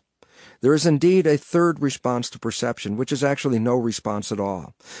behaviors. There is indeed a third response to perception, which is actually no response at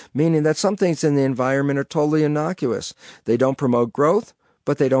all, meaning that some things in the environment are totally innocuous. They don't promote growth,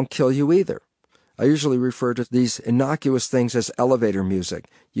 but they don't kill you either. I usually refer to these innocuous things as elevator music.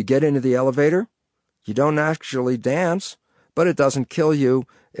 You get into the elevator, you don't actually dance, but it doesn't kill you,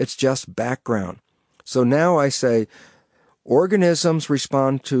 it's just background. So now I say, organisms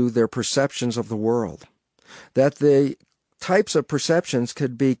respond to their perceptions of the world. That the types of perceptions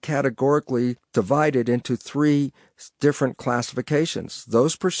could be categorically divided into 3 different classifications.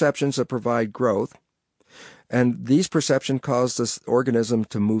 Those perceptions that provide growth, and these perceptions cause the organism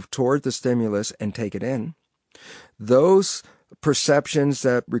to move toward the stimulus and take it in. Those perceptions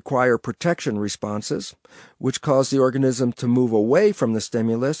that require protection responses, which cause the organism to move away from the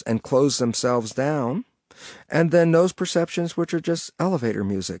stimulus and close themselves down. And then those perceptions which are just elevator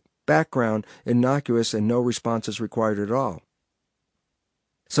music, background, innocuous, and no response is required at all.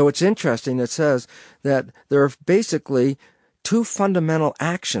 So it's interesting, it says that there are basically 2 fundamental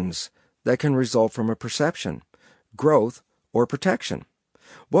actions that can result from a perception: growth or protection.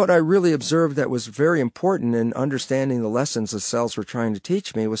 What I really observed that was very important in understanding the lessons the cells were trying to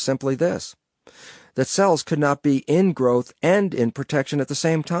teach me was simply this: that cells could not be in growth and in protection at the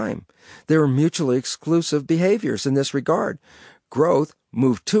same time. They were mutually exclusive behaviors in this regard. Growth,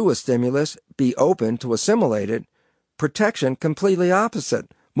 move to a stimulus, be open to assimilate it. Protection, completely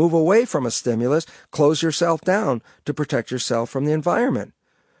opposite. Move away from a stimulus, close yourself down to protect yourself from the environment.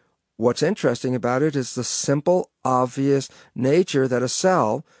 What's interesting about it is the simple, obvious nature that a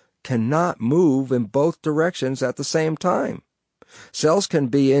cell cannot move in both directions at the same time. Cells can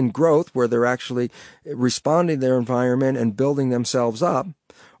be in growth, where they're actually responding to their environment and building themselves up,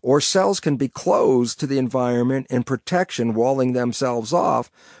 or cells can be closed to the environment in protection, walling themselves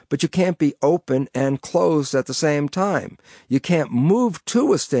off, but you can't be open and closed at the same time. You can't move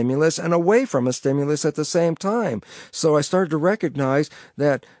to a stimulus and away from a stimulus at the same time. So I started to recognize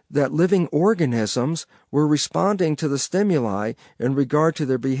that living organisms were responding to the stimuli in regard to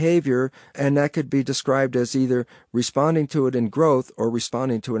their behavior, and that could be described as either responding to it in growth or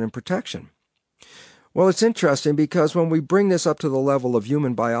responding to it in protection. Well, it's interesting because when we bring this up to the level of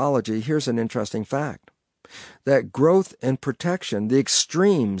human biology, here's an interesting fact: that growth and protection, the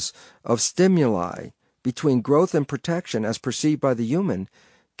extremes of stimuli between growth and protection as perceived by the human,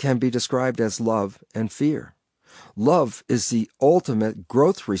 can be described as love and fear. Love is the ultimate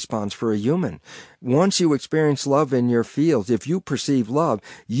growth response for a human. Once you experience love in your field, if you perceive love,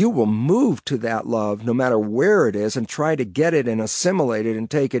 you will move to that love no matter where it is and try to get it and assimilate it and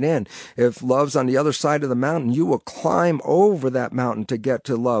take it in. If love's on the other side of the mountain, you will climb over that mountain to get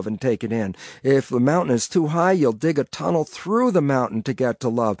to love and take it in. If the mountain is too high, you'll dig a tunnel through the mountain to get to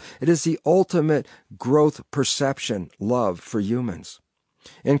love. It is the ultimate growth perception, love, for humans.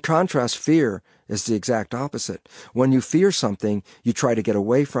 In contrast, fear is the exact opposite. When you fear something, you try to get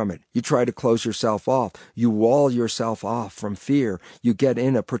away from it. You try to close yourself off. You wall yourself off from fear. You get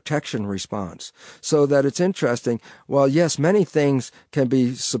in a protection response. So that it's interesting. Well, yes, many things can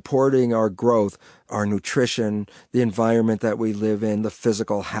be supporting our growth, our nutrition, the environment that we live in, the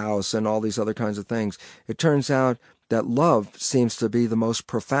physical house, and all these other kinds of things. It turns out that love seems to be the most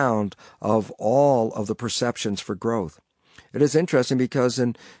profound of all of the perceptions for growth. It is interesting because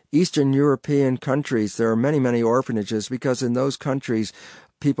in Eastern European countries, there are many, many orphanages because in those countries,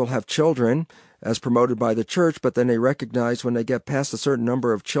 people have children as promoted by the church, but then they recognize when they get past a certain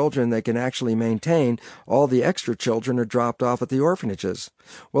number of children they can actually maintain, all the extra children are dropped off at the orphanages.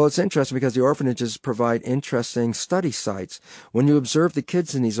 Well, it's interesting because the orphanages provide interesting study sites. When you observe the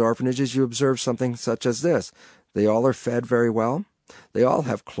kids in these orphanages, you observe something such as this. They all are fed very well. They all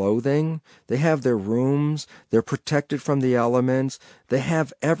have clothing. They have their rooms. They're protected from the elements. They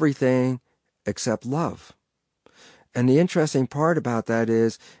have everything except love. And the interesting part about that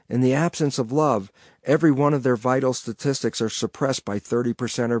is, in the absence of love, every one of their vital statistics are suppressed by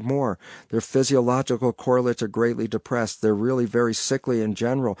 30% or more. Their physiological correlates are greatly depressed. They're really very sickly in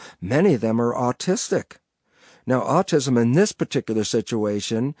general. Many of them are autistic. Now, autism in this particular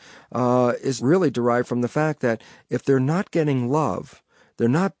situation is really derived from the fact that if they're not getting love, they're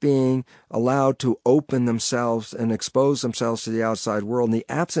not being allowed to open themselves and expose themselves to the outside world. In the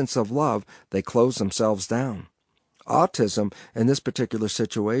absence of love, they close themselves down. Autism in this particular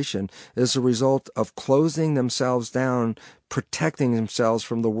situation is a result of closing themselves down, protecting themselves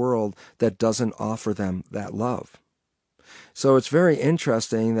from the world that doesn't offer them that love. So it's very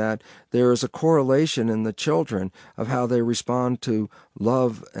interesting that there is a correlation in the children of how they respond to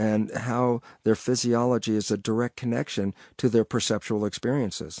love and how their physiology is a direct connection to their perceptual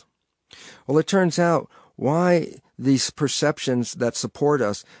experiences. Well, it turns out why these perceptions that support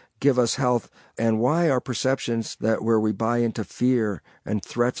us give us health and why our perceptions that where we buy into fear and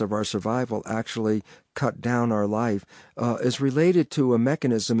threats of our survival actually cut down our life is related to a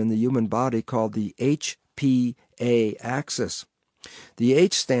mechanism in the human body called the HPA axis. The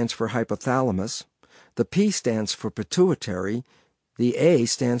H stands for hypothalamus, the P stands for pituitary, the A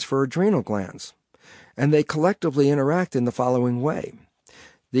stands for adrenal glands, and they collectively interact in the following way.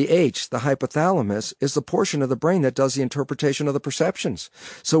 The H, the hypothalamus, is the portion of the brain that does the interpretation of the perceptions.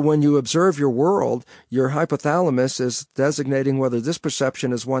 So when you observe your world, your hypothalamus is designating whether this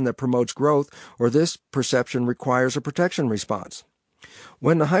perception is one that promotes growth or this perception requires a protection response.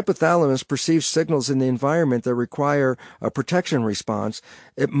 When the hypothalamus perceives signals in the environment that require a protection response,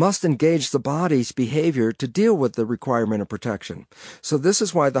 it must engage the body's behavior to deal with the requirement of protection. So this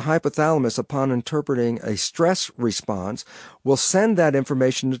is why the hypothalamus, upon interpreting a stress response, will send that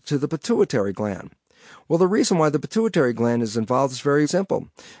information to the pituitary gland. Well, the reason why the pituitary gland is involved is very simple.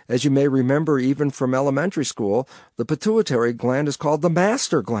 As you may remember even from elementary school, the pituitary gland is called the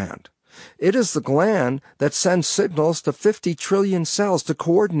master gland. It is the gland that sends signals to 50 trillion cells to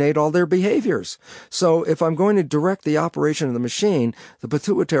coordinate all their behaviors. So if I'm going to direct the operation of the machine, the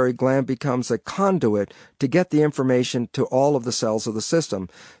pituitary gland becomes a conduit to get the information to all of the cells of the system.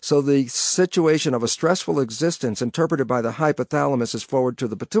 So the situation of a stressful existence interpreted by the hypothalamus is forwarded to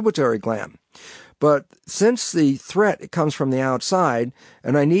the pituitary gland. But since the threat comes from the outside,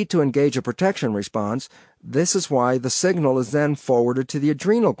 and I need to engage a protection response, this is why the signal is then forwarded to the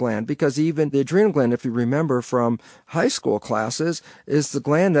adrenal gland, because even the adrenal gland, if you remember from high school classes, is the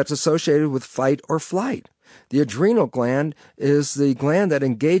gland that's associated with fight or flight. The adrenal gland is the gland that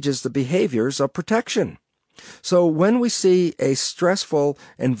engages the behaviors of protection. So when we see a stressful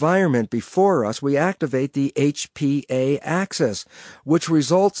environment before us, we activate the HPA axis, which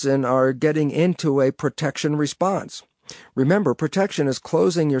results in our getting into a protection response. Remember, protection is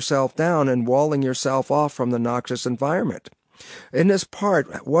closing yourself down and walling yourself off from the noxious environment. In this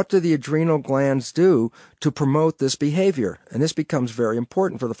part, what do the adrenal glands do to promote this behavior? And this becomes very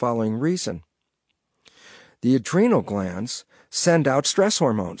important for the following reason. The adrenal glands send out stress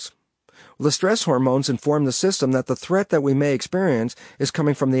hormones. Well, the stress hormones inform the system that the threat that we may experience is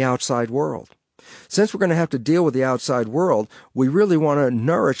coming from the outside world. Since we're going to have to deal with the outside world, we really want to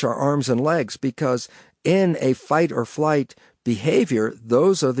nourish our arms and legs because in a fight or flight behavior,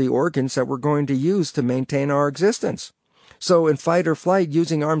 those are the organs that we're going to use to maintain our existence. So in fight or flight,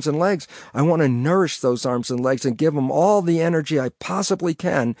 using arms and legs, I want to nourish those arms and legs and give them all the energy I possibly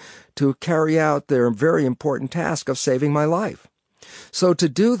can to carry out their very important task of saving my life. So to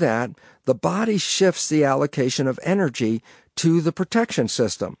do that, the body shifts the allocation of energy to the protection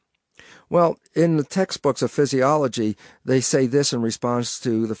system. Well, in the textbooks of physiology, they say this in response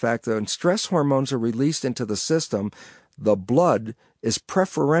to the fact that when stress hormones are released into the system, the blood is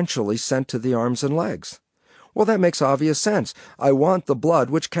preferentially sent to the arms and legs. Well, that makes obvious sense. I want the blood,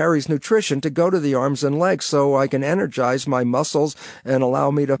 which carries nutrition, to go to the arms and legs so I can energize my muscles and allow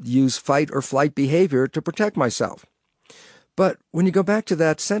me to use fight or flight behavior to protect myself. But when you go back to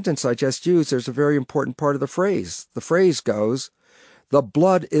that sentence I just used, there's a very important part of the phrase. The phrase goes, the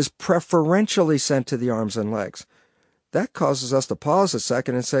blood is preferentially sent to the arms and legs. That causes us to pause a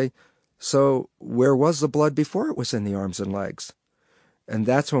second and say, so where was the blood before it was in the arms and legs? And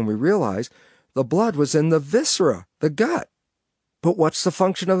that's when we realize the blood was in the viscera, the gut. But what's the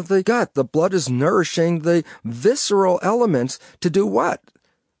function of the gut? The blood is nourishing the visceral elements to do what?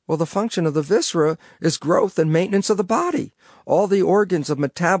 Well, the function of the viscera is growth and maintenance of the body. All the organs of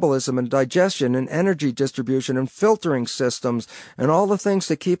metabolism and digestion and energy distribution and filtering systems and all the things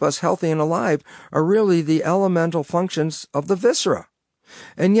that keep us healthy and alive are really the elemental functions of the viscera.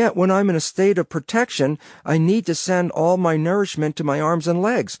 And yet, when I'm in a state of protection, I need to send all my nourishment to my arms and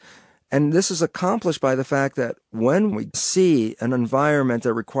legs. And this is accomplished by the fact that when we see an environment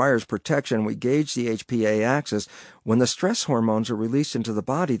that requires protection, we gauge the HPA axis. When the stress hormones are released into the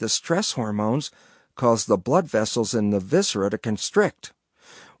body, the stress hormones cause the blood vessels in the viscera to constrict.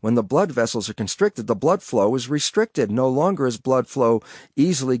 When the blood vessels are constricted, the blood flow is restricted. No longer is blood flow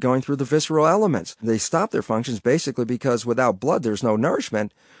easily going through the visceral elements. They stop their functions basically because without blood there's no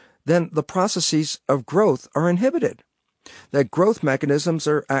nourishment. Then the processes of growth are inhibited. That growth mechanisms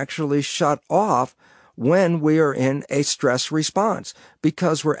are actually shut off when we are in a stress response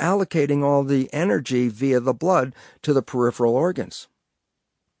because we're allocating all the energy via the blood to the peripheral organs.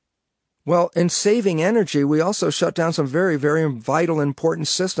 Well, in saving energy, we also shut down some very, very vital, important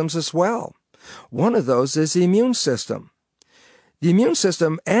systems as well. One of those is the immune system. The immune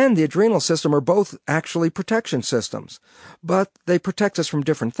system and the adrenal system are both actually protection systems, but they protect us from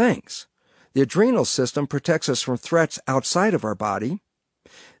different things. The adrenal system protects us from threats outside of our body.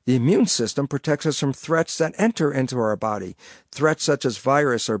 The immune system protects us from threats that enter into our body, threats such as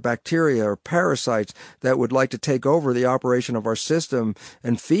virus or bacteria or parasites that would like to take over the operation of our system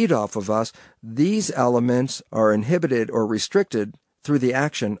and feed off of us. These elements are inhibited or restricted through the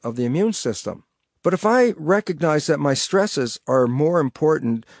action of the immune system. But if I recognize that my stresses are more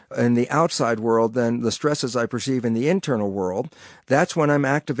important in the outside world than the stresses I perceive in the internal world, that's when I'm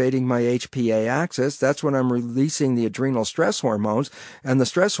activating my HPA axis, that's when I'm releasing the adrenal stress hormones, and the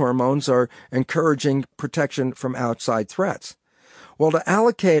stress hormones are encouraging protection from outside threats. Well, to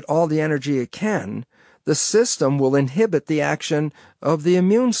allocate all the energy it can, the system will inhibit the action of the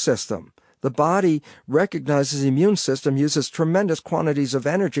immune system. The body recognizes the immune system uses tremendous quantities of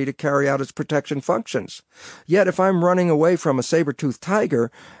energy to carry out its protection functions. Yet if I'm running away from a saber-toothed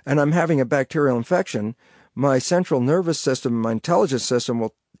tiger and I'm having a bacterial infection, my central nervous system, my intelligence system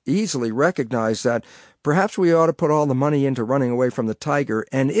will easily recognize that perhaps we ought to put all the money into running away from the tiger,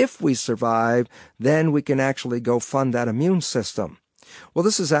 and if we survive, then we can actually go fund that immune system. Well,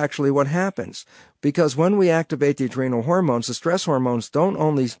 this is actually what happens, because when we activate the adrenal hormones, the stress hormones don't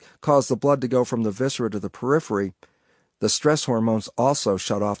only cause the blood to go from the viscera to the periphery, the stress hormones also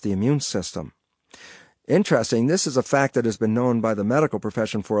shut off the immune system. Interesting, this is a fact that has been known by the medical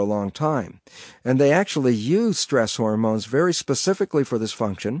profession for a long time, and they actually use stress hormones very specifically for this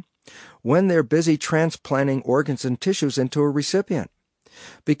function when they're busy transplanting organs and tissues into a recipient.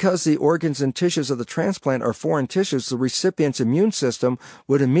 Because the organs and tissues of the transplant are foreign tissues, the recipient's immune system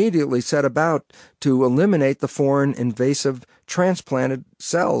would immediately set about to eliminate the foreign invasive transplanted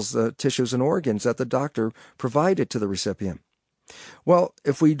cells, the tissues and organs that the doctor provided to the recipient. Well,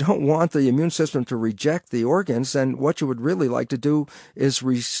 if we don't want the immune system to reject the organs, then what you would really like to do is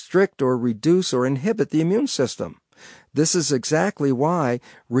restrict or reduce or inhibit the immune system. This is exactly why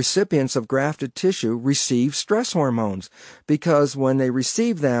recipients of grafted tissue receive stress hormones, because when they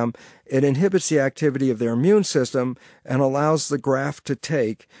receive them, it inhibits the activity of their immune system and allows the graft to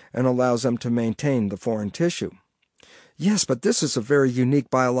take and allows them to maintain the foreign tissue. Yes, but this is a very unique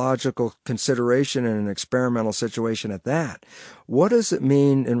biological consideration in an experimental situation at that. What does it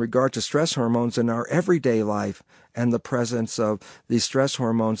mean in regard to stress hormones in our everyday life and the presence of these stress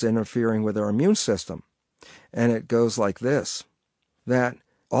hormones interfering with our immune system? And it goes like this, that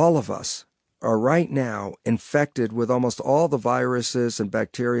all of us are right now infected with almost all the viruses and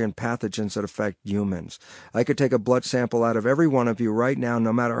bacteria and pathogens that affect humans. I could take a blood sample out of every one of you right now,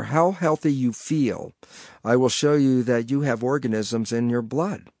 no matter how healthy you feel. I will show you that you have organisms in your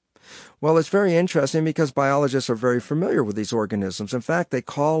blood. Well, it's very interesting because biologists are very familiar with these organisms. In fact, they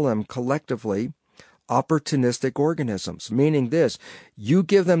call them collectively opportunistic organisms, meaning this: you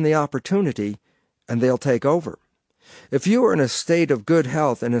give them the opportunity and they'll take over. If you are in a state of good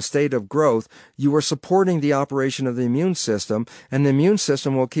health and a state of growth, you are supporting the operation of the immune system, and the immune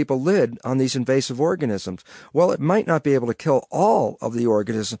system will keep a lid on these invasive organisms. Well, it might not be able to kill all of the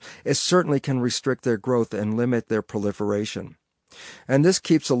organisms. It certainly can restrict their growth and limit their proliferation. And this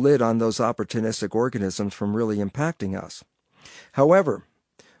keeps a lid on those opportunistic organisms from really impacting us. However,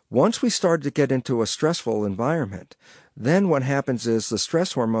 once we start to get into a stressful environment, then what happens is the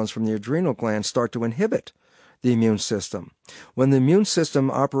stress hormones from the adrenal glands start to inhibit the immune system. When the immune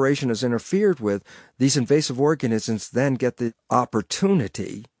system operation is interfered with, these invasive organisms then get the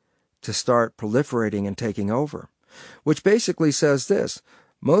opportunity to start proliferating and taking over, which basically says this: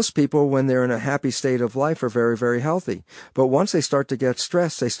 most people, when they're in a happy state of life, are very, very healthy. But once they start to get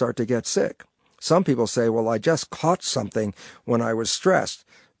stressed, they start to get sick. Some people say, well, I just caught something when I was stressed.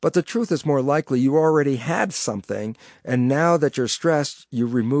 But the truth is more likely you already had something, and now that you're stressed, you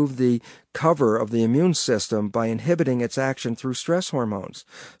remove the cover of the immune system by inhibiting its action through stress hormones.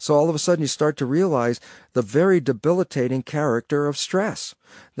 So all of a sudden you start to realize the very debilitating character of stress.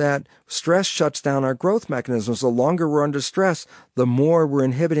 That stress shuts down our growth mechanisms. The longer we're under stress, the more we're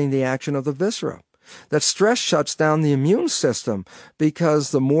inhibiting the action of the viscera. That stress shuts down the immune system, because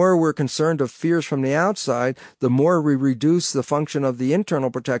the more we're concerned of fears from the outside, the more we reduce the function of the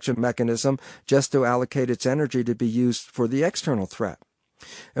internal protection mechanism just to allocate its energy to be used for the external threat.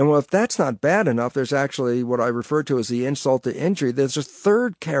 And well, if that's not bad enough, there's actually what I refer to as the insult to injury. There's a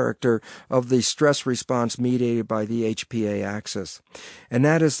third character of the stress response mediated by the HPA axis, and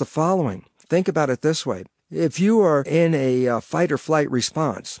that is the following. Think about it this way. If you are in a fight or flight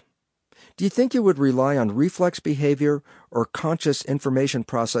response, do you think you would rely on reflex behavior or conscious information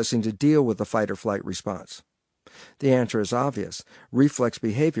processing to deal with the fight or flight response? The answer is obvious. Reflex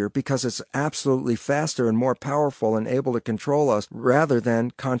behavior, because it's absolutely faster and more powerful and able to control us rather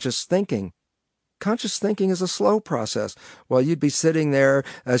than conscious thinking. Conscious thinking is a slow process. While you'd be sitting there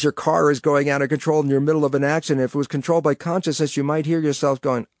as your car is going out of control in the middle of an accident, if it was controlled by consciousness, you might hear yourself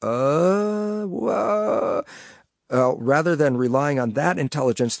going, whoa. Rather than relying on that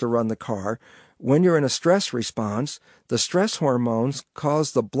intelligence to run the car, when you're in a stress response, the stress hormones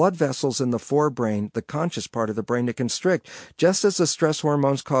cause the blood vessels in the forebrain, the conscious part of the brain, to constrict, just as the stress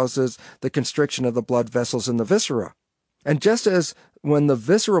hormones causes the constriction of the blood vessels in the viscera. And just as when the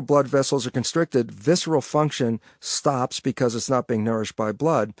visceral blood vessels are constricted, visceral function stops because it's not being nourished by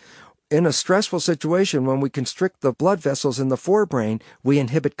blood, in a stressful situation, when we constrict the blood vessels in the forebrain, we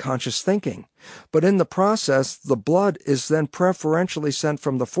inhibit conscious thinking. But in the process, the blood is then preferentially sent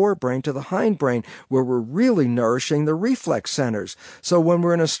from the forebrain to the hindbrain, where we're really nourishing the reflex centers. So when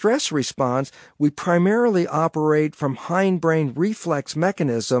we're in a stress response, we primarily operate from hindbrain reflex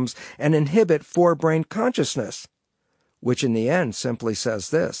mechanisms and inhibit forebrain consciousness, which in the end simply says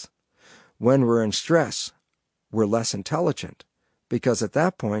this: when we're in stress, we're less intelligent, because at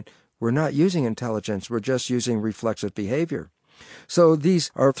that point, we're not using intelligence, we're just using reflexive behavior. So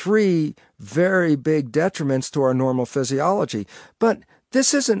these are three very big detriments to our normal physiology. But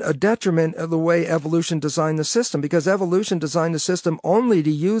this isn't a detriment of the way evolution designed the system, because evolution designed the system only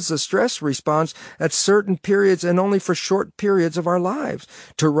to use the stress response at certain periods and only for short periods of our lives.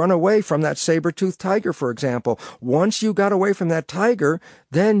 To run away from that saber-toothed tiger, for example. Once you got away from that tiger,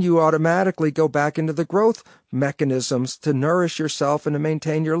 then you automatically go back into the growth mechanisms to nourish yourself and to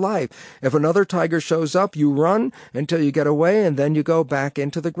maintain your life. If another tiger shows up, you run until you get away, and then you go back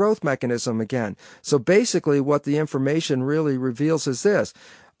into the growth mechanism again. So basically what the information really reveals is this: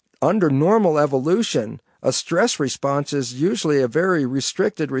 under normal evolution, a stress response is usually a very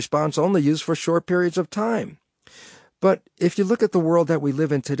restricted response, only used for short periods of time. But if you look at the world that we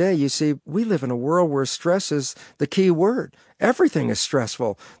live in today, you see we live in a world where stress is the key word. Everything is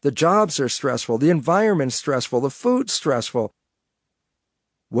stressful. The jobs are stressful. The environment's stressful. The food's stressful.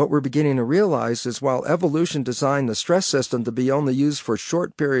 What we're beginning to realize is while evolution designed the stress system to be only used for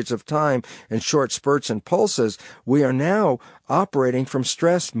short periods of time and short spurts and pulses, we are now operating from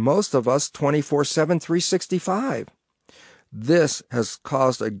stress, most of us, 24/7, 365. This has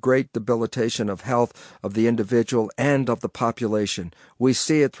caused a great debilitation of health of the individual and of the population. We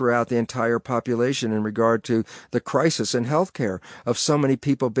see it throughout the entire population in regard to the crisis in healthcare of so many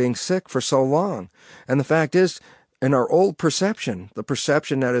people being sick for so long. And the fact is, In our old perception, the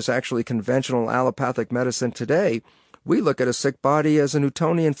perception that is actually conventional allopathic medicine today, we look at a sick body as a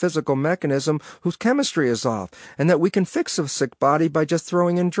Newtonian physical mechanism whose chemistry is off, and that we can fix a sick body by just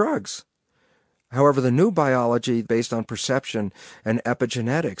throwing in drugs. However, the new biology based on perception and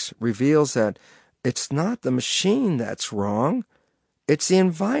epigenetics reveals that it's not the machine that's wrong, it's the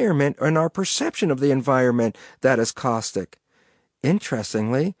environment and our perception of the environment that is caustic.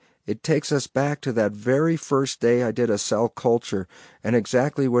 Interestingly, it takes us back to that very first day I did a cell culture and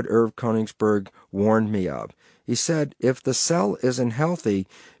exactly what Irv Koenigsberg warned me of. He said, if the cell isn't healthy,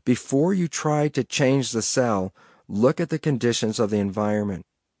 before you try to change the cell, look at the conditions of the environment.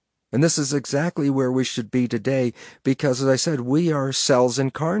 And this is exactly where we should be today because, as I said, we are cells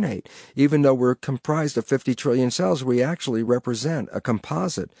incarnate. Even though we're comprised of 50 trillion cells, we actually represent a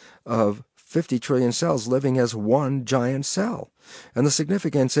composite of 50 trillion cells living as one giant cell. And the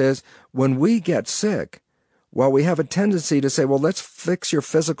significance is, when we get sick, while we have a tendency to say, well, let's fix your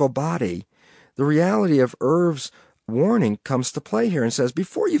physical body, the reality of Irv's warning comes to play here and says,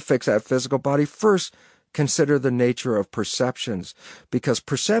 before you fix that physical body, first consider the nature of perceptions, because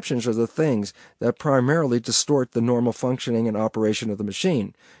perceptions are the things that primarily distort the normal functioning and operation of the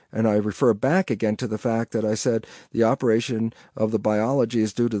machine. And I refer back again to the fact that I said the operation of the biology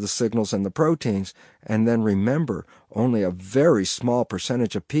is due to the signals and the proteins. And then remember, only a very small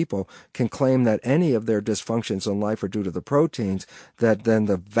percentage of people can claim that any of their dysfunctions in life are due to the proteins, that then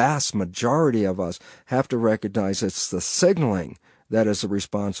the vast majority of us have to recognize it's the signaling that is the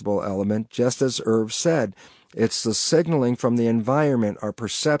responsible element. Just as Irv said, it's the signaling from the environment, our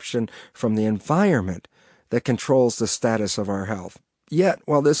perception from the environment, that controls the status of our health. Yet,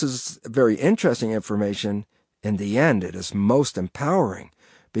 while this is very interesting information, in the end it is most empowering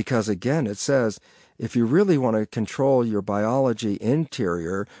because, again, it says, if you really want to control your biology,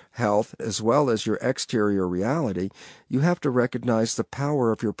 interior health, as well as your exterior reality, you have to recognize the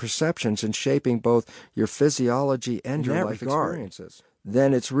power of your perceptions in shaping both your physiology and your life experiences.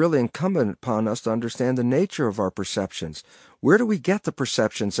 Then it's really incumbent upon us to understand the nature of our perceptions. Where do we get the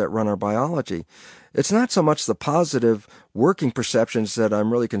perceptions that run our biology? It's not so much the positive working perceptions that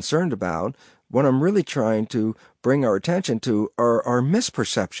I'm really concerned about. What I'm really trying to bring our attention to are our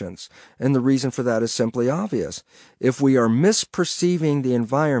misperceptions. And the reason for that is simply obvious. If we are misperceiving the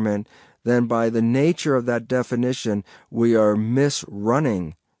environment, then by the nature of that definition, we are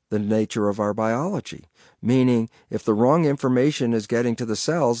misrunning the nature of our biology. Meaning, if the wrong information is getting to the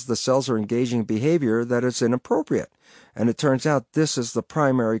cells are engaging behavior that is inappropriate. And it turns out this is the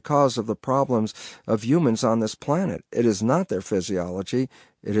primary cause of the problems of humans on this planet. It is not their physiology,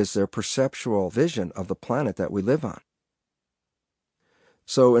 it is their perceptual vision of the planet that we live on.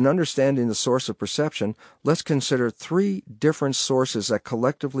 So in understanding the source of perception, let's consider 3 different sources that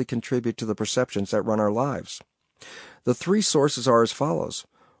collectively contribute to the perceptions that run our lives. The 3 sources are as follows.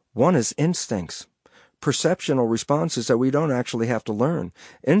 1 is instincts. Perceptional responses that we don't actually have to learn.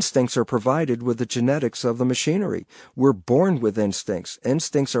 Instincts are provided with the genetics of the machinery. We're born with instincts.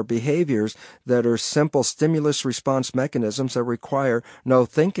 Instincts are behaviors that are simple stimulus response mechanisms that require no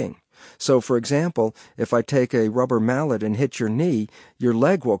thinking. So, for example, if I take a rubber mallet and hit your knee, your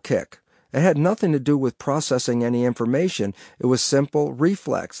leg will kick. It had nothing to do with processing any information. It was simple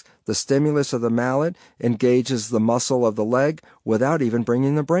reflex. The stimulus of the mallet engages the muscle of the leg without even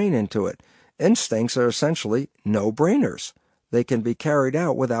bringing the brain into it. Instincts are essentially no-brainers. They can be carried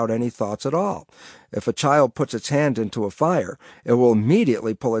out without any thoughts at all. If a child puts its hand into a fire, it will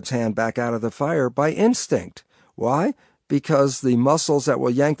immediately pull its hand back out of the fire by instinct. Why? Because the muscles that will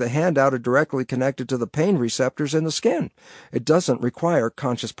yank the hand out are directly connected to the pain receptors in the skin. It doesn't require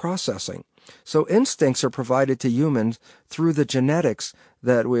conscious processing. So instincts are provided to humans through the genetics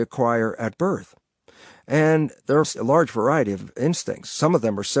that we acquire at birth. And there's a large variety of instincts. Some of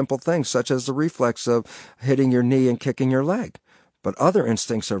them are simple things, such as the reflex of hitting your knee and kicking your leg. But other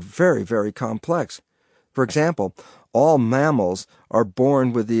instincts are very, very complex. For example, all mammals are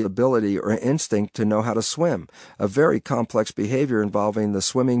born with the ability or instinct to know how to swim, a very complex behavior involving the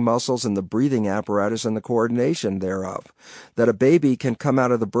swimming muscles and the breathing apparatus and the coordination thereof. That a baby can come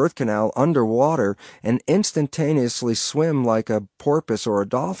out of the birth canal underwater and instantaneously swim like a porpoise or a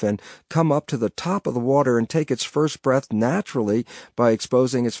dolphin, come up to the top of the water and take its first breath naturally by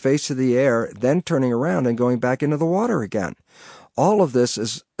exposing its face to the air, then turning around and going back into the water again. All of this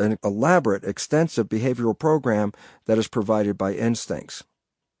is an elaborate, extensive behavioral program that is provided by instincts.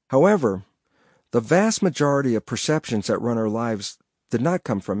 However, the vast majority of perceptions that run our lives did not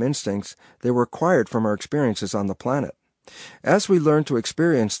come from instincts. They were acquired from our experiences on the planet. As we learn to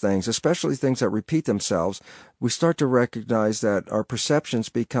experience things, especially things that repeat themselves, we start to recognize that our perceptions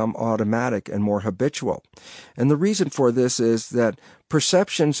become automatic and more habitual. And the reason for this is that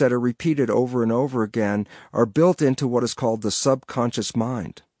perceptions that are repeated over and over again are built into what is called the subconscious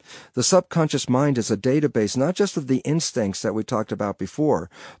mind. The subconscious mind is a database not just of the instincts that we talked about before,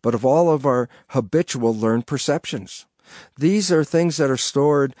 but of all of our habitual learned perceptions. These are things that are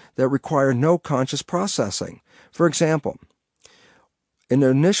stored that require no conscious processing. For example,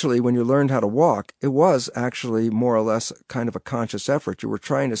 initially when you learned how to walk, it was actually more or less kind of a conscious effort. You were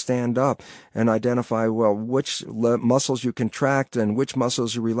trying to stand up and identify, well, which muscles you contract and which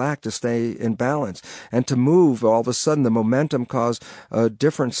muscles you relax to stay in balance. And to move, all of a sudden the momentum caused a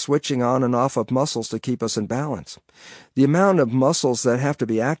different switching on and off of muscles to keep us in balance. The amount of muscles that have to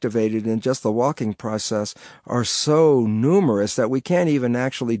be activated in just the walking process are so numerous that we can't even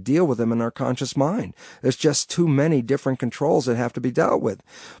actually deal with them in our conscious mind. There's just too many different controls that have to be dealt with.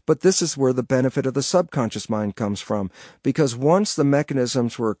 But this is where the benefit of the subconscious mind comes from, because once the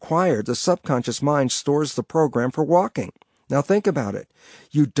mechanisms were acquired, the subconscious mind stores the program for walking. Now think about it.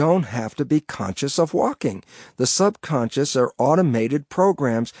 You don't have to be conscious of walking. The subconscious are automated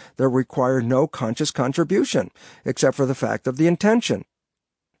programs that require no conscious contribution, except for the fact of the intention.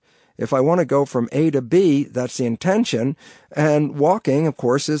 If I want to go from A to B, that's the intention, and walking, of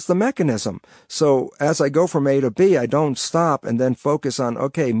course, is the mechanism. So as I go from A to B, I don't stop and then focus on,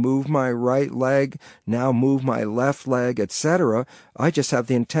 okay, move my right leg, now move my left leg, etc. I just have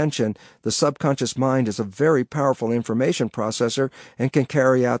the intention. The subconscious mind is a very powerful information processor and can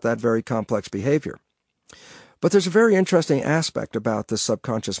carry out that very complex behavior. But there's a very interesting aspect about the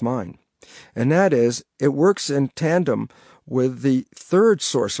subconscious mind, and that is it works in tandem with the third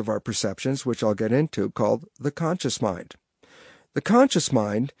source of our perceptions, which I'll get into, called the conscious mind. The conscious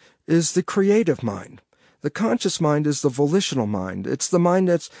mind is the creative mind. The conscious mind is the volitional mind. It's the mind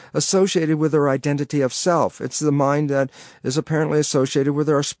that's associated with our identity of self. It's the mind that is apparently associated with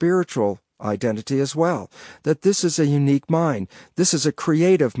our spiritual identity as well. That this is a unique mind. This is a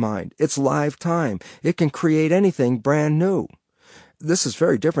creative mind. It's live time. It can create anything brand new. This is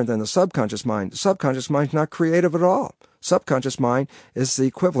very different than the subconscious mind. The subconscious mind is not creative at all. Subconscious mind is the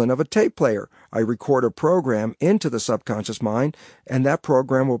equivalent of a tape player. I record a program into the subconscious mind, and that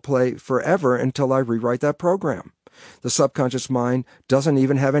program will play forever until I rewrite that program. The subconscious mind doesn't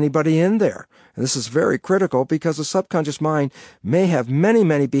even have anybody in there. And this is very critical because the subconscious mind may have many,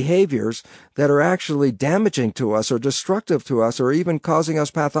 many behaviors that are actually damaging to us or destructive to us or even causing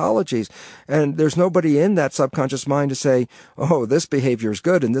us pathologies. And there's nobody in that subconscious mind to say, oh, this behavior is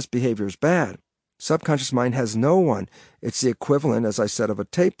good and this behavior is bad. Subconscious mind has no one. It's the equivalent, as I said, of a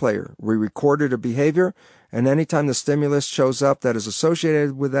tape player. We recorded a behavior, and anytime the stimulus shows up that is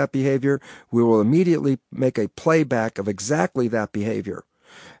associated with that behavior, we will immediately make a playback of exactly that behavior.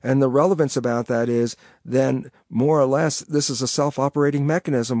 And the relevance about that is then, more or less, this is a self-operating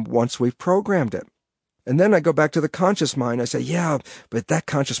mechanism once we've programmed it. And then I go back to the conscious mind. I say, yeah, but that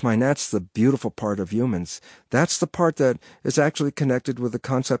conscious mind, that's the beautiful part of humans. That's the part that is actually connected with the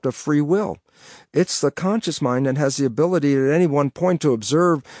concept of free will. It's the conscious mind that has the ability at any one point to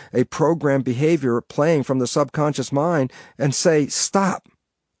observe a programmed behavior playing from the subconscious mind and say, stop.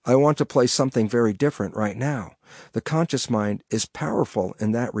 I want to play something very different right now. The conscious mind is powerful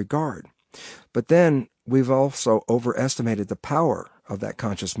in that regard. But then we've also overestimated the power of that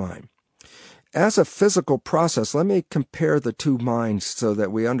conscious mind. As a physical process, let me compare the two minds so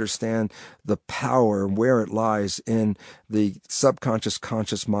that we understand the power and where it lies in the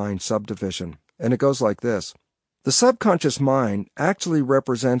subconscious-conscious mind subdivision. And it goes like this. The subconscious mind actually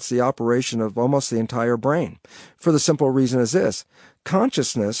represents the operation of almost the entire brain, for the simple reason is this.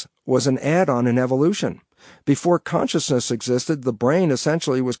 Consciousness was an add-on in evolution. Before consciousness existed, the brain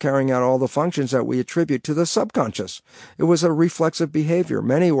essentially was carrying out all the functions that we attribute to the subconscious. It was a reflexive behavior.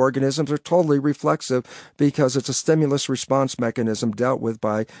 Many organisms are totally reflexive because it's a stimulus response mechanism dealt with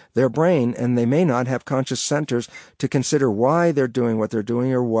by their brain, and they may not have conscious centers to consider why they're doing what they're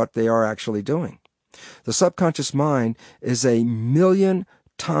doing or what they are actually doing. The subconscious mind is 1,000,000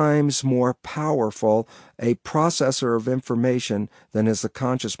 times more powerful a processor of information than is the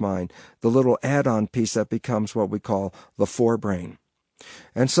conscious mind, the little add-on piece that becomes what we call the forebrain.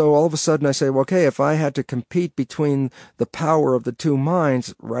 And so all of a sudden I say, well, okay, if I had to compete between the power of the two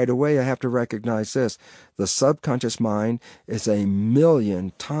minds, right away I have to recognize this. The subconscious mind is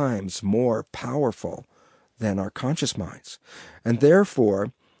 1,000,000 times more powerful than our conscious minds. And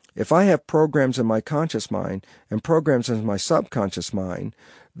therefore, If I have programs in my conscious mind and programs in my subconscious mind,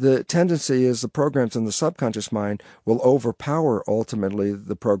 the tendency is the programs in the subconscious mind will overpower ultimately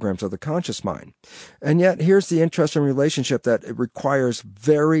the programs of the conscious mind. And yet here's the interesting relationship that it requires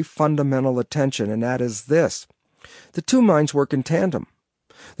very fundamental attention, and that is this. The two minds work in tandem.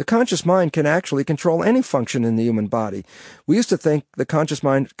 The conscious mind can actually control any function in the human body. We used to think the conscious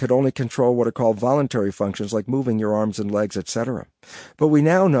mind could only control what are called voluntary functions, like moving your arms and legs, etc. But we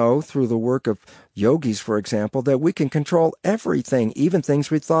now know, through the work of yogis, for example, that we can control everything, even things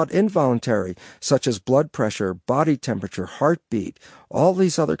we thought involuntary, such as blood pressure, body temperature, heartbeat. All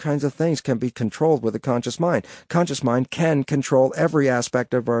these other kinds of things can be controlled with the conscious mind. Conscious mind can control every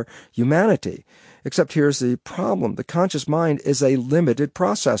aspect of our humanity. Except here's the problem. The conscious mind is a limited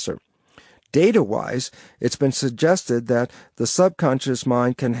processor. Data-wise, it's been suggested that the subconscious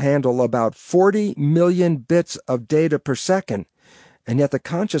mind can handle about 40 million bits of data per second, and yet the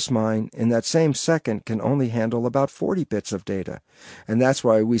conscious mind in that same second can only handle about 40 bits of data. And that's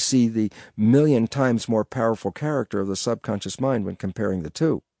why we see the million times more powerful character of the subconscious mind when comparing the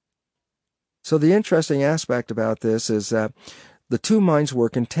two. So the interesting aspect about this is that the two minds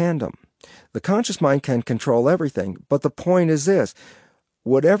work in tandem. The conscious mind can control everything, but the point is this.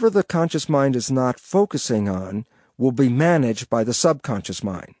 Whatever the conscious mind is not focusing on will be managed by the subconscious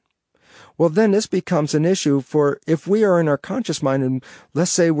mind. Well, then this becomes an issue for if we are in our conscious mind and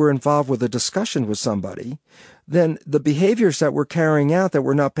let's say we're involved with a discussion with somebody, then the behaviors that we're carrying out that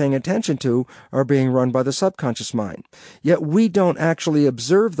we're not paying attention to are being run by the subconscious mind. Yet we don't actually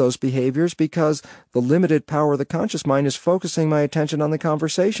observe those behaviors because the limited power of the conscious mind is focusing my attention on the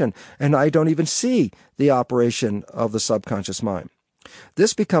conversation, and I don't even see the operation of the subconscious mind.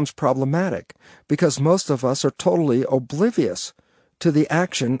 This becomes problematic because most of us are totally oblivious to the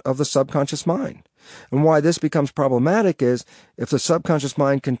action of the subconscious mind. And why this becomes problematic is if the subconscious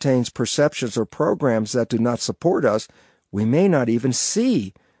mind contains perceptions or programs that do not support us, we may not even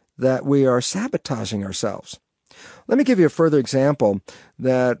see that we are sabotaging ourselves. Let me give you a further example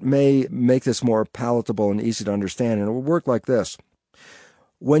that may make this more palatable and easy to understand, and it will work like this.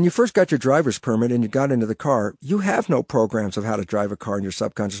 When you first got your driver's permit and you got into the car, you have no programs of how to drive a car in your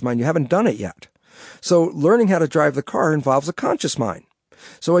subconscious mind. You haven't done it yet. So learning how to drive the car involves a conscious mind.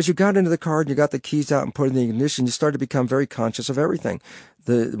 So as you got into the car and you got the keys out and put in the ignition, you started to become very conscious of everything.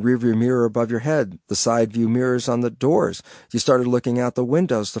 The rear view mirror above your head, the side view mirrors on the doors. You started looking out the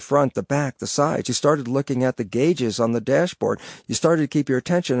windows, the front, the back, the sides. You started looking at the gauges on the dashboard. You started to keep your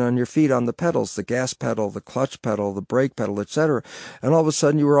attention on your feet on the pedals, the gas pedal, the clutch pedal, the brake pedal, etc. And all of a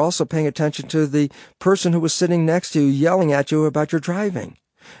sudden you were also paying attention to the person who was sitting next to you yelling at you about your driving.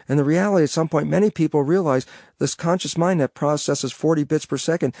 And the reality, at some point, many people realize this conscious mind that processes 40 bits per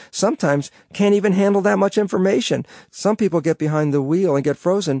second sometimes can't even handle that much information. Some people get behind the wheel and get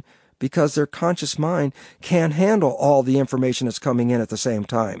frozen because their conscious mind can't handle all the information that's coming in at the same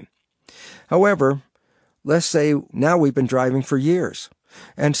time. However, let's say now we've been driving for years.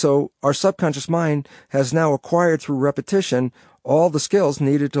 And so our subconscious mind has now acquired through repetition all the skills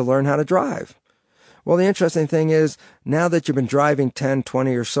needed to learn how to drive. Well, the interesting thing is, now that you've been driving 10,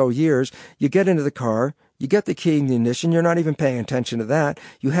 20 or so years, you get into the car, you get the key in the ignition, you're not even paying attention to that.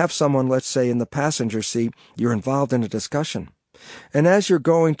 You have someone, let's say, in the passenger seat, you're involved in a discussion. And as you're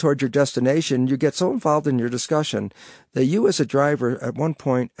going toward your destination, you get so involved in your discussion that you as a driver at one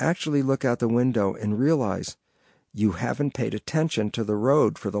point actually look out the window and realize you haven't paid attention to the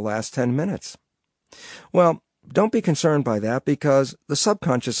road for the last 10 minutes. Well, don't be concerned by that because the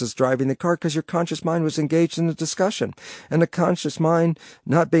subconscious is driving the car because your conscious mind was engaged in the discussion. And the conscious mind,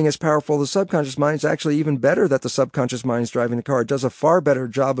 not being as powerful as the subconscious mind, is actually even better that the subconscious mind is driving the car. It does a far better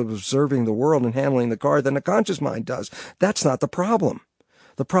job of observing the world and handling the car than the conscious mind does. That's not the problem.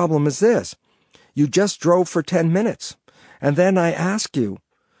 The problem is this. You just drove for 10 minutes. And then I ask you,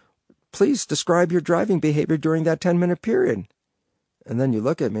 please describe your driving behavior during that 10-minute period. And then you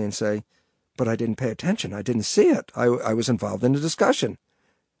look at me and say, but I didn't pay attention. I didn't see it. I was involved in a discussion.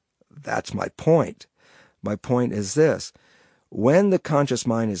 That's my point. My point is this. When the conscious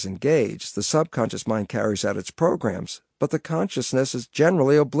mind is engaged, the subconscious mind carries out its programs, but the consciousness is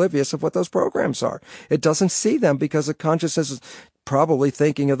generally oblivious of what those programs are. It doesn't see them because the consciousness is probably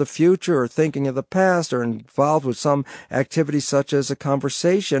thinking of the future or thinking of the past or involved with some activity such as a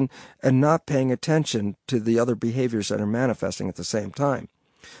conversation and not paying attention to the other behaviors that are manifesting at the same time.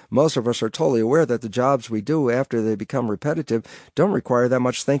 Most of us are totally aware that the jobs we do after they become repetitive don't require that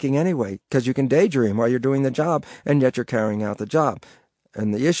much thinking anyway, because you can daydream while you're doing the job, and yet you're carrying out the job.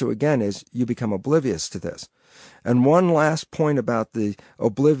 And the issue, again, is you become oblivious to this. And one last point about the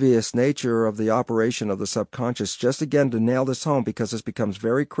oblivious nature of the operation of the subconscious, just again to nail this home because this becomes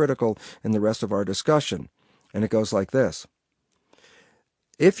very critical in the rest of our discussion. And it goes like this.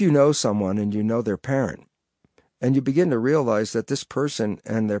 If you know someone and you know their parent, and you begin to realize that this person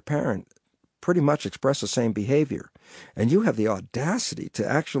and their parent pretty much express the same behavior, and you have the audacity to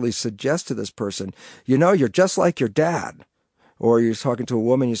actually suggest to this person, you know, you're just like your dad, or you're talking to a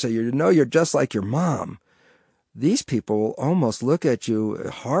woman, you say, you know, you're just like your mom. These people will almost look at you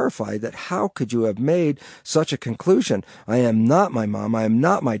horrified that how could you have made such a conclusion? I am not my mom. I am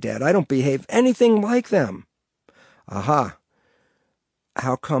not my dad. I don't behave anything like them. Aha.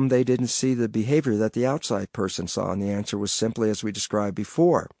 How come they didn't see the behavior that the outside person saw? And the answer was simply as we described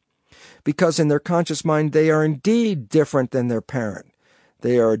before. Because in their conscious mind, they are indeed different than their parent.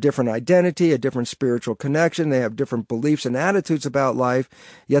 They are a different identity, a different spiritual connection. They have different beliefs and attitudes about life.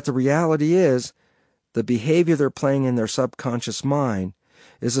 Yet the reality is, the behavior they're playing in their subconscious mind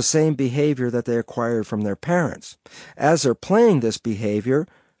is the same behavior that they acquired from their parents. As they're playing this behavior,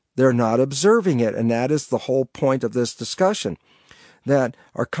 they're not observing it, and that is the whole point of this discussion. That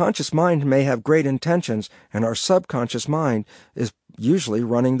our conscious mind may have great intentions, and our subconscious mind is usually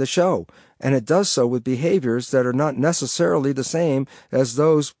running the show. And it does so with behaviors that are not necessarily the same as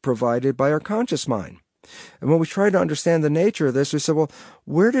those provided by our conscious mind. And when we try to understand the nature of this, we say, well,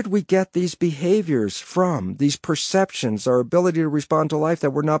 where did we get these behaviors from, these perceptions, our ability to respond to life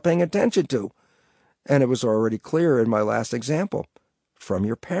that we're not paying attention to? And it was already clear in my last example, from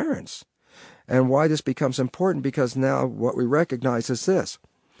your parents. And why this becomes important, because now what we recognize is this,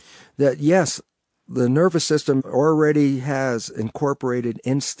 that yes, the nervous system already has incorporated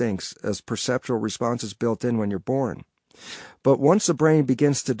instincts as perceptual responses built in when you're born. But once the brain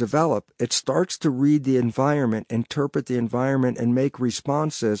begins to develop, it starts to read the environment, interpret the environment, and make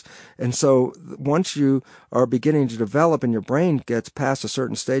responses. And so once you are beginning to develop and your brain gets past a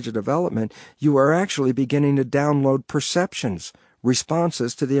certain stage of development, you are actually beginning to download perceptions,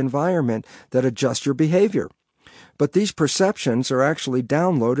 responses to the environment that adjust your behavior. But these perceptions are actually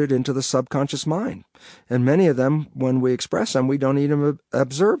downloaded into the subconscious mind. And many of them, when we express them, we don't even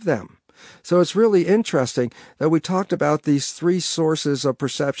observe them. So it's really interesting that we talked about these three sources of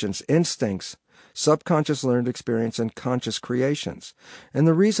perceptions: instincts, subconscious learned experience, and conscious creations. And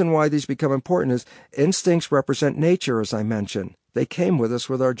the reason why these become important is instincts represent nature, as I mentioned. They came with us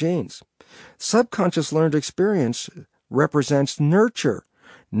with our genes. Subconscious learned experience represents nurture.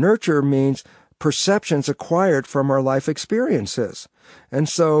 Nurture means perceptions acquired from our life experiences. And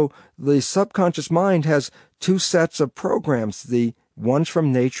so the subconscious mind has two sets of programs, the ones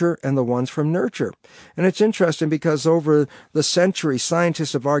from nature and the ones from nurture. And it's interesting because over the centuries,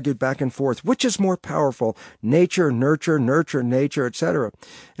 scientists have argued back and forth, which is more powerful, nature, nurture, nurture, nature, etc.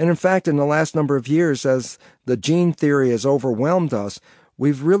 And in fact, in the last number of years, as the gene theory has overwhelmed us,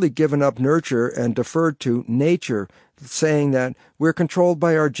 we've really given up nurture and deferred to nature, saying that we're controlled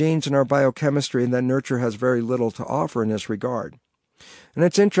by our genes and our biochemistry, and that nurture has very little to offer in this regard. And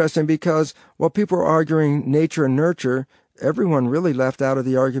it's interesting because while people are arguing nature and nurture, everyone really left out of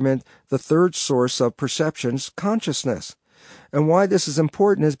the argument the third source of perceptions, consciousness. And why this is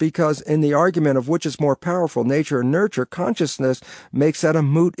important is because in the argument of which is more powerful, nature or nurture, consciousness makes that a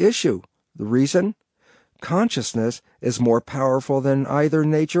moot issue. The reason? Consciousness is more powerful than either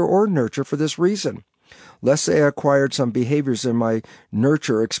nature or nurture for this reason. Let's say I acquired some behaviors in my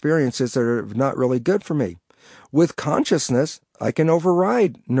nurture experiences that are not really good for me. With consciousness, I can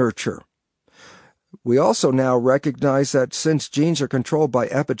override nurture. We also now recognize that since genes are controlled by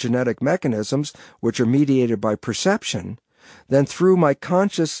epigenetic mechanisms, which are mediated by perception, then through my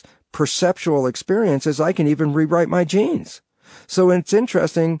conscious perceptual experiences, I can even rewrite my genes. So it's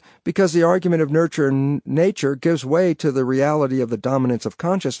interesting because the argument of nurture and nature gives way to the reality of the dominance of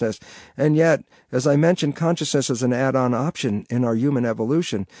consciousness. And yet, as I mentioned, consciousness is an add-on option in our human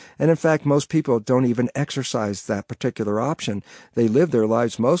evolution. And in fact, most people don't even exercise that particular option. They live their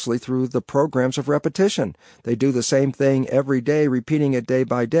lives mostly through the programs of repetition. They do the same thing every day, repeating it day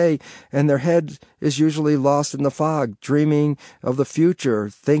by day, and their head is usually lost in the fog, dreaming of the future,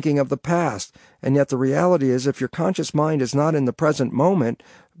 thinking of the past. And yet the reality is, if your conscious mind is not in the present moment,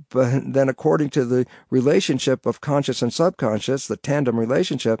 but then according to the relationship of conscious and subconscious, the tandem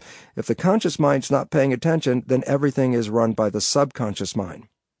relationship, if the conscious mind's not paying attention, then everything is run by the subconscious mind.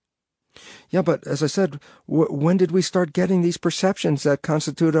 Yeah, but as I said, when did we start getting these perceptions that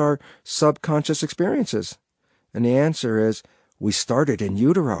constitute our subconscious experiences? And the answer is, we started in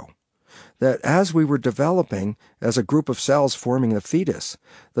utero. that as we were developing as a group of cells forming the fetus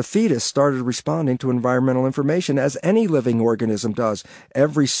started responding to environmental information as any living organism does.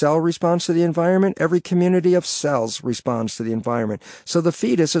 Every cell responds to the environment. Every community of cells responds to the environment. So the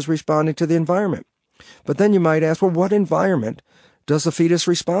fetus is responding to the environment. But then you might ask, well, what environment does the fetus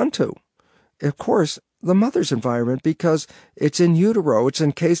respond to? Of course, the mother's environment, because it's in utero, it's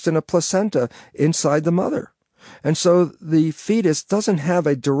encased in a placenta inside the mother. And so the fetus doesn't have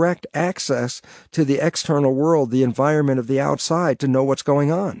a direct access to the external world, the environment of the outside, to know what's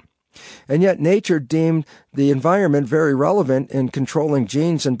going on. And yet nature deemed the environment very relevant in controlling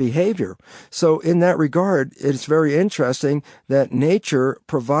genes and behavior. So in that regard, it's very interesting that nature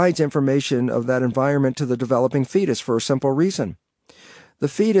provides information of that environment to the developing fetus for a simple reason. The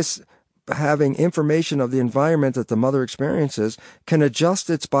fetus, having information of the environment that the mother experiences, can adjust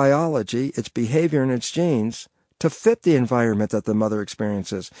its biology, its behavior, and its genes to fit the environment that the mother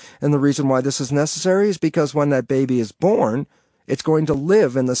experiences. And the reason why this is necessary is because when that baby is born, it's going to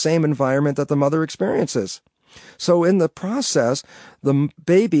live in the same environment that the mother experiences. So in the process, the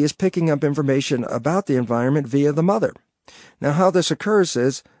baby is picking up information about the environment via the mother. Now, how this occurs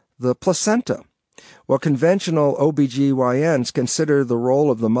is the placenta. Well, conventional OBGYNs consider the role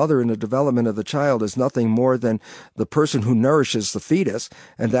of the mother in the development of the child as nothing more than the person who nourishes the fetus,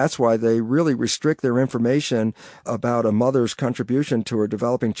 and that's why they really restrict their information about a mother's contribution to her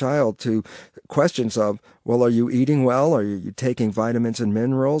developing child to questions of, well, are you eating well? Are you taking vitamins and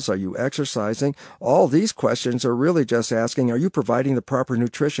minerals? Are you exercising? All these questions are really just asking, are you providing the proper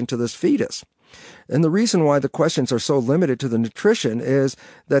nutrition to this fetus? And the reason why the questions are so limited to the nutrition is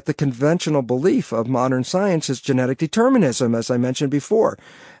that the conventional belief of modern science is genetic determinism, as I mentioned before.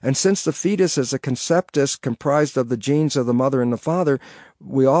 And since the fetus is a conceptus comprised of the genes of the mother and the father,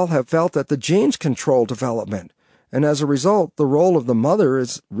 we all have felt that the genes control development. And as a result, the role of the mother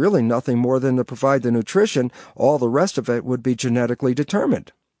is really nothing more than to provide the nutrition. All the rest of it would be genetically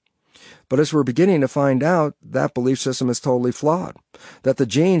determined. But as we're beginning to find out, that belief system is totally flawed. That the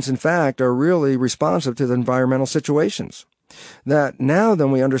genes, in fact, are really responsive to the environmental situations. That now,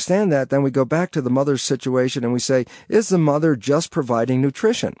 then we understand that, then we go back to the mother's situation and we say, is the mother just providing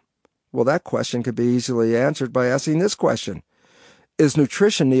nutrition? Well, that question could be easily answered by asking this question. Is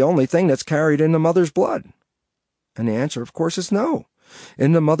nutrition the only thing that's carried in the mother's blood? And the answer, of course, is no.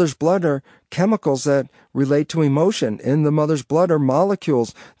 In the mother's blood are chemicals that relate to emotion. In the mother's blood are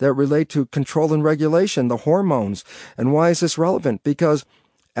molecules that relate to control and regulation, the hormones. And why is this relevant? Because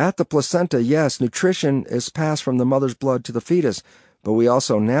at the placenta, yes, nutrition is passed from the mother's blood to the fetus, but we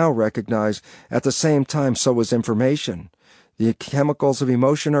also now recognize at the same time so is information. The chemicals of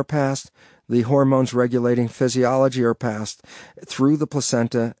emotion are passed, the hormones regulating physiology are passed through the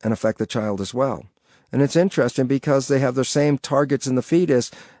placenta and affect the child as well. And it's interesting because they have the same targets in the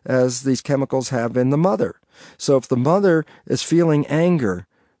fetus as these chemicals have in the mother. So if the mother is feeling anger,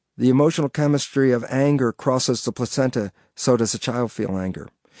 the emotional chemistry of anger crosses the placenta, so does the child feel anger.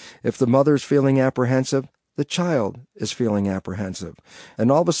 If the mother is feeling apprehensive, the child is feeling apprehensive.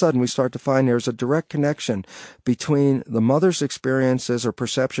 And all of a sudden we start to find there's a direct connection between the mother's experiences or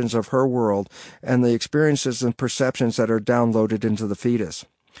perceptions of her world and the experiences and perceptions that are downloaded into the fetus.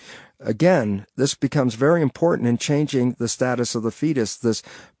 Again, this becomes very important in changing the status of the fetus, this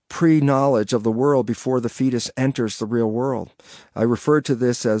pre-knowledge of the world before the fetus enters the real world. I refer to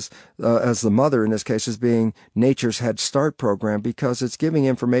this as the mother, in this case, as being nature's Head Start program because it's giving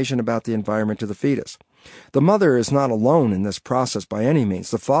information about the environment to the fetus. The mother is not alone in this process by any means.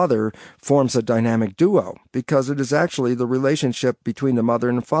 The father forms a dynamic duo because it is actually the relationship between the mother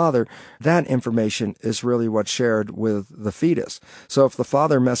and the father. That information is really what's shared with the fetus. So if the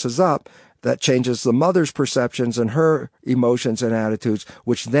father messes up, that changes the mother's perceptions and her emotions and attitudes,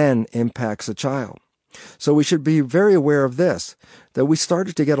 which then impacts the child. So we should be very aware of this, that we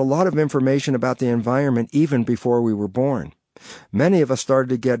started to get a lot of information about the environment even before we were born. Many of us started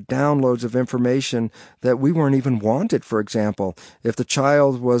to get downloads of information that we weren't even wanted, for example. If the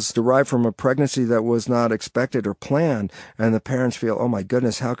child was derived from a pregnancy that was not expected or planned, and the parents feel, oh my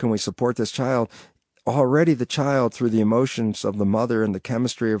goodness, how can we support this child? Already the child, through the emotions of the mother and the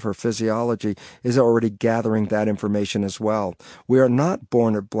chemistry of her physiology, is already gathering that information as well. We are not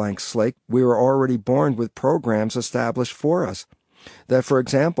born a blank slate. We are already born with programs established for us. That, for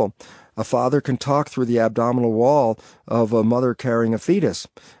example, a father can talk through the abdominal wall of a mother carrying a fetus.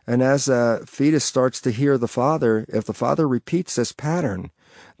 And as the fetus starts to hear the father, if the father repeats this pattern,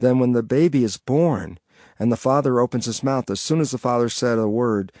 then when the baby is born and the father opens his mouth, as soon as the father said a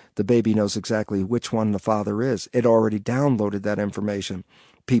word, the baby knows exactly which one the father is. It already downloaded that information.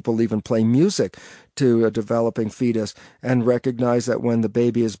 People even play music to a developing fetus and recognize that when the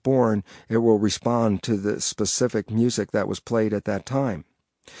baby is born, it will respond to the specific music that was played at that time.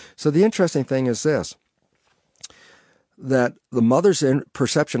 So the interesting thing is this, that the mother's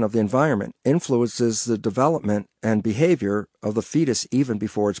perception of the environment influences the development and behavior of the fetus even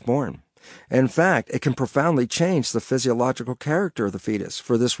before it's born. In fact, it can profoundly change the physiological character of the fetus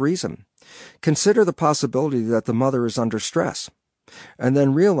for this reason. Consider the possibility that the mother is under stress, and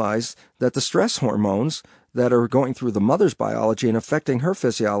then realize that the stress hormones that are going through the mother's biology and affecting her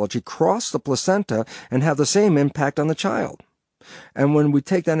physiology cross the placenta and have the same impact on the child. And when we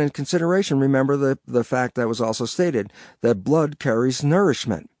take that into consideration, remember the fact that was also stated, that blood carries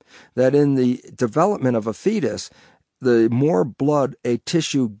nourishment, that in the development of a fetus, the more blood a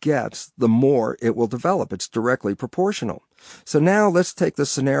tissue gets, the more it will develop. It's directly proportional. So now let's take the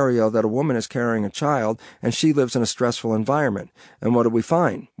scenario that a woman is carrying a child and she lives in a stressful environment. And what do we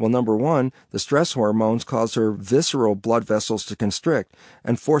find? Well, number one, the stress hormones cause her visceral blood vessels to constrict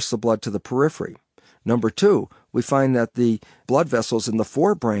and force the blood to the periphery. Number two, we find that the blood vessels in the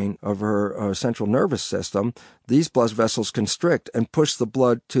forebrain of her central nervous system, these blood vessels constrict and push the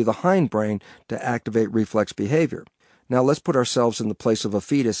blood to the hindbrain to activate reflex behavior. Now let's put ourselves in the place of a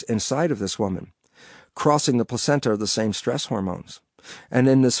fetus inside of this woman. Crossing the placenta are the same stress hormones. And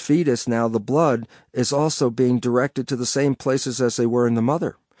in this fetus now, the blood is also being directed to the same places as they were in the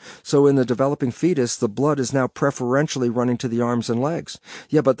mother. So in the developing fetus, the blood is now preferentially running to the arms and legs.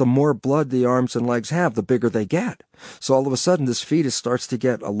 Yeah, but the more blood the arms and legs have, the bigger they get. So all of a sudden, this fetus starts to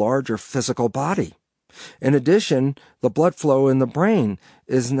get a larger physical body. In addition, the blood flow in the brain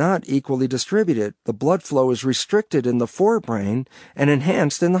is not equally distributed. The blood flow is restricted in the forebrain and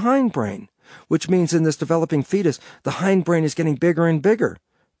enhanced in the hindbrain, which means in this developing fetus, the hindbrain is getting bigger and bigger.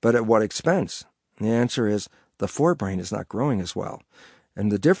 But at what expense? The answer is the forebrain is not growing as well. And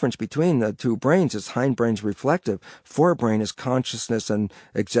the difference between the two brains is hindbrain's reflective, forebrain is consciousness and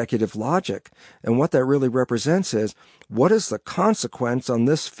executive logic. And what that really represents is, what is the consequence on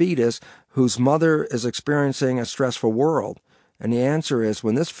this fetus whose mother is experiencing a stressful world? And the answer is,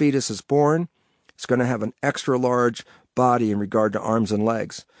 when this fetus is born, it's going to have an extra large body in regard to arms and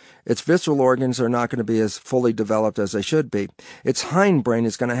legs. Its visceral organs are not going to be as fully developed as they should be. Its hindbrain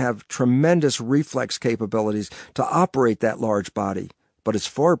is going to have tremendous reflex capabilities to operate that large body, but its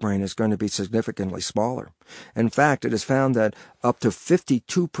forebrain is going to be significantly smaller. In fact, it is found that up to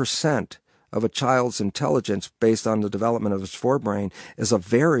 52% of a child's intelligence based on the development of its forebrain is a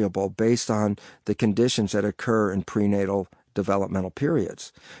variable based on the conditions that occur in prenatal developmental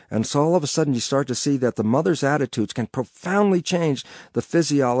periods. And so all of a sudden you start to see that the mother's attitudes can profoundly change the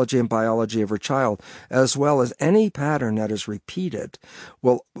physiology and biology of her child, as well as any pattern that is repeated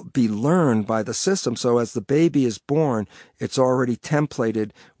will be learned by the system. So as the baby is born, it's already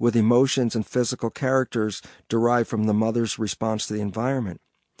templated with emotions and physical characters derived from the mother's response to the environment.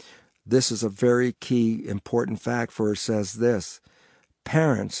 This is a very key, important fact, for it says this: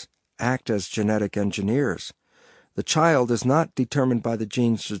 parents act as genetic engineers. The child is not determined by the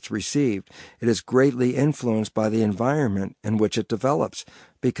genes it's received. It is greatly influenced by the environment in which it develops,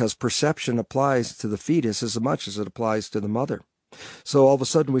 because perception applies to the fetus as much as it applies to the mother. So all of a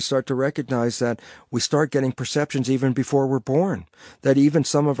sudden we start to recognize that we start getting perceptions even before we're born, that even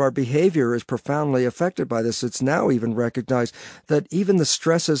some of our behavior is profoundly affected by this. It's now even recognized that even the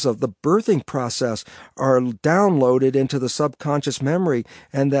stresses of the birthing process are downloaded into the subconscious memory,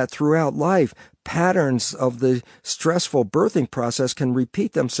 and that throughout life, patterns of the stressful birthing process can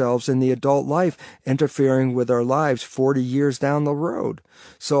repeat themselves in the adult life, interfering with our lives 40 years down the road.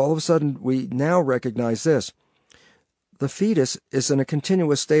 So all of a sudden we now recognize this: the fetus is in a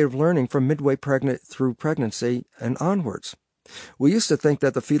continuous state of learning from midway through pregnancy and onwards. We used to think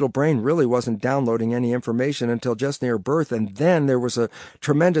that the fetal brain really wasn't downloading any information until just near birth, and then there was a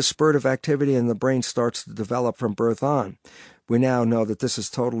tremendous spurt of activity and the brain starts to develop from birth on. We now know that this is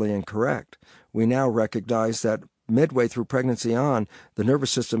totally incorrect. We now recognize that midway through pregnancy on, the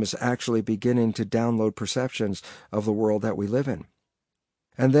nervous system is actually beginning to download perceptions of the world that we live in.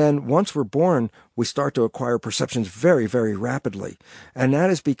 And then once we're born, we start to acquire perceptions very, very rapidly. And that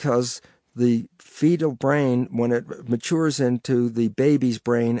is because the fetal brain, when it matures into the baby's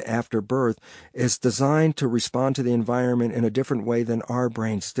brain after birth, is designed to respond to the environment in a different way than our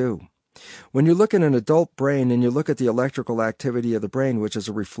brains do. When you look at an adult brain and you look at the electrical activity of the brain, which is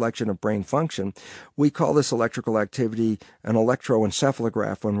a reflection of brain function, we call this electrical activity an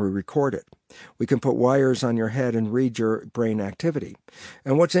electroencephalograph when we record it. We can put wires on your head and read your brain activity.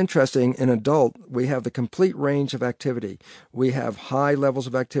 And what's interesting, in adult, we have the complete range of activity. We have high levels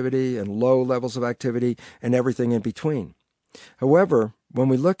of activity and low levels of activity and everything in between. However, when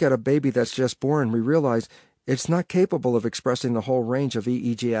we look at a baby that's just born, we realize it's not capable of expressing the whole range of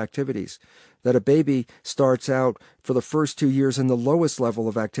EEG activities. That a baby starts out for the first 2 years in the lowest level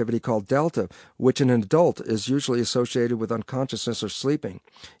of activity called delta, which in an adult is usually associated with unconsciousness or sleeping.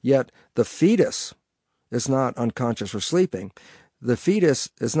 Yet the fetus is not unconscious or sleeping. The fetus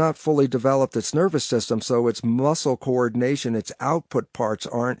is not fully developed its nervous system, so its muscle coordination, its output parts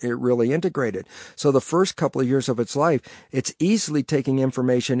aren't really integrated. So the first couple of years of its life, it's easily taking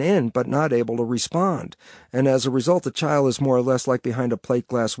information in, but not able to respond. And as a result, the child is more or less like behind a plate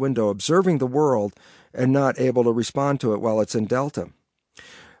glass window, observing the world and not able to respond to it while it's in delta.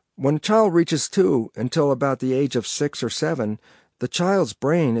 When a child reaches 2 until about the age of 6 or 7, the child's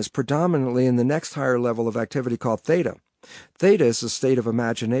brain is predominantly in the next higher level of activity called theta. Theta is a state of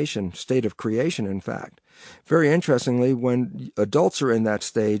imagination, state of creation, in fact. Very interestingly, when adults are in that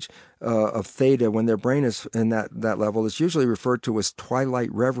stage of theta, when their brain is in that level, is usually referred to as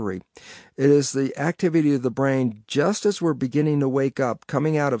twilight reverie. It is the activity of the brain just as we're beginning to wake up,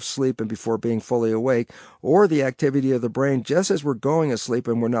 coming out of sleep and before being fully awake, or the activity of the brain just as we're going asleep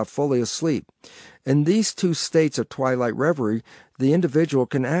and we're not fully asleep. In these two states of twilight reverie, the individual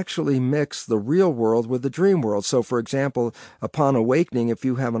can actually mix the real world with the dream world. So, for example, upon awakening, if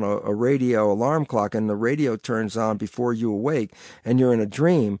you have a radio alarm clock and the radio turns on before you awake and you're in a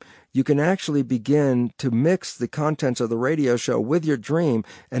dream, you can actually begin to mix the contents of the radio show with your dream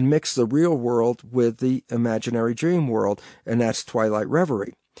and mix the real world with the imaginary dream world, and that's twilight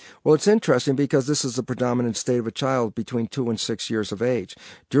reverie. Well, it's interesting because this is the predominant state of a child between 2 and 6 years of age.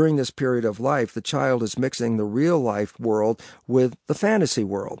 During this period of life, the child is mixing the real life world with the fantasy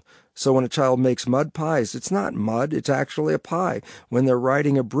world. So when a child makes mud pies, it's not mud, it's actually a pie. When they're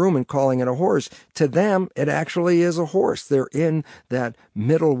riding a broom and calling it a horse, to them, it actually is a horse. They're in that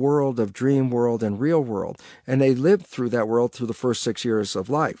middle world of dream world and real world, and they live through that world through the first 6 years of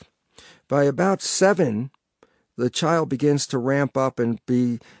life. By about 7, the child begins to ramp up and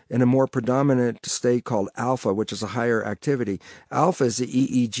be in a more predominant state called alpha, which is a higher activity. Alpha is the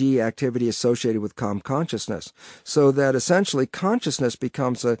EEG activity associated with calm consciousness, so that essentially consciousness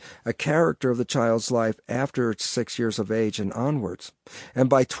becomes a character of the child's life after it's 6 years of age and onwards. And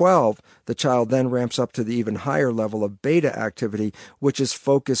by 12, the child then ramps up to the even higher level of beta activity, which is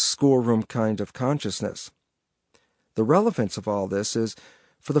focused schoolroom kind of consciousness. The relevance of all this is,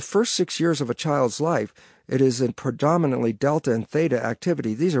 for the first 6 years of a child's life, it is in predominantly delta and theta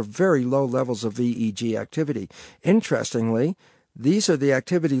activity. These are very low levels of EEG activity. Interestingly, these are the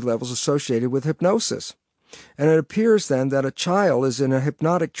activity levels associated with hypnosis. And it appears then that a child is in a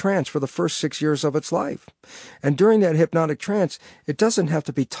hypnotic trance for the first 6 years of its life. And during that hypnotic trance, it doesn't have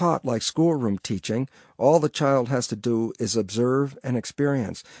to be taught like schoolroom teaching. All the child has to do is observe and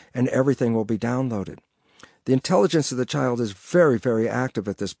experience, and everything will be downloaded. The intelligence of the child is very, very active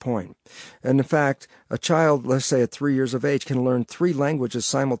at this point. And in fact, a child, let's say at 3 years of age, can learn 3 languages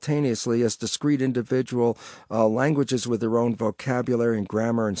simultaneously as discrete individual languages with their own vocabulary and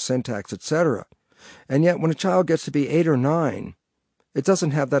grammar and syntax, etc. And yet when a child gets to be 8 or 9, it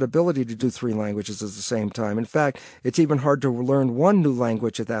doesn't have that ability to do 3 languages at the same time. In fact, it's even hard to learn 1 new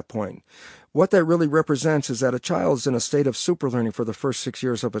language at that point. What that really represents is that a child is in a state of superlearning for the first 6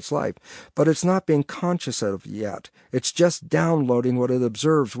 years of its life, but it's not being conscious of yet. It's just downloading what it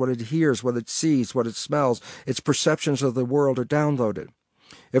observes, what it hears, what it sees, what it smells. Its perceptions of the world are downloaded.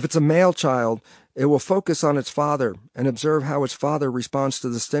 If it's a male child, it will focus on its father and observe how its father responds to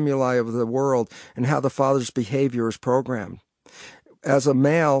the stimuli of the world and how the father's behavior is programmed. As a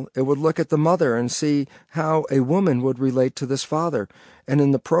male, it would look at the mother and see how a woman would relate to this father. And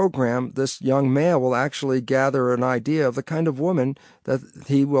in the program, this young male will actually gather an idea of the kind of woman that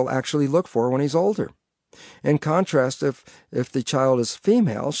he will actually look for when he's older. In contrast, if the child is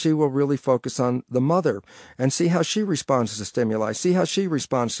female, she will really focus on the mother and see how she responds to stimuli, see how she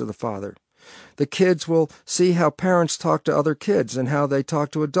responds to the father. The kids will see how parents talk to other kids and how they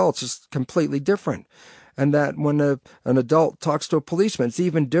talk to adults is completely different. And that when an adult talks to a policeman, it's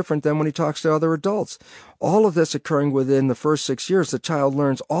even different than when he talks to other adults. All of this occurring within the first 6 years, the child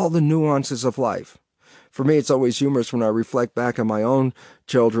learns all the nuances of life. For me, it's always humorous when I reflect back on my own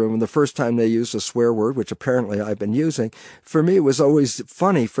children. When the first time they used a swear word, which apparently I've been using, for me it was always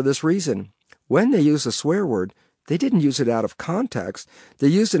funny for this reason. When they used a swear word, they didn't use it out of context. They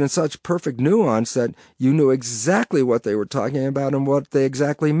used it in such perfect nuance that you knew exactly what they were talking about and what they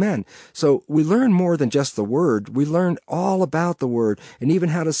exactly meant. So we learn more than just the word. We learn all about the word and even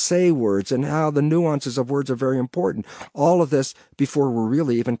how to say words and how the nuances of words are very important. All of this before we're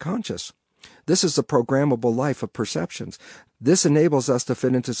really even conscious. This is the programmable life of perceptions. This enables us to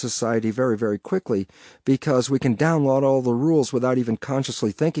fit into society very, very quickly because we can download all the rules without even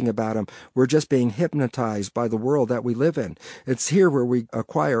consciously thinking about them. We're just being hypnotized by the world that we live in. It's here where we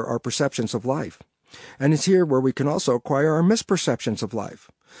acquire our perceptions of life. And it's here where we can also acquire our misperceptions of life.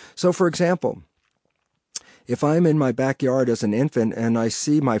 So, for example, if I'm in my backyard as an infant and I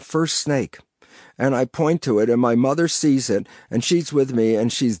see my first snake, and I point to it, and my mother sees it, and she's with me,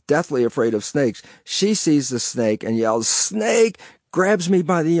 and she's deathly afraid of snakes. She sees the snake and yells, "Snake!" grabs me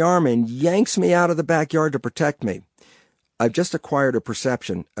by the arm and yanks me out of the backyard to protect me. I've just acquired a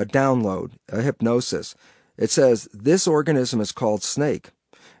perception, a download, a hypnosis. It says, this organism is called snake,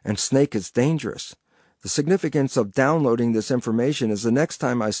 and snake is dangerous. The significance of downloading this information is the next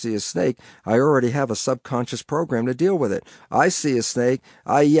time I see a snake, I already have a subconscious program to deal with it. I see a snake,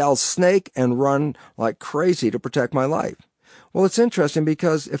 I yell snake and run like crazy to protect my life. Well, it's interesting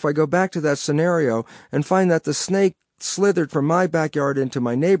because if I go back to that scenario and find that the snake slithered from my backyard into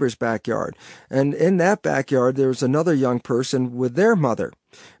my neighbor's backyard, and in that backyard there's another young person with their mother.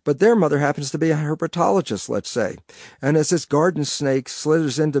 But their mother happens to be a herpetologist, let's say. And as this garden snake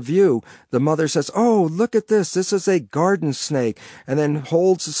slithers into view, the mother says, "Oh, look at this. This is a garden snake," and then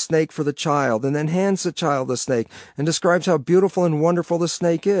holds the snake for the child, and then hands the child the snake, and describes how beautiful and wonderful the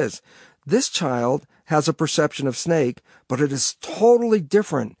snake is. This child has a perception of snake, but it is totally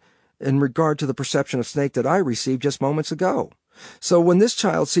different in regard to the perception of snake that I received just moments ago. So when this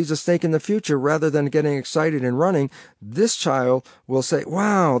child sees a snake in the future, rather than getting excited and running, this child will say,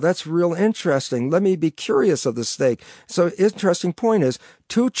 "Wow, that's real interesting. Let me be curious of the snake." So interesting point is,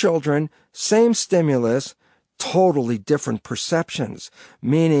 two children, same stimulus, totally different perceptions,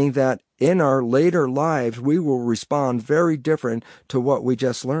 meaning that in our later lives, we will respond very different to what we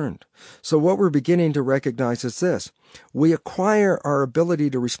just learned. So what we're beginning to recognize is this. We acquire our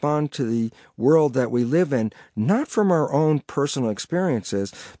ability to respond to the world that we live in, not from our own personal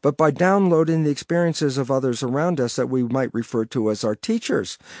experiences, but by downloading the experiences of others around us that we might refer to as our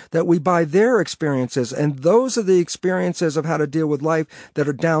teachers, that we buy their experiences, and those are the experiences of how to deal with life that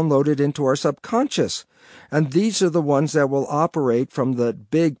are downloaded into our subconscious. And these are the ones that will operate from the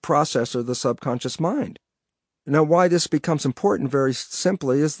big processor, the subconscious mind. Now, why this becomes important very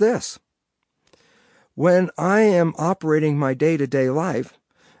simply is this. When I am operating my day-to-day life,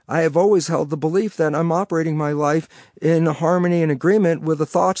 I have always held the belief that I'm operating my life in harmony and agreement with the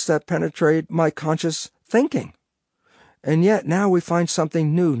thoughts that penetrate my conscious thinking. And yet now we find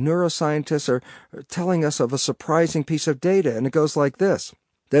something new. Neuroscientists are telling us of a surprising piece of data, and it goes like this.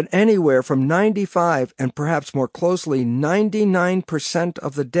 That anywhere from 95 and perhaps more closely 99%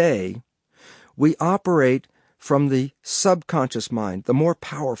 of the day, we operate from the subconscious mind, the more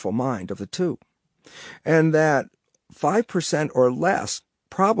powerful mind of the two. And that 5% or less,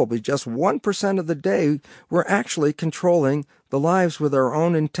 probably just 1% of the day, we're actually controlling the lives with our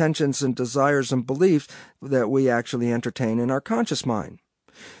own intentions and desires and beliefs that we actually entertain in our conscious mind.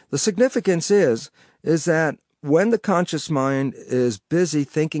 The significance is that when the conscious mind is busy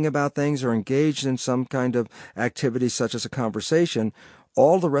thinking about things or engaged in some kind of activity such as a conversation,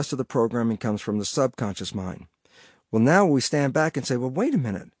 all the rest of the programming comes from the subconscious mind. Well, now we stand back and say, well, wait a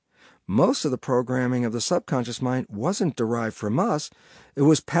minute. Most of the programming of the subconscious mind wasn't derived from us. It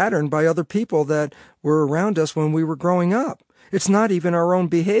was patterned by other people that were around us when we were growing up. It's not even our own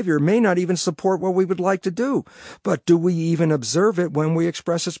behavior. It may not even support what we would like to do. But do we even observe it when we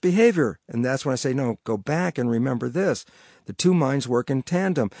express its behavior? And that's when I say, no, go back and remember this. The two minds work in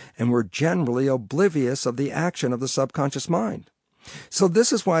tandem, and we're generally oblivious of the action of the subconscious mind. So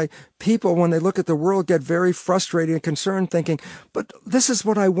this is why people, when they look at the world, get very frustrated and concerned, thinking, but this is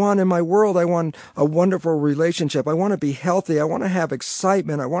what I want in my world. I want a wonderful relationship. I want to be healthy. I want to have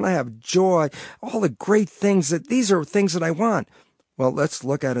excitement. I want to have joy. All the great things these are things that I want. Well, let's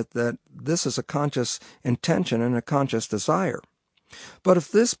look at it that this is a conscious intention and a conscious desire. But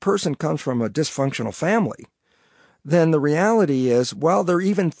if this person comes from a dysfunctional family, then the reality is, while they're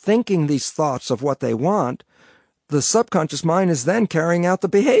even thinking these thoughts of what they want, the subconscious mind is then carrying out the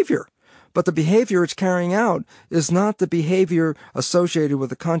behavior. But the behavior it's carrying out is not the behavior associated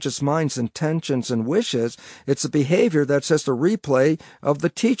with the conscious mind's intentions and wishes. It's a behavior that's just a replay of the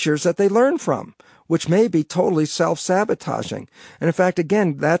teachers that they learn from, which may be totally self-sabotaging. And in fact,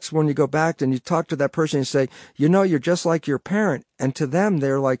 again, that's when you go back and you talk to that person and say, you're just like your parent. And to them,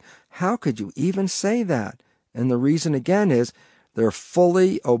 they're like, how could you even say that? And the reason, again, is they're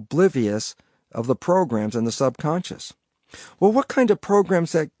fully oblivious of the programs in the subconscious. Well, what kind of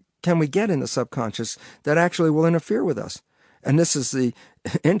programs that can we get in the subconscious that actually will interfere with us? And this is the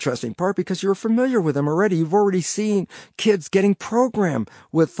interesting part because you're familiar with them already. You've already seen kids getting programmed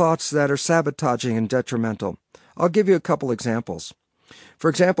with thoughts that are sabotaging and detrimental. I'll give you a couple examples. For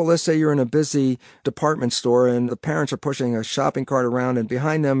example, let's say you're in a busy department store and the parents are pushing a shopping cart around, and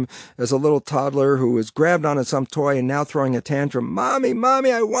behind them is a little toddler who is grabbed onto some toy and now throwing a tantrum.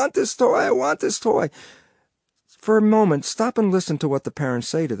 Mommy, I want this toy, I want this toy. For a moment, stop and listen to what the parents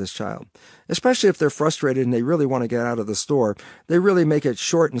say to this child. Especially if they're frustrated and they really want to get out of the store. They really make it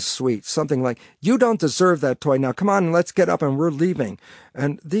short and sweet. Something like, you don't deserve that toy. Now come on, let's get up and we're leaving.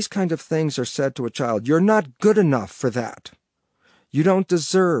 And these kind of things are said to a child. You're not good enough for that. You don't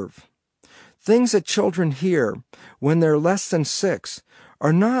deserve. Things that children hear when they're less than 6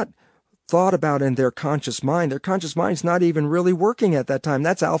 are not thought about in their conscious mind. Their conscious mind's not even really working at that time.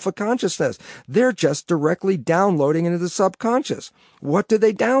 That's alpha consciousness. They're just directly downloading into the subconscious. What do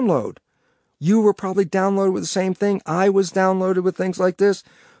they download? You were probably downloaded with the same thing. I was downloaded with things like this.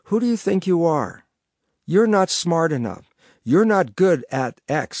 Who do you think you are? You're not smart enough. You're not good at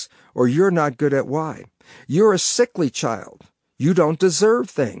X, or you're not good at Y. You're a sickly child. You don't deserve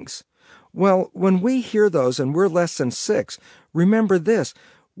things. Well, when we hear those and we're less than 6, remember this.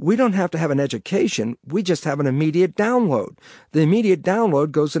 We don't have to have an education. We just have an immediate download. The immediate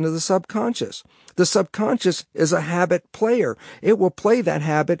download goes into the subconscious. The subconscious is a habit player. It will play that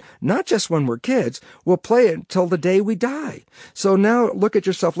habit not just when we're kids. We'll play it until the day we die. So now look at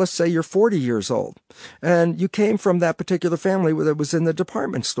yourself. Let's say you're 40 years old and you came from that particular family that was in the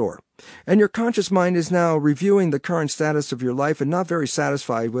department store. And your conscious mind is now reviewing the current status of your life and not very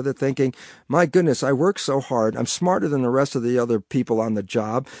satisfied with it, thinking, my goodness, I work so hard. I'm smarter than the rest of the other people on the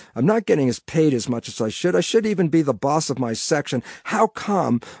job. I'm not getting paid as much as I should. I should even be the boss of my section. How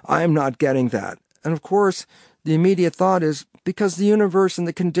come I'm not getting that? And of course, the immediate thought is, because the universe and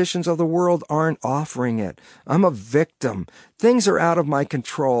the conditions of the world aren't offering it. I'm a victim. Things are out of my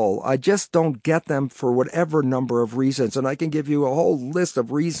control. I just don't get them for whatever number of reasons, and I can give you a whole list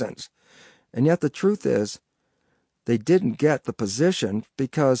of reasons. And yet the truth is, they didn't get the position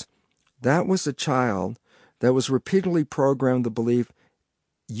because that was a child that was repeatedly programmed to believe,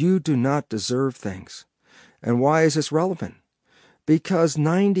 you do not deserve things. And why is this relevant? Because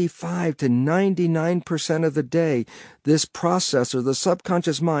 95 to 99% of the day, this processor, the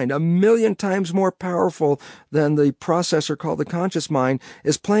subconscious mind, 1,000,000 times more powerful than the processor called the conscious mind,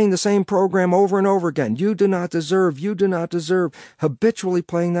 is playing the same program over and over again. You do not deserve, habitually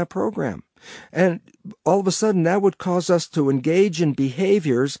playing that program. And all of a sudden, that would cause us to engage in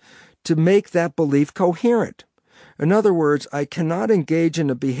behaviors to make that belief coherent. In other words, I cannot engage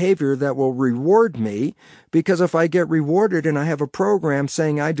in a behavior that will reward me, because if I get rewarded and I have a program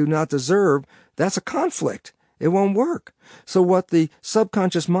saying I do not deserve, that's a conflict. It won't work. So what the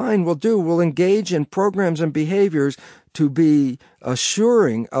subconscious mind will do will engage in programs and behaviors to be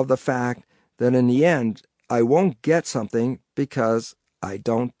assuring of the fact that in the end, I won't get something because I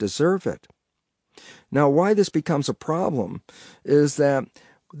don't deserve it. Now, why this becomes a problem is that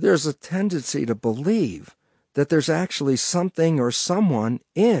there's a tendency to believe that there's actually something or someone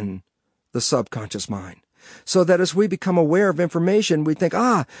in the subconscious mind. So that as we become aware of information, we think,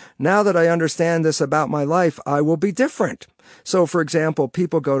 now that I understand this about my life, I will be different. So, for example,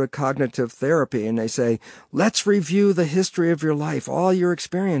 people go to cognitive therapy and they say, let's review the history of your life, all your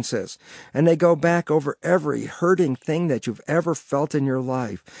experiences. And they go back over every hurting thing that you've ever felt in your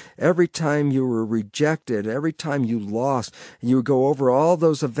life. Every time you were rejected, every time you lost, you go over all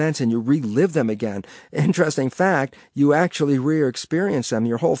those events and you relive them again. Interesting fact, you actually re-experience them.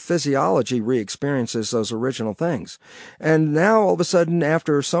 Your whole physiology re-experiences those original things. And now, all of a sudden,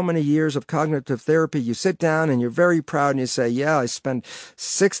 after so many years of cognitive therapy, you sit down and you're very proud and you say, yeah, I spent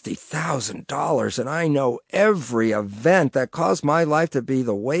 $60,000 and I know every event that caused my life to be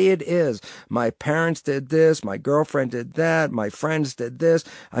the way it is. My parents did this, my girlfriend did that, my friends did this.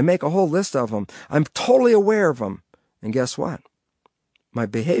 I make a whole list of them. I'm totally aware of them. And guess what? My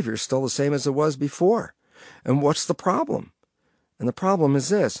behavior is still the same as it was before. And what's the problem? And the problem is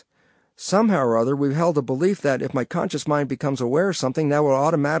this. Somehow or other, we've held a belief that if my conscious mind becomes aware of something, that will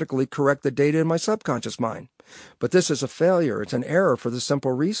automatically correct the data in my subconscious mind. But this is a failure. It's an error for the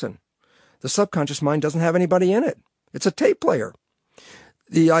simple reason. The subconscious mind doesn't have anybody in it. It's a tape player.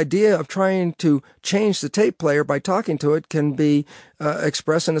 The idea of trying to change the tape player by talking to it can be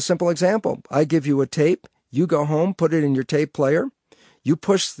expressed in a simple example. I give you a tape. You go home, put it in your tape player. You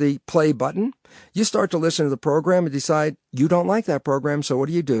push the play button. You start to listen to the program and decide you don't like that program, so what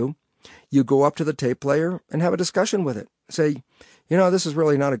do? You go up to the tape player and have a discussion with it. Say, this is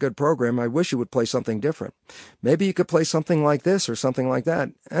really not a good program. I wish you would play something different. Maybe you could play something like this or something like that.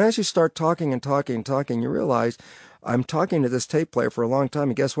 And as you start talking, you realize, I'm talking to this tape player for a long time,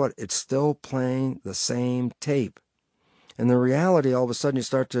 and guess what? It's still playing the same tape. And the reality, all of a sudden, you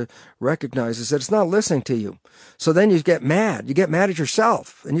start to recognize is that it's not listening to you. So then you get mad. You get mad at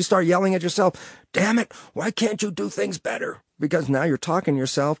yourself, and you start yelling at yourself, damn it, why can't you do things better? Because now you're talking to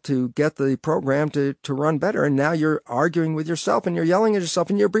yourself to get the program to run better, and now you're arguing with yourself, and you're yelling at yourself,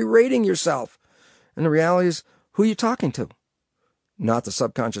 and you're berating yourself. And the reality is, who are you talking to? Not the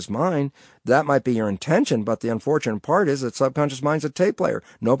subconscious mind. That might be your intention, but the unfortunate part is that subconscious mind's a tape player.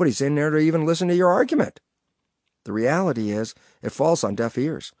 Nobody's in there to even listen to your argument. The reality is, it falls on deaf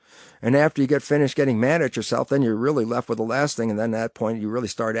ears. And after you get finished getting mad at yourself, then you're really left with the last thing, and then at that point you really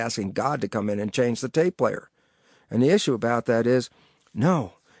start asking God to come in and change the tape player. And the issue about that is,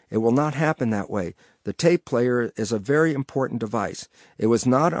 no, it will not happen that way. The tape player is a very important device. It was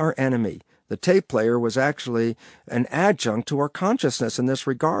not our enemy. The tape player was actually an adjunct to our consciousness in this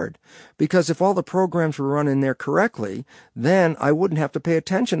regard. Because if all the programs were run in there correctly, then I wouldn't have to pay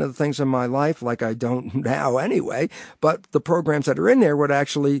attention to the things in my life like I don't now anyway, but the programs that are in there would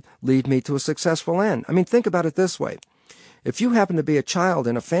actually lead me to a successful end. I mean, think about it this way. If you happen to be a child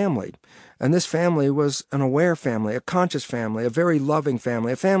in a family, and this family was an aware family, a conscious family, a very loving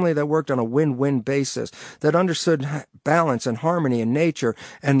family, a family that worked on a win-win basis, that understood balance and harmony in nature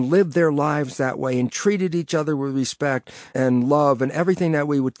and lived their lives that way and treated each other with respect and love and everything that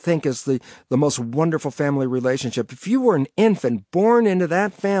we would think is the most wonderful family relationship. If you were an infant born into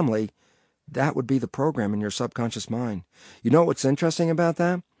that family, that would be the program in your subconscious mind. You know what's interesting about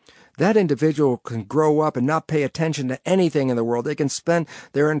that? That individual can grow up and not pay attention to anything in the world. They can spend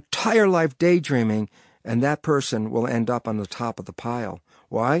their entire life daydreaming, and that person will end up on the top of the pile.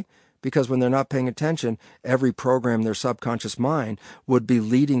 Why? Because when they're not paying attention, every program in their subconscious mind would be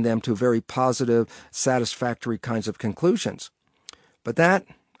leading them to very positive, satisfactory kinds of conclusions. But that,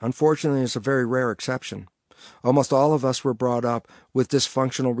 unfortunately, is a very rare exception. Almost all of us were brought up with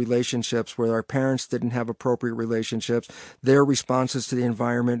dysfunctional relationships where our parents didn't have appropriate relationships. Their responses to the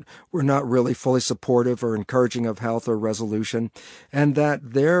environment were not really fully supportive or encouraging of health or resolution, and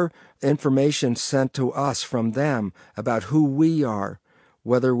that their information sent to us from them about who we are,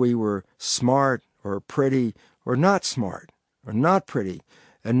 whether we were smart or pretty or not smart or not pretty,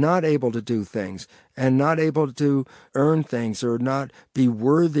 and not able to do things, and not able to earn things, or not be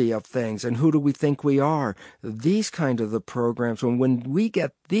worthy of things, and who do we think we are? These kind of the programs, when we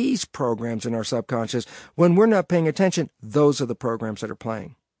get these programs in our subconscious, when we're not paying attention, those are the programs that are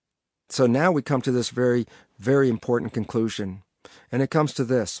playing. So now we come to this very, very important conclusion, and it comes to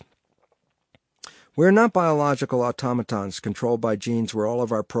this. We're not biological automatons controlled by genes where all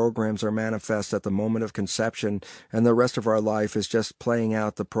of our programs are manifest at the moment of conception and the rest of our life is just playing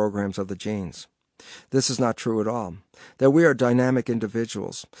out the programs of the genes. This is not true at all. That we are dynamic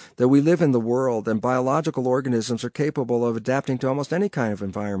individuals, that we live in the world, and biological organisms are capable of adapting to almost any kind of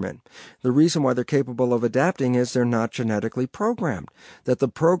environment. The reason why they're capable of adapting is they're not genetically programmed, that the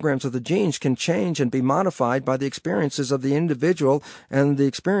programs of the genes can change and be modified by the experiences of the individual and the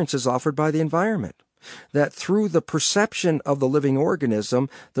experiences offered by the environment. That through the perception of the living organism,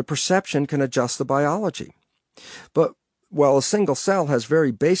 the perception can adjust the biology. But while a single cell has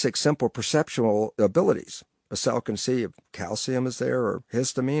very basic, simple perceptual abilities, a cell can see if calcium is there or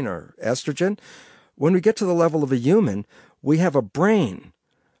histamine or estrogen. When we get to the level of a human, we have a brain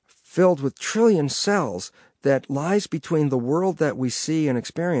filled with trillion cells that lies between the world that we see and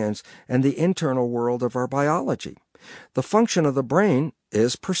experience and the internal world of our biology. The function of the brain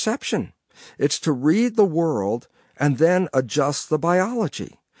is perception. It's to read the world and then adjust the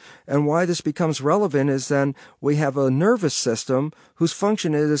biology. And why this becomes relevant is then we have a nervous system whose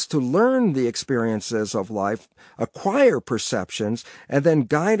function is to learn the experiences of life, acquire perceptions, and then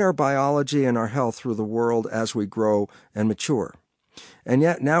guide our biology and our health through the world as we grow and mature. And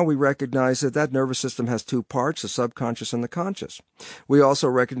yet now we recognize that that nervous system has two parts, the subconscious and the conscious. We also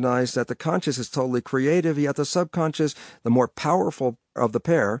recognize that the conscious is totally creative, yet the subconscious, the more powerful of the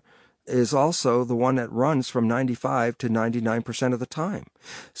pair, is also the one that runs from 95 to 99% of the time.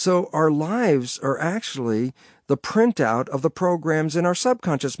 So our lives are actually the printout of the programs in our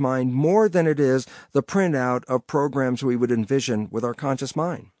subconscious mind more than it is the printout of programs we would envision with our conscious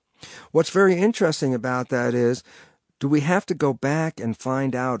mind. What's very interesting about that is, do we have to go back and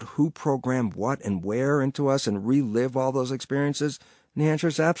find out who programmed what and where into us and relive all those experiences? And the answer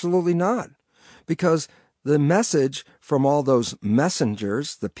is absolutely not. Because the message from all those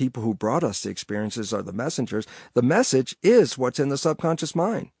messengers, the people who brought us the experiences are the messengers, the message is what's in the subconscious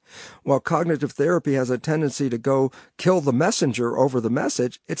mind. While cognitive therapy has a tendency to go kill the messenger over the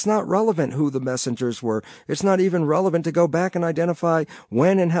message, it's not relevant who the messengers were. It's not even relevant to go back and identify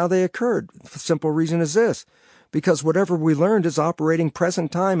when and how they occurred. The simple reason is this. because whatever we learned is operating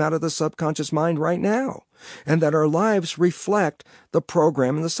present time out of the subconscious mind right now, and that our lives reflect the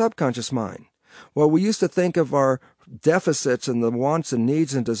program in the subconscious mind. Well, we used to think of our deficits and the wants and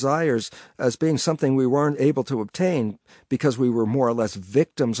needs and desires as being something we weren't able to obtain because we were more or less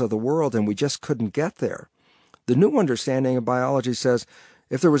victims of the world and we just couldn't get there. The new understanding of biology says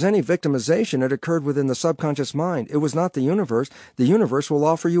if there was any victimization, it occurred within the subconscious mind. It was not the universe. The universe will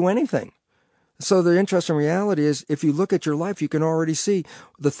offer you anything. So the interesting reality is if you look at your life, you can already see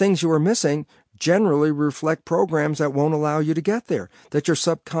the things you are missing generally reflect programs that won't allow you to get there, that your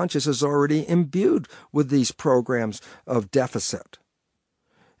subconscious is already imbued with these programs of deficit.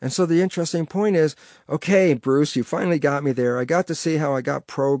 And so the interesting point is, okay, Bruce, you finally got me there. I got to see how I got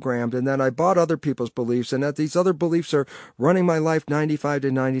programmed, and then I bought other people's beliefs, and that these other beliefs are running my life 95 to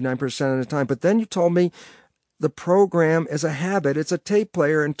 99% of the time. But then you told me the program is a habit. It's a tape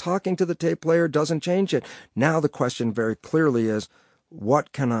player, and talking to the tape player doesn't change it. Now the question very clearly is,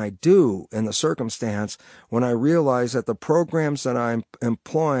 what can I do in the circumstance when I realize that the programs that I'm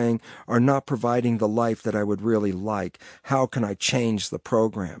employing are not providing the life that I would really like? How can I change the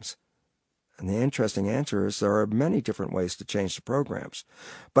programs? And the interesting answer is there are many different ways to change the programs.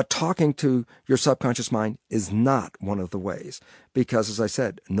 But talking to your subconscious mind is not one of the ways because, as I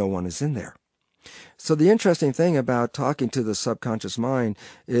said, no one is in there. So the interesting thing about talking to the subconscious mind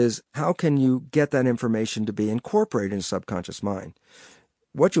is how can you get that information to be incorporated in the subconscious mind?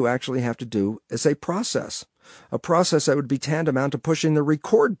 What you actually have to do is a process that would be tantamount to pushing the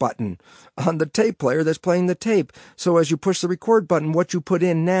record button on the tape player that's playing the tape. So as you push the record button, what you put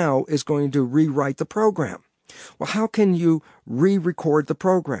in now is going to rewrite the program. Well, how can you re-record the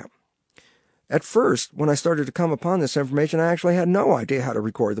program? At first, when I started to come upon this information, I actually had no idea how to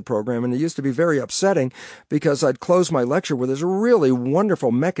record the program, and it used to be very upsetting because I'd close my lecture with this really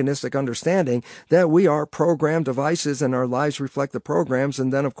wonderful mechanistic understanding that we are programmed devices and our lives reflect the programs.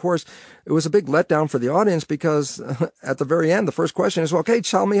 And then, of course, it was a big letdown for the audience because at the very end, the first question is, well, okay,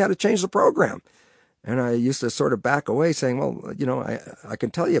 tell me how to change the program. And I used to sort of back away saying, well, I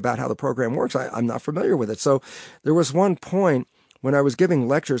can tell you about how the program works. I'm not familiar with it. So there was one point when I was giving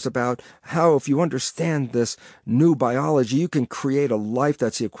lectures about how if you understand this new biology, you can create a life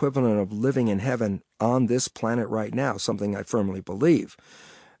that's the equivalent of living in heaven on this planet right now, something I firmly believe.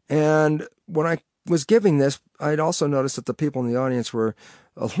 And when I was giving this, I'd also noticed that the people in the audience were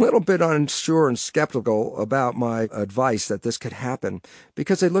a little bit unsure and skeptical about my advice that this could happen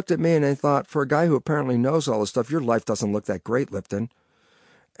because they looked at me and they thought, for a guy who apparently knows all this stuff, your life doesn't look that great, Lipton.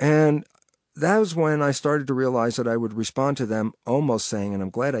 And that was when I started to realize that I would respond to them almost saying, and I'm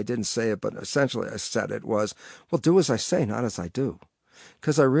glad I didn't say it, but essentially I said it was, well, do as I say, not as I do.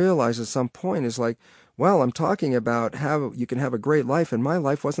 Because I realized at some point it's like, well, I'm talking about how you can have a great life, and my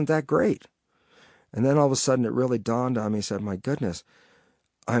life wasn't that great. And then all of a sudden it really dawned on me, I said, my goodness,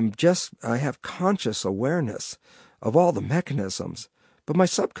 I have conscious awareness of all the mechanisms, but my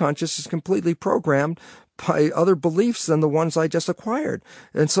subconscious is completely programmed by other beliefs than the ones I just acquired.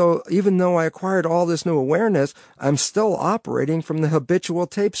 And so even though I acquired all this new awareness, I'm still operating from the habitual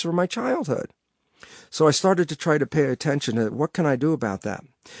tapes from my childhood. So I started to try to pay attention to what can I do about that.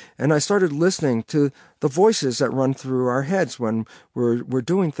 And I started listening to the voices that run through our heads when we're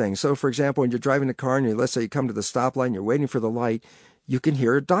doing things. So for example, when you're driving a car and let's say you come to the stoplight and you're waiting for the light, you can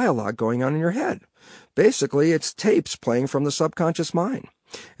hear a dialogue going on in your head. Basically, it's tapes playing from the subconscious mind.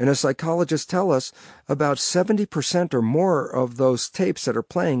 And as psychologists tell us, about 70% or more of those tapes that are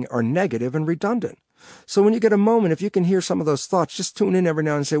playing are negative and redundant. So when you get a moment, if you can hear some of those thoughts, just tune in every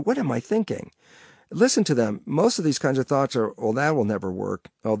now and say, what am I thinking? Listen to them. Most of these kinds of thoughts are, oh, that will never work.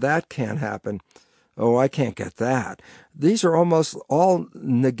 Oh, that can't happen. Oh, I can't get that. These are almost all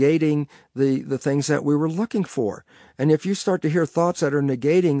negating the things that we were looking for. And if you start to hear thoughts that are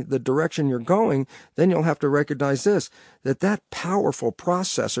negating the direction you're going, then you'll have to recognize this, that powerful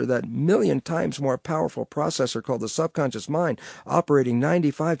processor, that million times more powerful processor called the subconscious mind, operating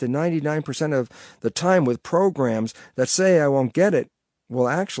 95 to 99% of the time with programs that say I won't get it, will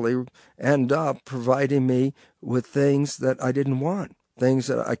actually end up providing me with things that I didn't want. Things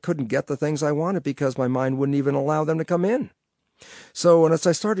that I couldn't get the things I wanted because my mind wouldn't even allow them to come in. So as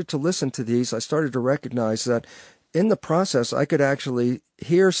I started to listen to these, I started to recognize that in the process, I could actually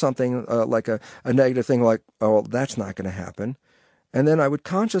hear something like a negative thing like, oh, that's not going to happen. And then I would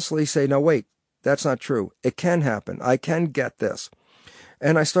consciously say, no, wait, that's not true. It can happen. I can get this.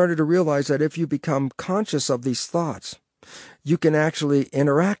 And I started to realize that if you become conscious of these thoughts, you can actually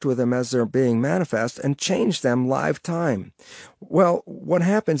interact with them as they're being manifest and change them live time. Well, what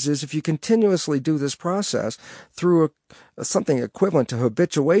happens is if you continuously do this process through something equivalent to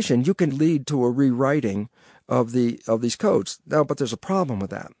habituation, you can lead to a rewriting of these codes. Now, but there's a problem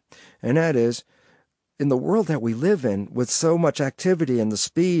with that, and that is, in the world that we live in, with so much activity and the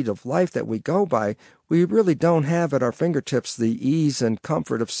speed of life that we go by, we really don't have at our fingertips the ease and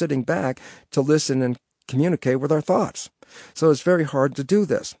comfort of sitting back to listen and communicate with our thoughts. So it's very hard to do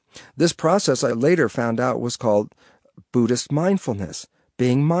this. This process, I later found out, was called Buddhist mindfulness.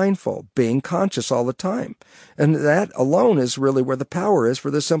 Being mindful, being conscious all the time. And that alone is really where the power is,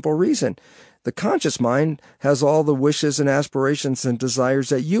 for the simple reason. The conscious mind has all the wishes and aspirations and desires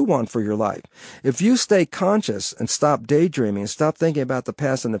that you want for your life. If you stay conscious and stop daydreaming and stop thinking about the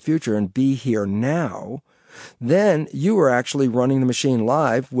past and the future and be here now, then you are actually running the machine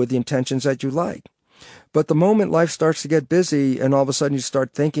live with the intentions that you like. But the moment life starts to get busy and all of a sudden you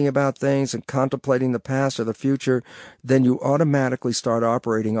start thinking about things and contemplating the past or the future, then you automatically start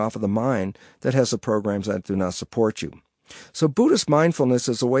operating off of the mind that has the programs that do not support you. So Buddhist mindfulness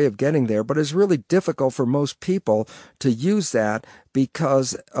is a way of getting there, but it's really difficult for most people to use that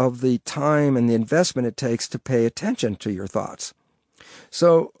because of the time and the investment it takes to pay attention to your thoughts.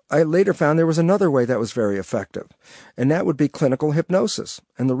 So I later found there was another way that was very effective, and that would be clinical hypnosis.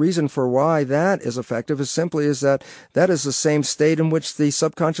 And the reason for why that is effective is simply that is the same state in which the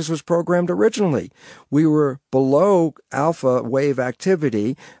subconscious was programmed originally. We were below alpha wave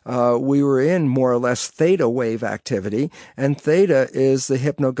activity. We were in more or less theta wave activity, and theta is the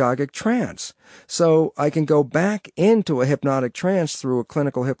hypnagogic trance. So I can go back into a hypnotic trance through a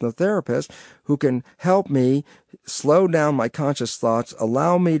clinical hypnotherapist who can help me slow down my conscious thoughts,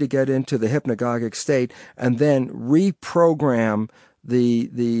 allow me to get into the hypnagogic state, and then reprogram the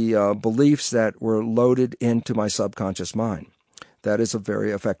beliefs that were loaded into my subconscious mind. That is a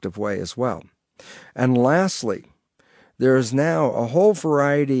very effective way as well. And lastly, there is now a whole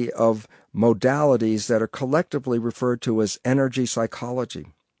variety of modalities that are collectively referred to as energy psychology.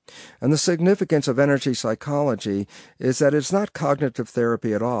 And the significance of energy psychology is that it's not cognitive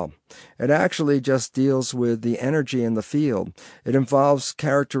therapy at all. It actually just deals with the energy in the field. It involves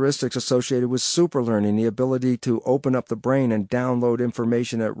characteristics associated with superlearning, the ability to open up the brain and download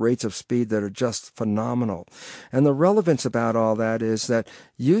information at rates of speed that are just phenomenal. And the relevance about all that is that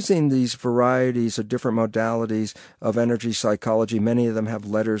using these varieties of different modalities of energy psychology, many of them have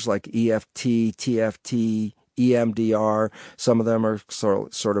letters like EFT, TFT, EMDR. Some of them are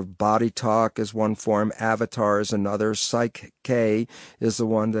sort of body talk is one form, avatar is another, Psych-K is the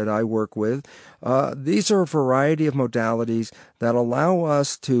one that I work with. These are a variety of modalities that allow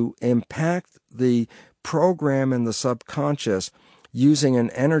us to impact the program in the subconscious using an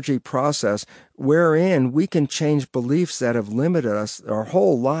energy process wherein we can change beliefs that have limited us our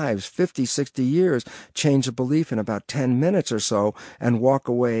whole lives, 50, 60 years, change a belief in about 10 minutes or so and walk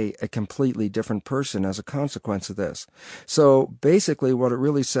away a completely different person as a consequence of this. So basically what it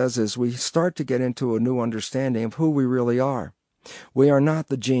really says is we start to get into a new understanding of who we really are. We are not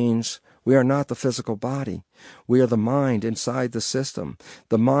the genes. We are not the physical body. We are the mind inside the system.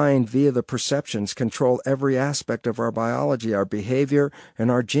 The mind, via the perceptions, control every aspect of our biology, our behavior,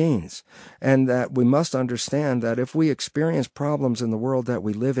 and our genes. And that we must understand that if we experience problems in the world that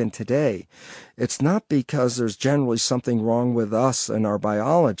we live in today, it's not because there's generally something wrong with us and our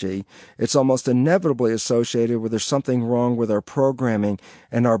biology. It's almost inevitably associated with there's something wrong with our programming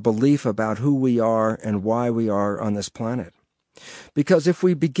and our belief about who we are and why we are on this planet. Because if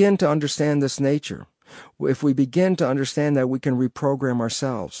we begin to understand this nature, if we begin to understand that we can reprogram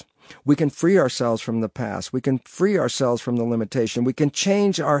ourselves, we can free ourselves from the past, we can free ourselves from the limitation, we can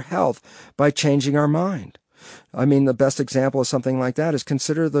change our health by changing our mind. I mean, the best example of something like that is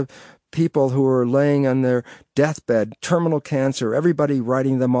consider the people who are laying on their deathbed, terminal cancer, everybody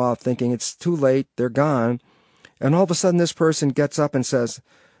writing them off, thinking it's too late, they're gone. And all of a sudden this person gets up and says,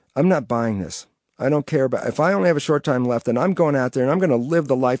 I'm not buying this. I don't care about, if I only have a short time left, then I'm going out there and I'm going to live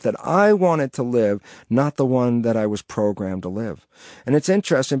the life that I wanted to live, not the one that I was programmed to live. And it's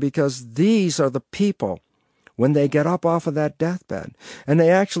interesting because these are the people, when they get up off of that deathbed and they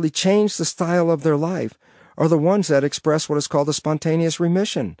actually change the style of their life, are the ones that express what is called a spontaneous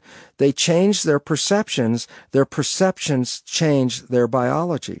remission. They change their perceptions change their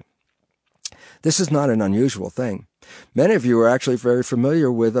biology. This is not an unusual thing. Many of you are actually very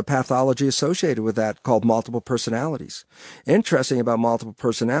familiar with a pathology associated with that called multiple personalities. Interesting about multiple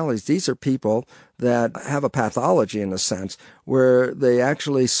personalities, these are people that have a pathology in a sense where they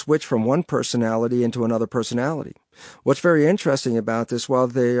actually switch from one personality into another personality. What's very interesting about this, while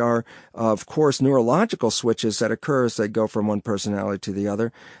they are, of course, neurological switches that occur as they go from one personality to the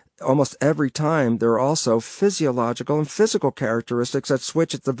other, almost every time there are also physiological and physical characteristics that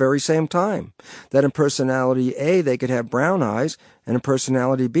switch at the very same time. That in personality A, they could have brown eyes, and in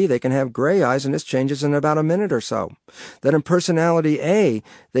personality B, they can have gray eyes, and this changes in about a minute or so. That in personality A,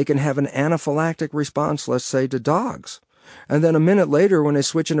 they can have an anaphylactic response, let's say, to dogs. And then a minute later, when they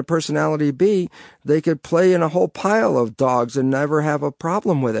switch into personality B, they could play in a whole pile of dogs and never have a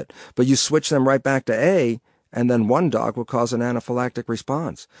problem with it. But you switch them right back to A, and then one dog will cause an anaphylactic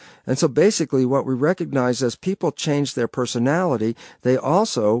response. And so basically what we recognize as people change their personality, they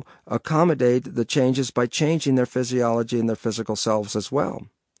also accommodate the changes by changing their physiology and their physical selves as well.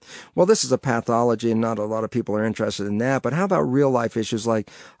 Well, this is a pathology, and not a lot of people are interested in that. But how about real-life issues like,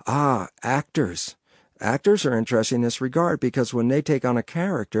 actors? Actors are interesting in this regard because when they take on a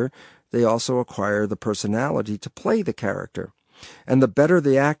character, they also acquire the personality to play the character. And the better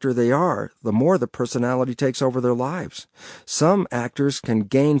the actor they are, the more the personality takes over their lives. Some actors can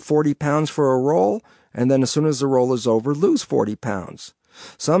gain 40 pounds for a role, and then as soon as the role is over, lose 40 pounds.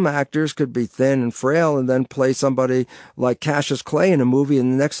 Some actors could be thin and frail and then play somebody like Cassius Clay in a movie,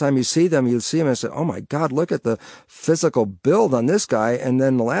 and the next time you see them, you'll see him and say, oh my God, look at the physical build on this guy. And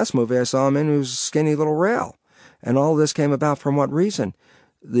then the last movie I saw him in, he was a skinny little rail. And all this came about from what reason?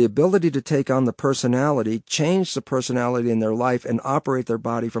 The ability to take on the personality, change the personality in their life, and operate their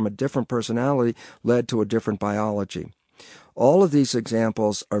body from a different personality led to a different biology. All of these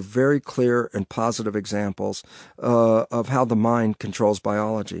examples are very clear and positive examples of how the mind controls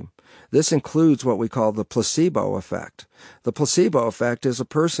biology. This includes what we call the placebo effect. The placebo effect is a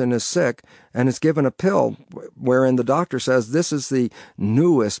person is sick and is given a pill wherein the doctor says, this is the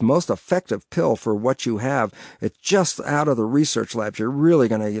newest, most effective pill for what you have. It's just out of the research labs. You're really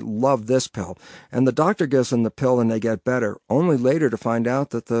going to love this pill. And the doctor gives them the pill and they get better, only later to find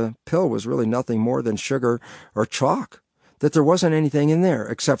out that the pill was really nothing more than sugar or chalk, that there wasn't anything in there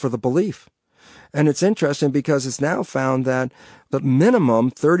except for the belief. And it's interesting because it's now found that the minimum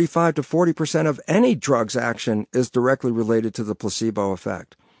 35 to 40% of any drug's action is directly related to the placebo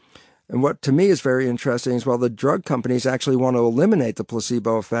effect. And what to me is very interesting is while the drug companies actually want to eliminate the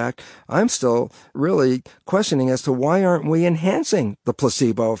placebo effect, I'm still really questioning as to why aren't we enhancing the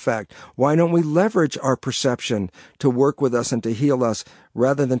placebo effect? Why don't we leverage our perception to work with us and to heal us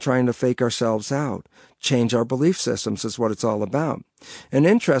rather than trying to fake ourselves out? Change our belief systems is what it's all about. And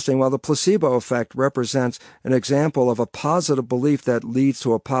interesting, while the placebo effect represents an example of a positive belief that leads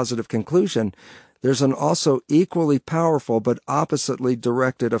to a positive conclusion, there's an also equally powerful but oppositely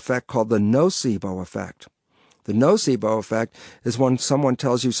directed effect called the nocebo effect. The nocebo effect is when someone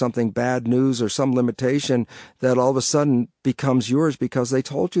tells you something bad news or some limitation that all of a sudden becomes yours because they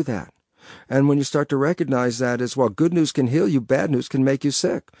told you that. And when you start to recognize that as well, good news can heal you, bad news can make you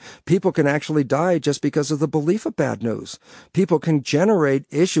sick. People can actually die just because of the belief of bad news. People can generate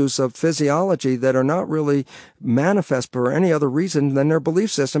issues of physiology that are not really manifest for any other reason than their belief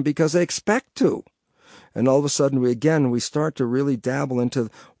system because they expect to. And all of a sudden, we start to really dabble into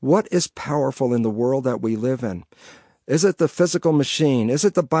what is powerful in the world that we live in. Is it the physical machine? Is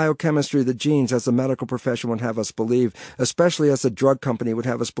it the biochemistry, the genes, as the medical profession would have us believe, especially as the drug company would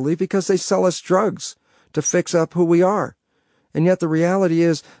have us believe, because they sell us drugs to fix up who we are? And yet the reality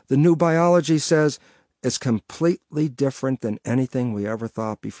is the new biology says it's completely different than anything we ever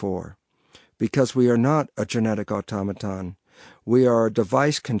thought before, because we are not a genetic automaton. We are a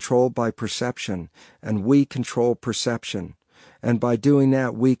device controlled by perception, and we control perception. And by doing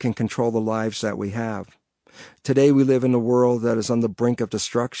that, we can control the lives that we have. Today we live in a world that is on the brink of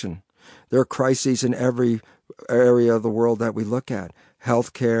destruction. There are crises in every area of the world that we look at.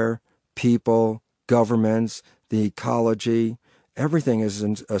 Healthcare, people, governments, the ecology, everything is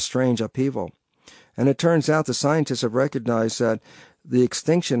in a strange upheaval. And it turns out the scientists have recognized that the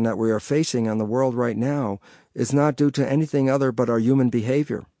extinction that we are facing on the world right now is not due to anything other but our human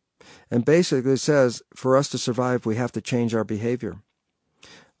behavior. And basically it says for us to survive, we have to change our behavior.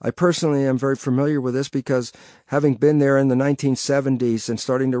 I personally am very familiar with this because having been there in the 1970s and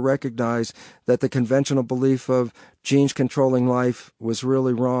starting to recognize that the conventional belief of genes controlling life was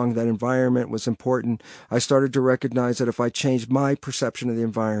really wrong, that environment was important, I started to recognize that if I changed my perception of the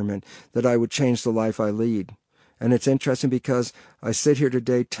environment, that I would change the life I lead. And it's interesting because I sit here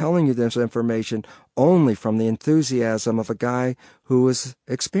today telling you this information only from the enthusiasm of a guy who has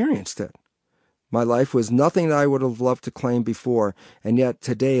experienced it. My life was nothing that I would have loved to claim before, and yet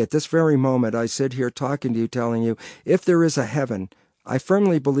today, at this very moment, I sit here talking to you, telling you, if there is a heaven, I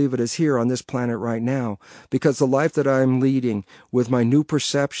firmly believe it is here on this planet right now, because the life that I am leading with my new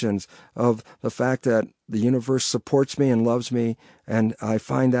perceptions of the fact that the universe supports me and loves me, and I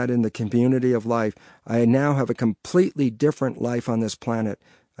find that in the community of life, I now have a completely different life on this planet.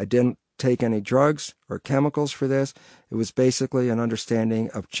 I didn't take any drugs or chemicals for this. It was basically an understanding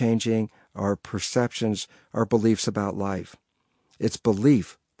of changing our perceptions, our beliefs about life. It's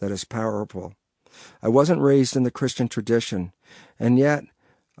belief that is powerful. I wasn't raised in the Christian tradition, and yet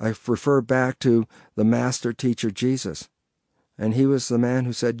I refer back to the master teacher Jesus. And he was the man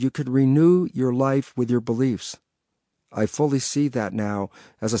who said, you could renew your life with your beliefs. I fully see that now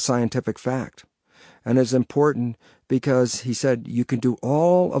as a scientific fact. And it's important because he said you can do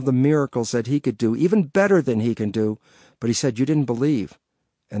all of the miracles that he could do, even better than he can do, but he said you didn't believe.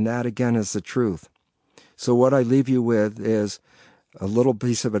 And that, again, is the truth. So what I leave you with is a little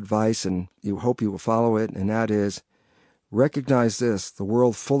piece of advice, and you hope you will follow it, and that is, recognize this: the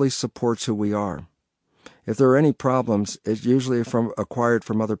world fully supports who we are. If there are any problems, it's usually acquired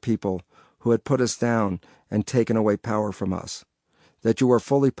from other people who had put us down and taken away power from us. That you are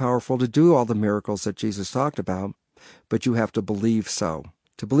fully powerful to do all the miracles that Jesus talked about, but you have to believe so.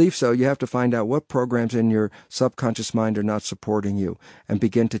 To believe so, you have to find out what programs in your subconscious mind are not supporting you and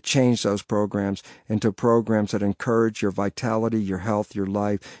begin to change those programs into programs that encourage your vitality, your health, your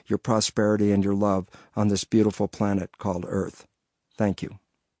life, your prosperity, and your love on this beautiful planet called Earth. Thank you.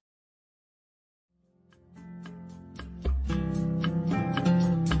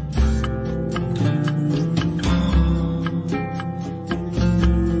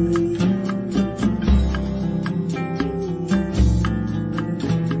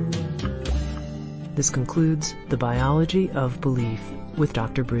 This concludes The Biology of Belief with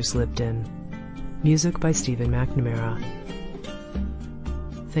Dr. Bruce Lipton. Music by Stephen McNamara.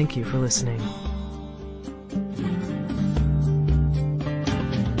 Thank you for listening.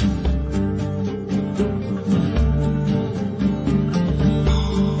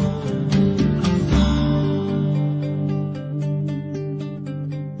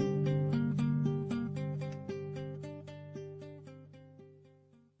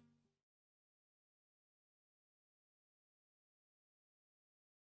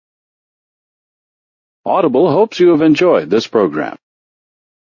 Audible hopes you have enjoyed this program.